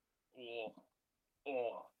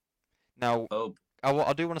 Oh, Now, Oh,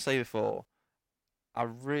 I do want to say before, I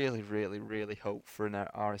really, really, really hope for an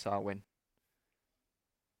RSR win.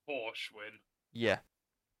 Porsche win. Yeah,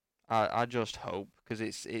 I just hope because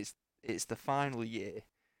it's the final year.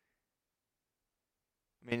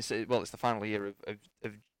 I mean, it's the final year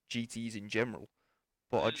of GTs in general,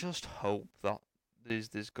 but I just hope that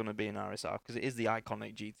there's gonna be an RSR because it is the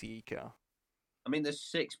iconic GTE car. I mean, there's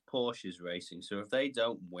 6 Porsches racing, so if they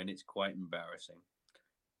don't win, it's quite embarrassing.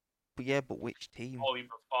 But yeah, but which team? Volume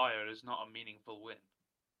of fire is not a meaningful win.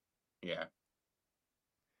 Yeah.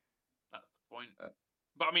 That's the point. Uh,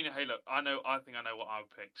 But I mean, hey, look, I think I know what I would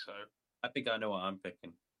pick. So I think I know what I'm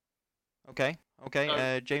picking. Okay.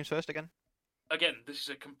 So- James first again. again, this is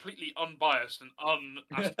a completely unbiased and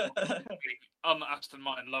un-Aston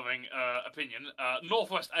Martin loving opinion.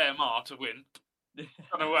 Northwest AMR to win. I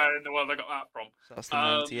don't know where in the world I got that from. So that's the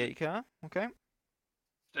 98 car. Okay.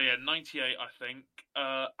 So yeah, 98, I think.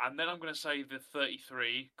 And then I'm going to say the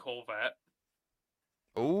 33 Corvette.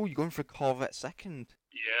 Oh, you're going for a Corvette second.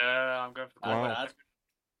 Yeah, I'm going for the Wow. Corvette.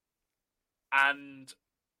 And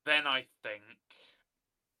then I think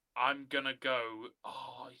I'm going to go.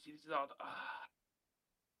 Oh,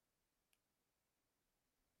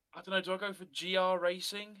 I don't know. Do I go for GR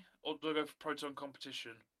Racing or do I go for Proton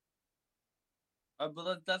Competition?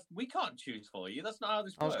 But we can't choose for you. That's not how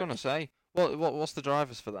this I was works. gonna say, what's the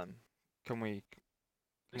drivers for them? Can we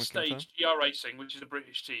This confirm? stage, GR Racing, which is a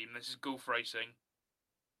British team, this is Gulf Racing,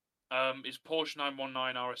 is Porsche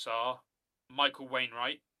 919 RSR, Michael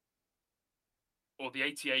Wainwright, or the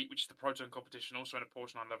 88, which is the Proton Competition, also in a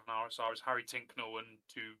Porsche 911 RSR, is Harry Tinknell and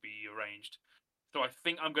to be arranged. So I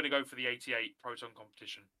think I'm going to go for the 88 Proton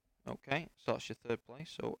Competition. Okay, so that's your third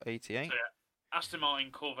place. So 88. So yeah, Aston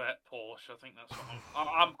Martin, Corvette, Porsche. I think that's what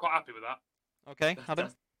I'm quite happy with that. Okay, Adam.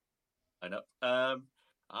 I know.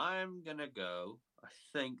 I'm gonna go. I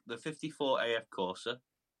think the 54 AF Corsa.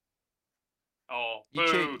 Oh,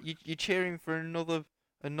 You're cheering for another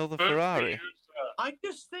Boo Ferrari. to you, sir. I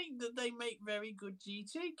just think that they make very good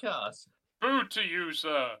GT cars. Boo to you,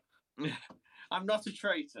 sir. I'm not a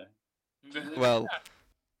traitor. Well,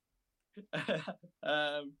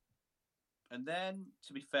 And then,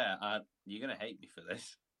 to be fair, you're gonna hate me for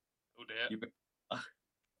this. Oh dear.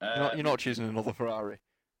 you're not choosing another Ferrari.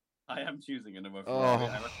 I am choosing another Ferrari.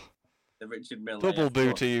 Oh, The Richard Mille. double AF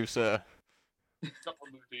boo Corsa. to you, sir. Double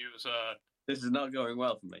boo to you, sir. This is not going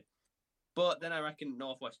well for me. But then I reckon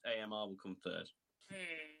Northwest AMR will come third.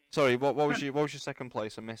 Sorry, what was your second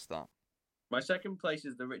place? I missed that. My second place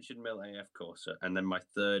is the Richard Mille AF Corsa, and then my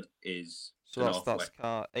third is So the that's Northwest.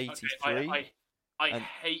 car Okay, 83. I And-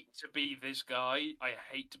 hate to be this guy.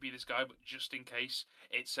 But just in case,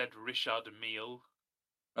 it said Richard Mille.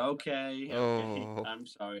 Okay. Oh. I'm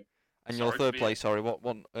sorry. And your Sorry to third be- place, sorry, what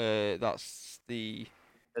one? That's the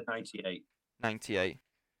The 98. 98.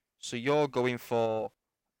 So you're going for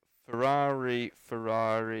Ferrari,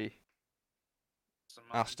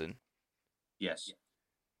 Aston. Yes.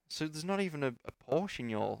 So there's not even a Porsche in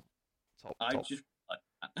your top. I top. just.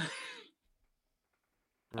 I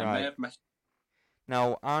may Right. have messed.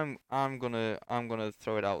 Now I'm gonna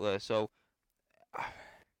throw it out there. So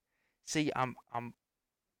see, I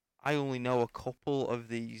only know a couple of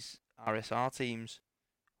these RSR teams.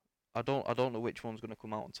 I don't know which one's gonna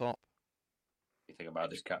come out on top. You think about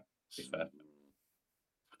this cat. To be fair.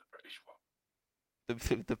 For the British one.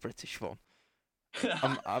 The British one.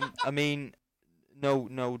 I mean,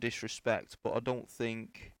 no disrespect, but I don't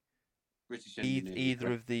think British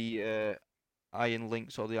either of the Iron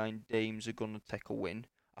Lynx or the Iron Dames are gonna take a win.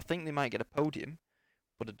 I think they might get a podium,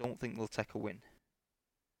 but I don't think they'll take a win.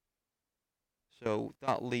 So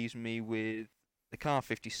that leaves me with the car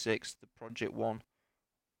 56, the Project One,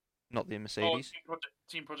 not the Mercedes.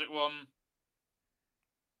 Team Project One.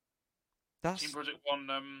 That's Team Project One.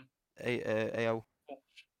 AO.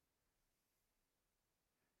 Porsche.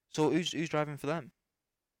 So who's driving for them?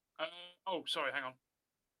 Oh, sorry. Hang on.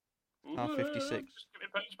 R56. Just give me a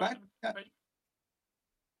page, give me a page.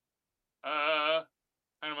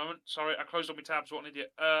 Hang on a moment. Sorry, I closed all my tabs. What an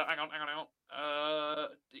idiot. Hang on.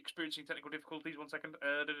 Experiencing technical difficulties. 1 second.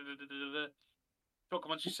 Talk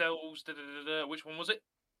amongst yourselves. Which one was it?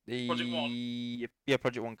 Project One. Yeah,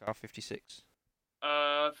 Project One car 56.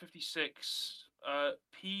 56.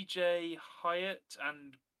 PJ Hyatt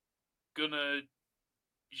and Gunnar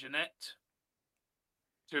Jeanette.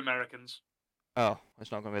 2 Americans. Oh,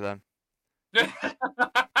 it's not gonna be them.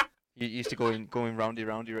 You used to going roundy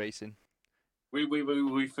racing.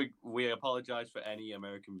 We apologize for any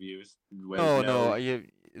American viewers. No,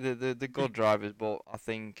 the good drivers, but I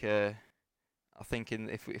think if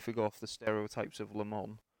we go off the stereotypes of Le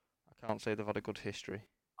Mans, I can't say they've had a good history.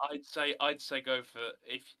 I'd say go for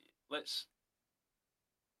let's.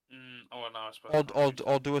 Oh no, I suppose.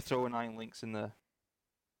 Or do a throw in Iron Links in there.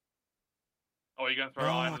 Oh, you're going to throw No,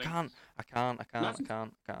 Iron I Links? can't. I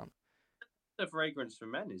can't. The fragrance for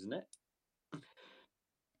men, isn't it?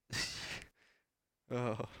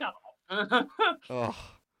 Oh, No. oh,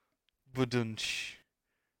 budunch.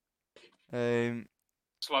 Um,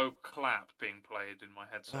 Slow clap being played in my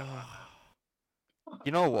headset. Right now.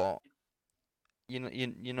 you know what? You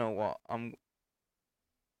know what? I'm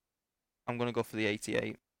gonna go for the 88.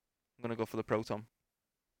 I'm gonna go for the Proton.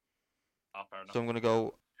 Oh, fair enough. So I'm gonna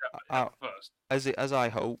go First. as I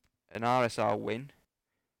hope an RSR win.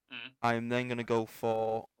 Mm. I'm then gonna go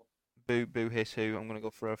for Boo Boo Hiss Who. I'm gonna go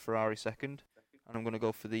for a Ferrari second, and I'm gonna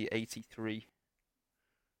go for the 83.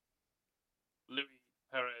 Louis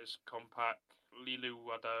Perez Compact, Lilu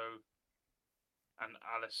Wado, and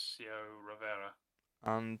Alessio Rivera.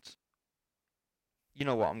 And you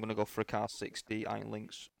know what? I'm gonna go for a Car 60 Iron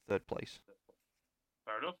Links third place.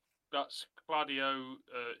 Fair enough. That's Claudio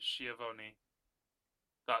Schiavone.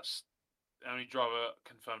 That's the only driver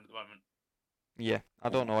confirmed at the moment. Yeah, I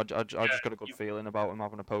don't know. I just got a good feeling about him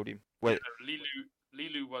having a podium. Wait,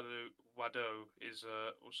 Lilu Wado is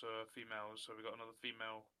also a female, so we got another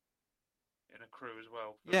female in a crew as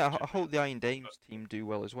well. yeah, I hope the Iron Dames team do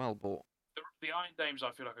well as well. But the Iron Dames,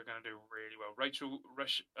 I feel like, are going to do really well.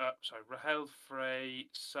 Rahel Frey,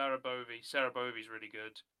 Sarah Bovey. Sarah Bovey's really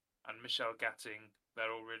good, and Michelle Gatting. They're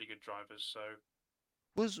all really good drivers. So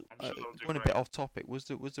was I'm sure they'll do going a great. bit off topic. Was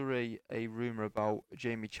there a rumor about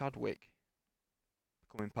Jamie Chadwick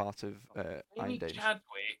becoming part of Iron Amy Dames? Chadwick.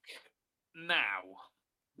 Now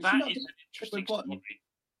Is she that not is doing an interesting with Button? story.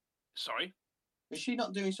 Sorry. Is she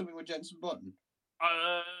not doing something with Jensen Button?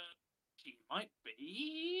 She might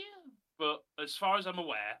be, but as far as I'm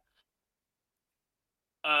aware,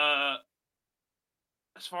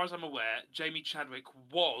 Jamie Chadwick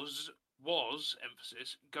was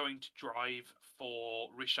emphasis going to drive for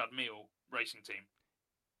Richard Mille Racing Team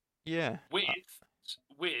Yeah.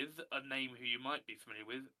 with a name who you might be familiar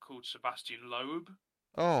with called Sebastian Loeb,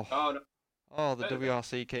 Oh, No. the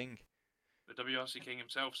WRC King. the WRC King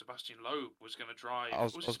himself. Sebastian Loeb was going to drive. I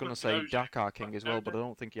was going to say Dakar King as well, but I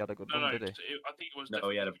don't think he had a good run, did he? I think it was No,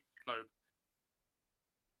 he had a. Loeb.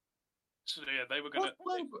 So yeah, they were going to.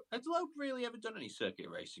 Has Loeb really ever done any circuit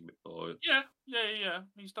racing before? Yeah.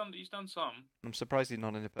 He's done some. I'm surprised he's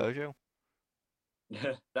not in a Peugeot.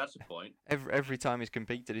 That's the point. Every time he's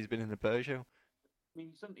competed, he's been in a Peugeot. I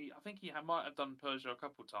mean, I think he might have done Peugeot a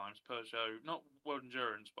couple of times. Peugeot, not World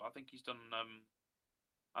Endurance, but I think he's done.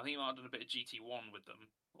 I think he might have done a bit of GT1 with them.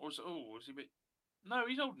 Or is he a bit? No,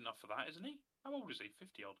 he's old enough for that, isn't he? How old is he?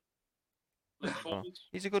 50 odd. Oh,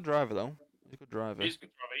 he's a good driver though. He's a good driver. He's a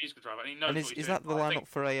good driver. And he knows And what he's is doing. that the lineup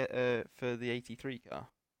for the 83 car?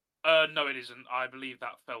 No, it isn't. I believe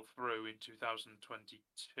that fell through in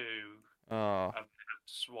 2022. Oh. They had to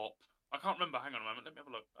swap. I can't remember. Hang on a moment. Let me have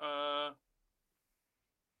a look.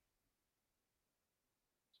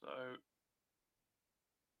 So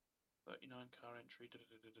 39 car entry.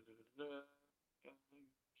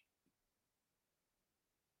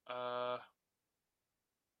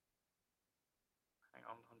 Hang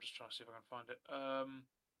on. I'm just trying to see if I can find it.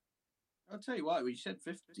 I'll tell you what, when you said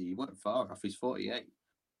 50, he went far off. He's 48.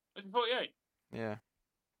 48. Yeah.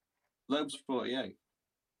 Loeb's 48.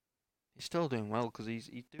 He's still doing well because he's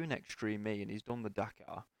doing Extreme E and he's done the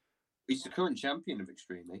Dakar. He's the current champion of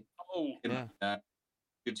Extreme E. Oh, Yeah.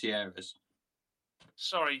 Gutierrez.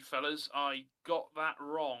 sorry, fellas, I got that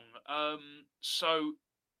wrong. So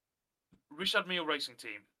Richard Mille Racing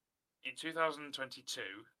Team in 2022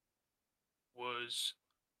 was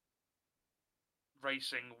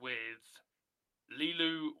racing with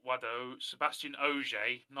Lilu Wado, Sebastian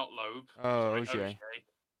Ogier, not Loeb. Oh, sorry, Ogier.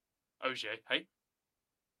 Ogier, hey?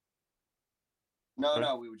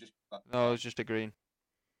 No, we were just. No, I was just agreeing.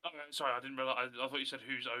 Oh, sorry, I didn't realise. I thought you said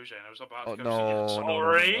who's Ogier, and I was about Oh, to go no, say, no, no,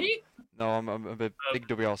 sorry. No, I'm a big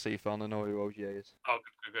WRC fan. I know who Ogier is. Oh,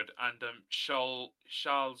 good. And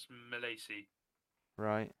Charles Milesi.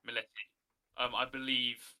 Right. I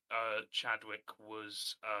believe Chadwick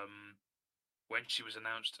was when she was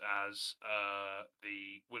announced as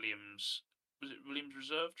the Williams. Was it Williams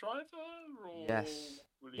reserve driver or Yes.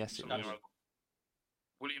 Williams Yes, it something was. or other?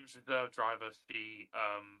 Williams reserve driver. She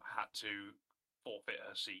had to forfeit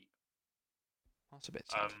her seat. That's a bit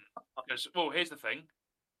sad. Because here's the thing.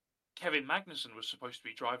 Kevin Magnussen was supposed to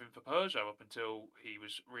be driving for Peugeot up until he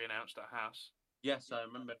was re-announced at Haas. Yes, I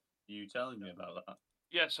remember you telling me about that.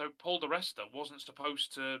 Yeah, so Paul di Resta wasn't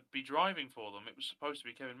supposed to be driving for them. It was supposed to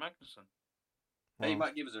be Kevin Magnussen. Hey, you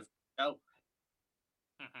might give us a help.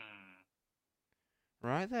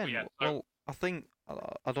 Right But then. yeah, so, Well, I think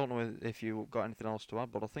I don't know if you got anything else to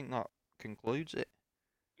add, but I think that concludes it.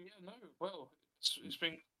 yeah, no, well, it's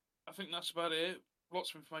been. I think that's about it.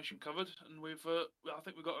 Lots of information covered, and I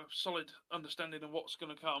think we've got a solid understanding of what's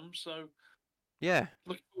going to come. So Yeah,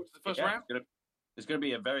 looking forward to the first Yeah, round. it's going to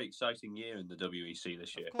be a very exciting year in the WEC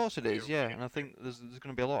this year. of course it is. Yeah, Yeah. and I think there's going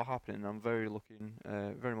to be a lot happening. I'm very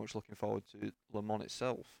much looking forward to Le Mans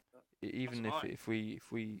itself. Even That's if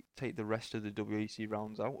we take the rest of the WEC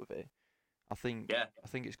rounds out of it, Yeah. I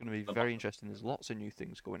think it's going to be Le very Mans. interesting. There's lots of new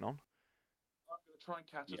things going on. I'm going to try and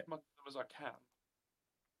catch Yeah. as much of them as I can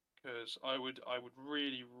because I would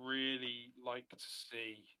really like to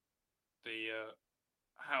see the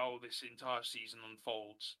how this entire season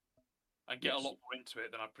unfolds and get a Yes. lot more into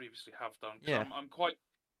it than I previously have done. 'Cause Yeah. I'm quite,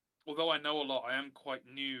 although I know a lot, I am quite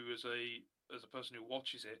new as a person who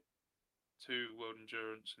watches it to world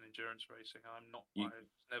endurance and endurance racing. I was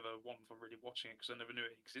never one for really watching it because I never knew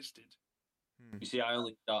it existed. You see, I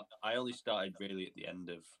only started really at the end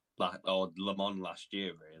of Le Mans last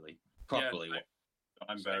year, really properly. Yeah,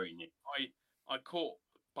 I'm same. very new. I caught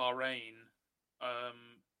Bahrain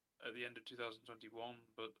at the end of 2021,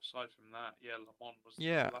 but aside from that, yeah, Le Mans was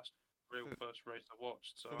Yeah. the last real first race I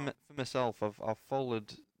watched. So For myself, I've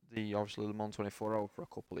followed the obviously Le Mans 24 for a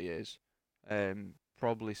couple of years,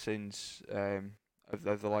 probably since of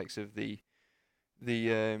the likes of the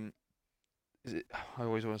is it, I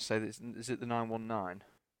always want to say this, is it the 919,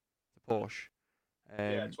 the Porsche?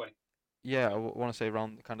 Yeah, 20. Yeah, I want to say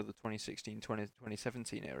around kind of the 2016,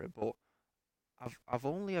 2017 era, but I've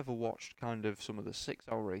only ever watched kind of some of the 6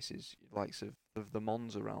 hour races, likes of the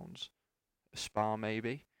Monza rounds, Spa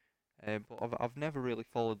maybe. But I've never really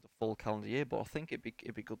followed the full calendar year, but I think it'd be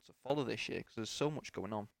good to follow this year because there's so much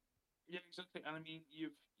going on. yeah, exactly. And I mean,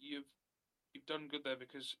 you've done good there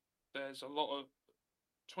because there's a lot of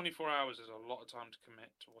 24 hours is a lot of time to commit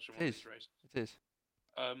to watching one of these races. It is.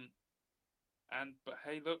 But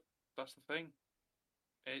hey, look, that's the thing.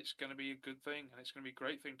 It's going to be a good thing, and it's going to be a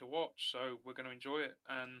great thing to watch. So we're going to enjoy it.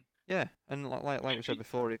 And Yeah, and like we said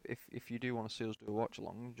before, if you do want to see us do a watch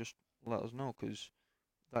along, just let us know because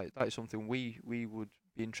that is something we would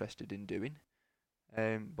be interested in doing.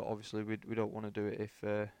 But obviously we don't want to do it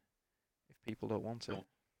if people don't want it.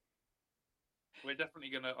 we're definitely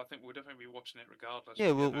gonna. I think we'll definitely be watching it regardless. Yeah,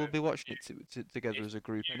 but, you we'll know, be watching it together as a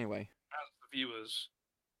group you- anyway. as the viewers,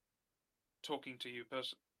 talking to you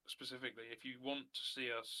specifically, if you want to see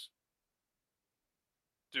us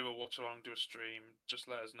do a watch along, do a stream, just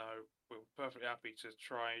let us know. We're perfectly happy to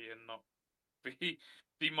try and not be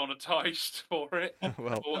demonetized for it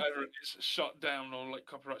Well, or whatever it is, shut down or like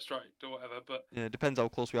copyright striked or whatever. But yeah, it depends how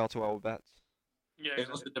close we are to our bets. yeah, It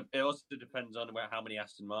exactly. also depends on how many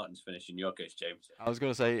Aston Martins finish in your case, James. I was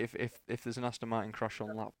going to say if there's an Aston Martin crash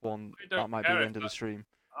on lap one, I don't that might be care the if end of the stream.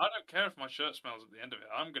 I don't care if my shirt smells at the end of it.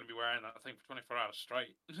 I'm going to be wearing that thing for 24 hours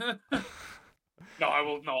straight. No, I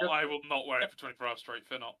will not. I will not wear it for 24 hours straight.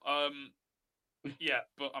 Fear not. Yeah,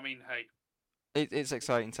 but I mean, hey, It's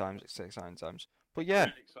exciting times. It's exciting times. But yeah,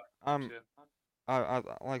 really exciting. Yeah. I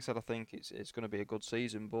like I said, I think it's going to be a good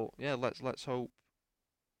season. But yeah, let's hope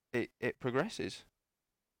it progresses.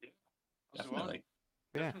 Yeah, that's the one. Definitely.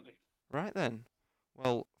 Yeah. Definitely. Right then.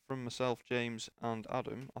 Well, from myself, James, and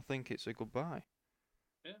Adam, I think it's a goodbye.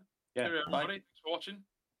 Yeah. Yeah. Cheerio, Bye. everybody. Thanks for watching.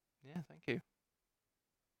 Yeah, thank you.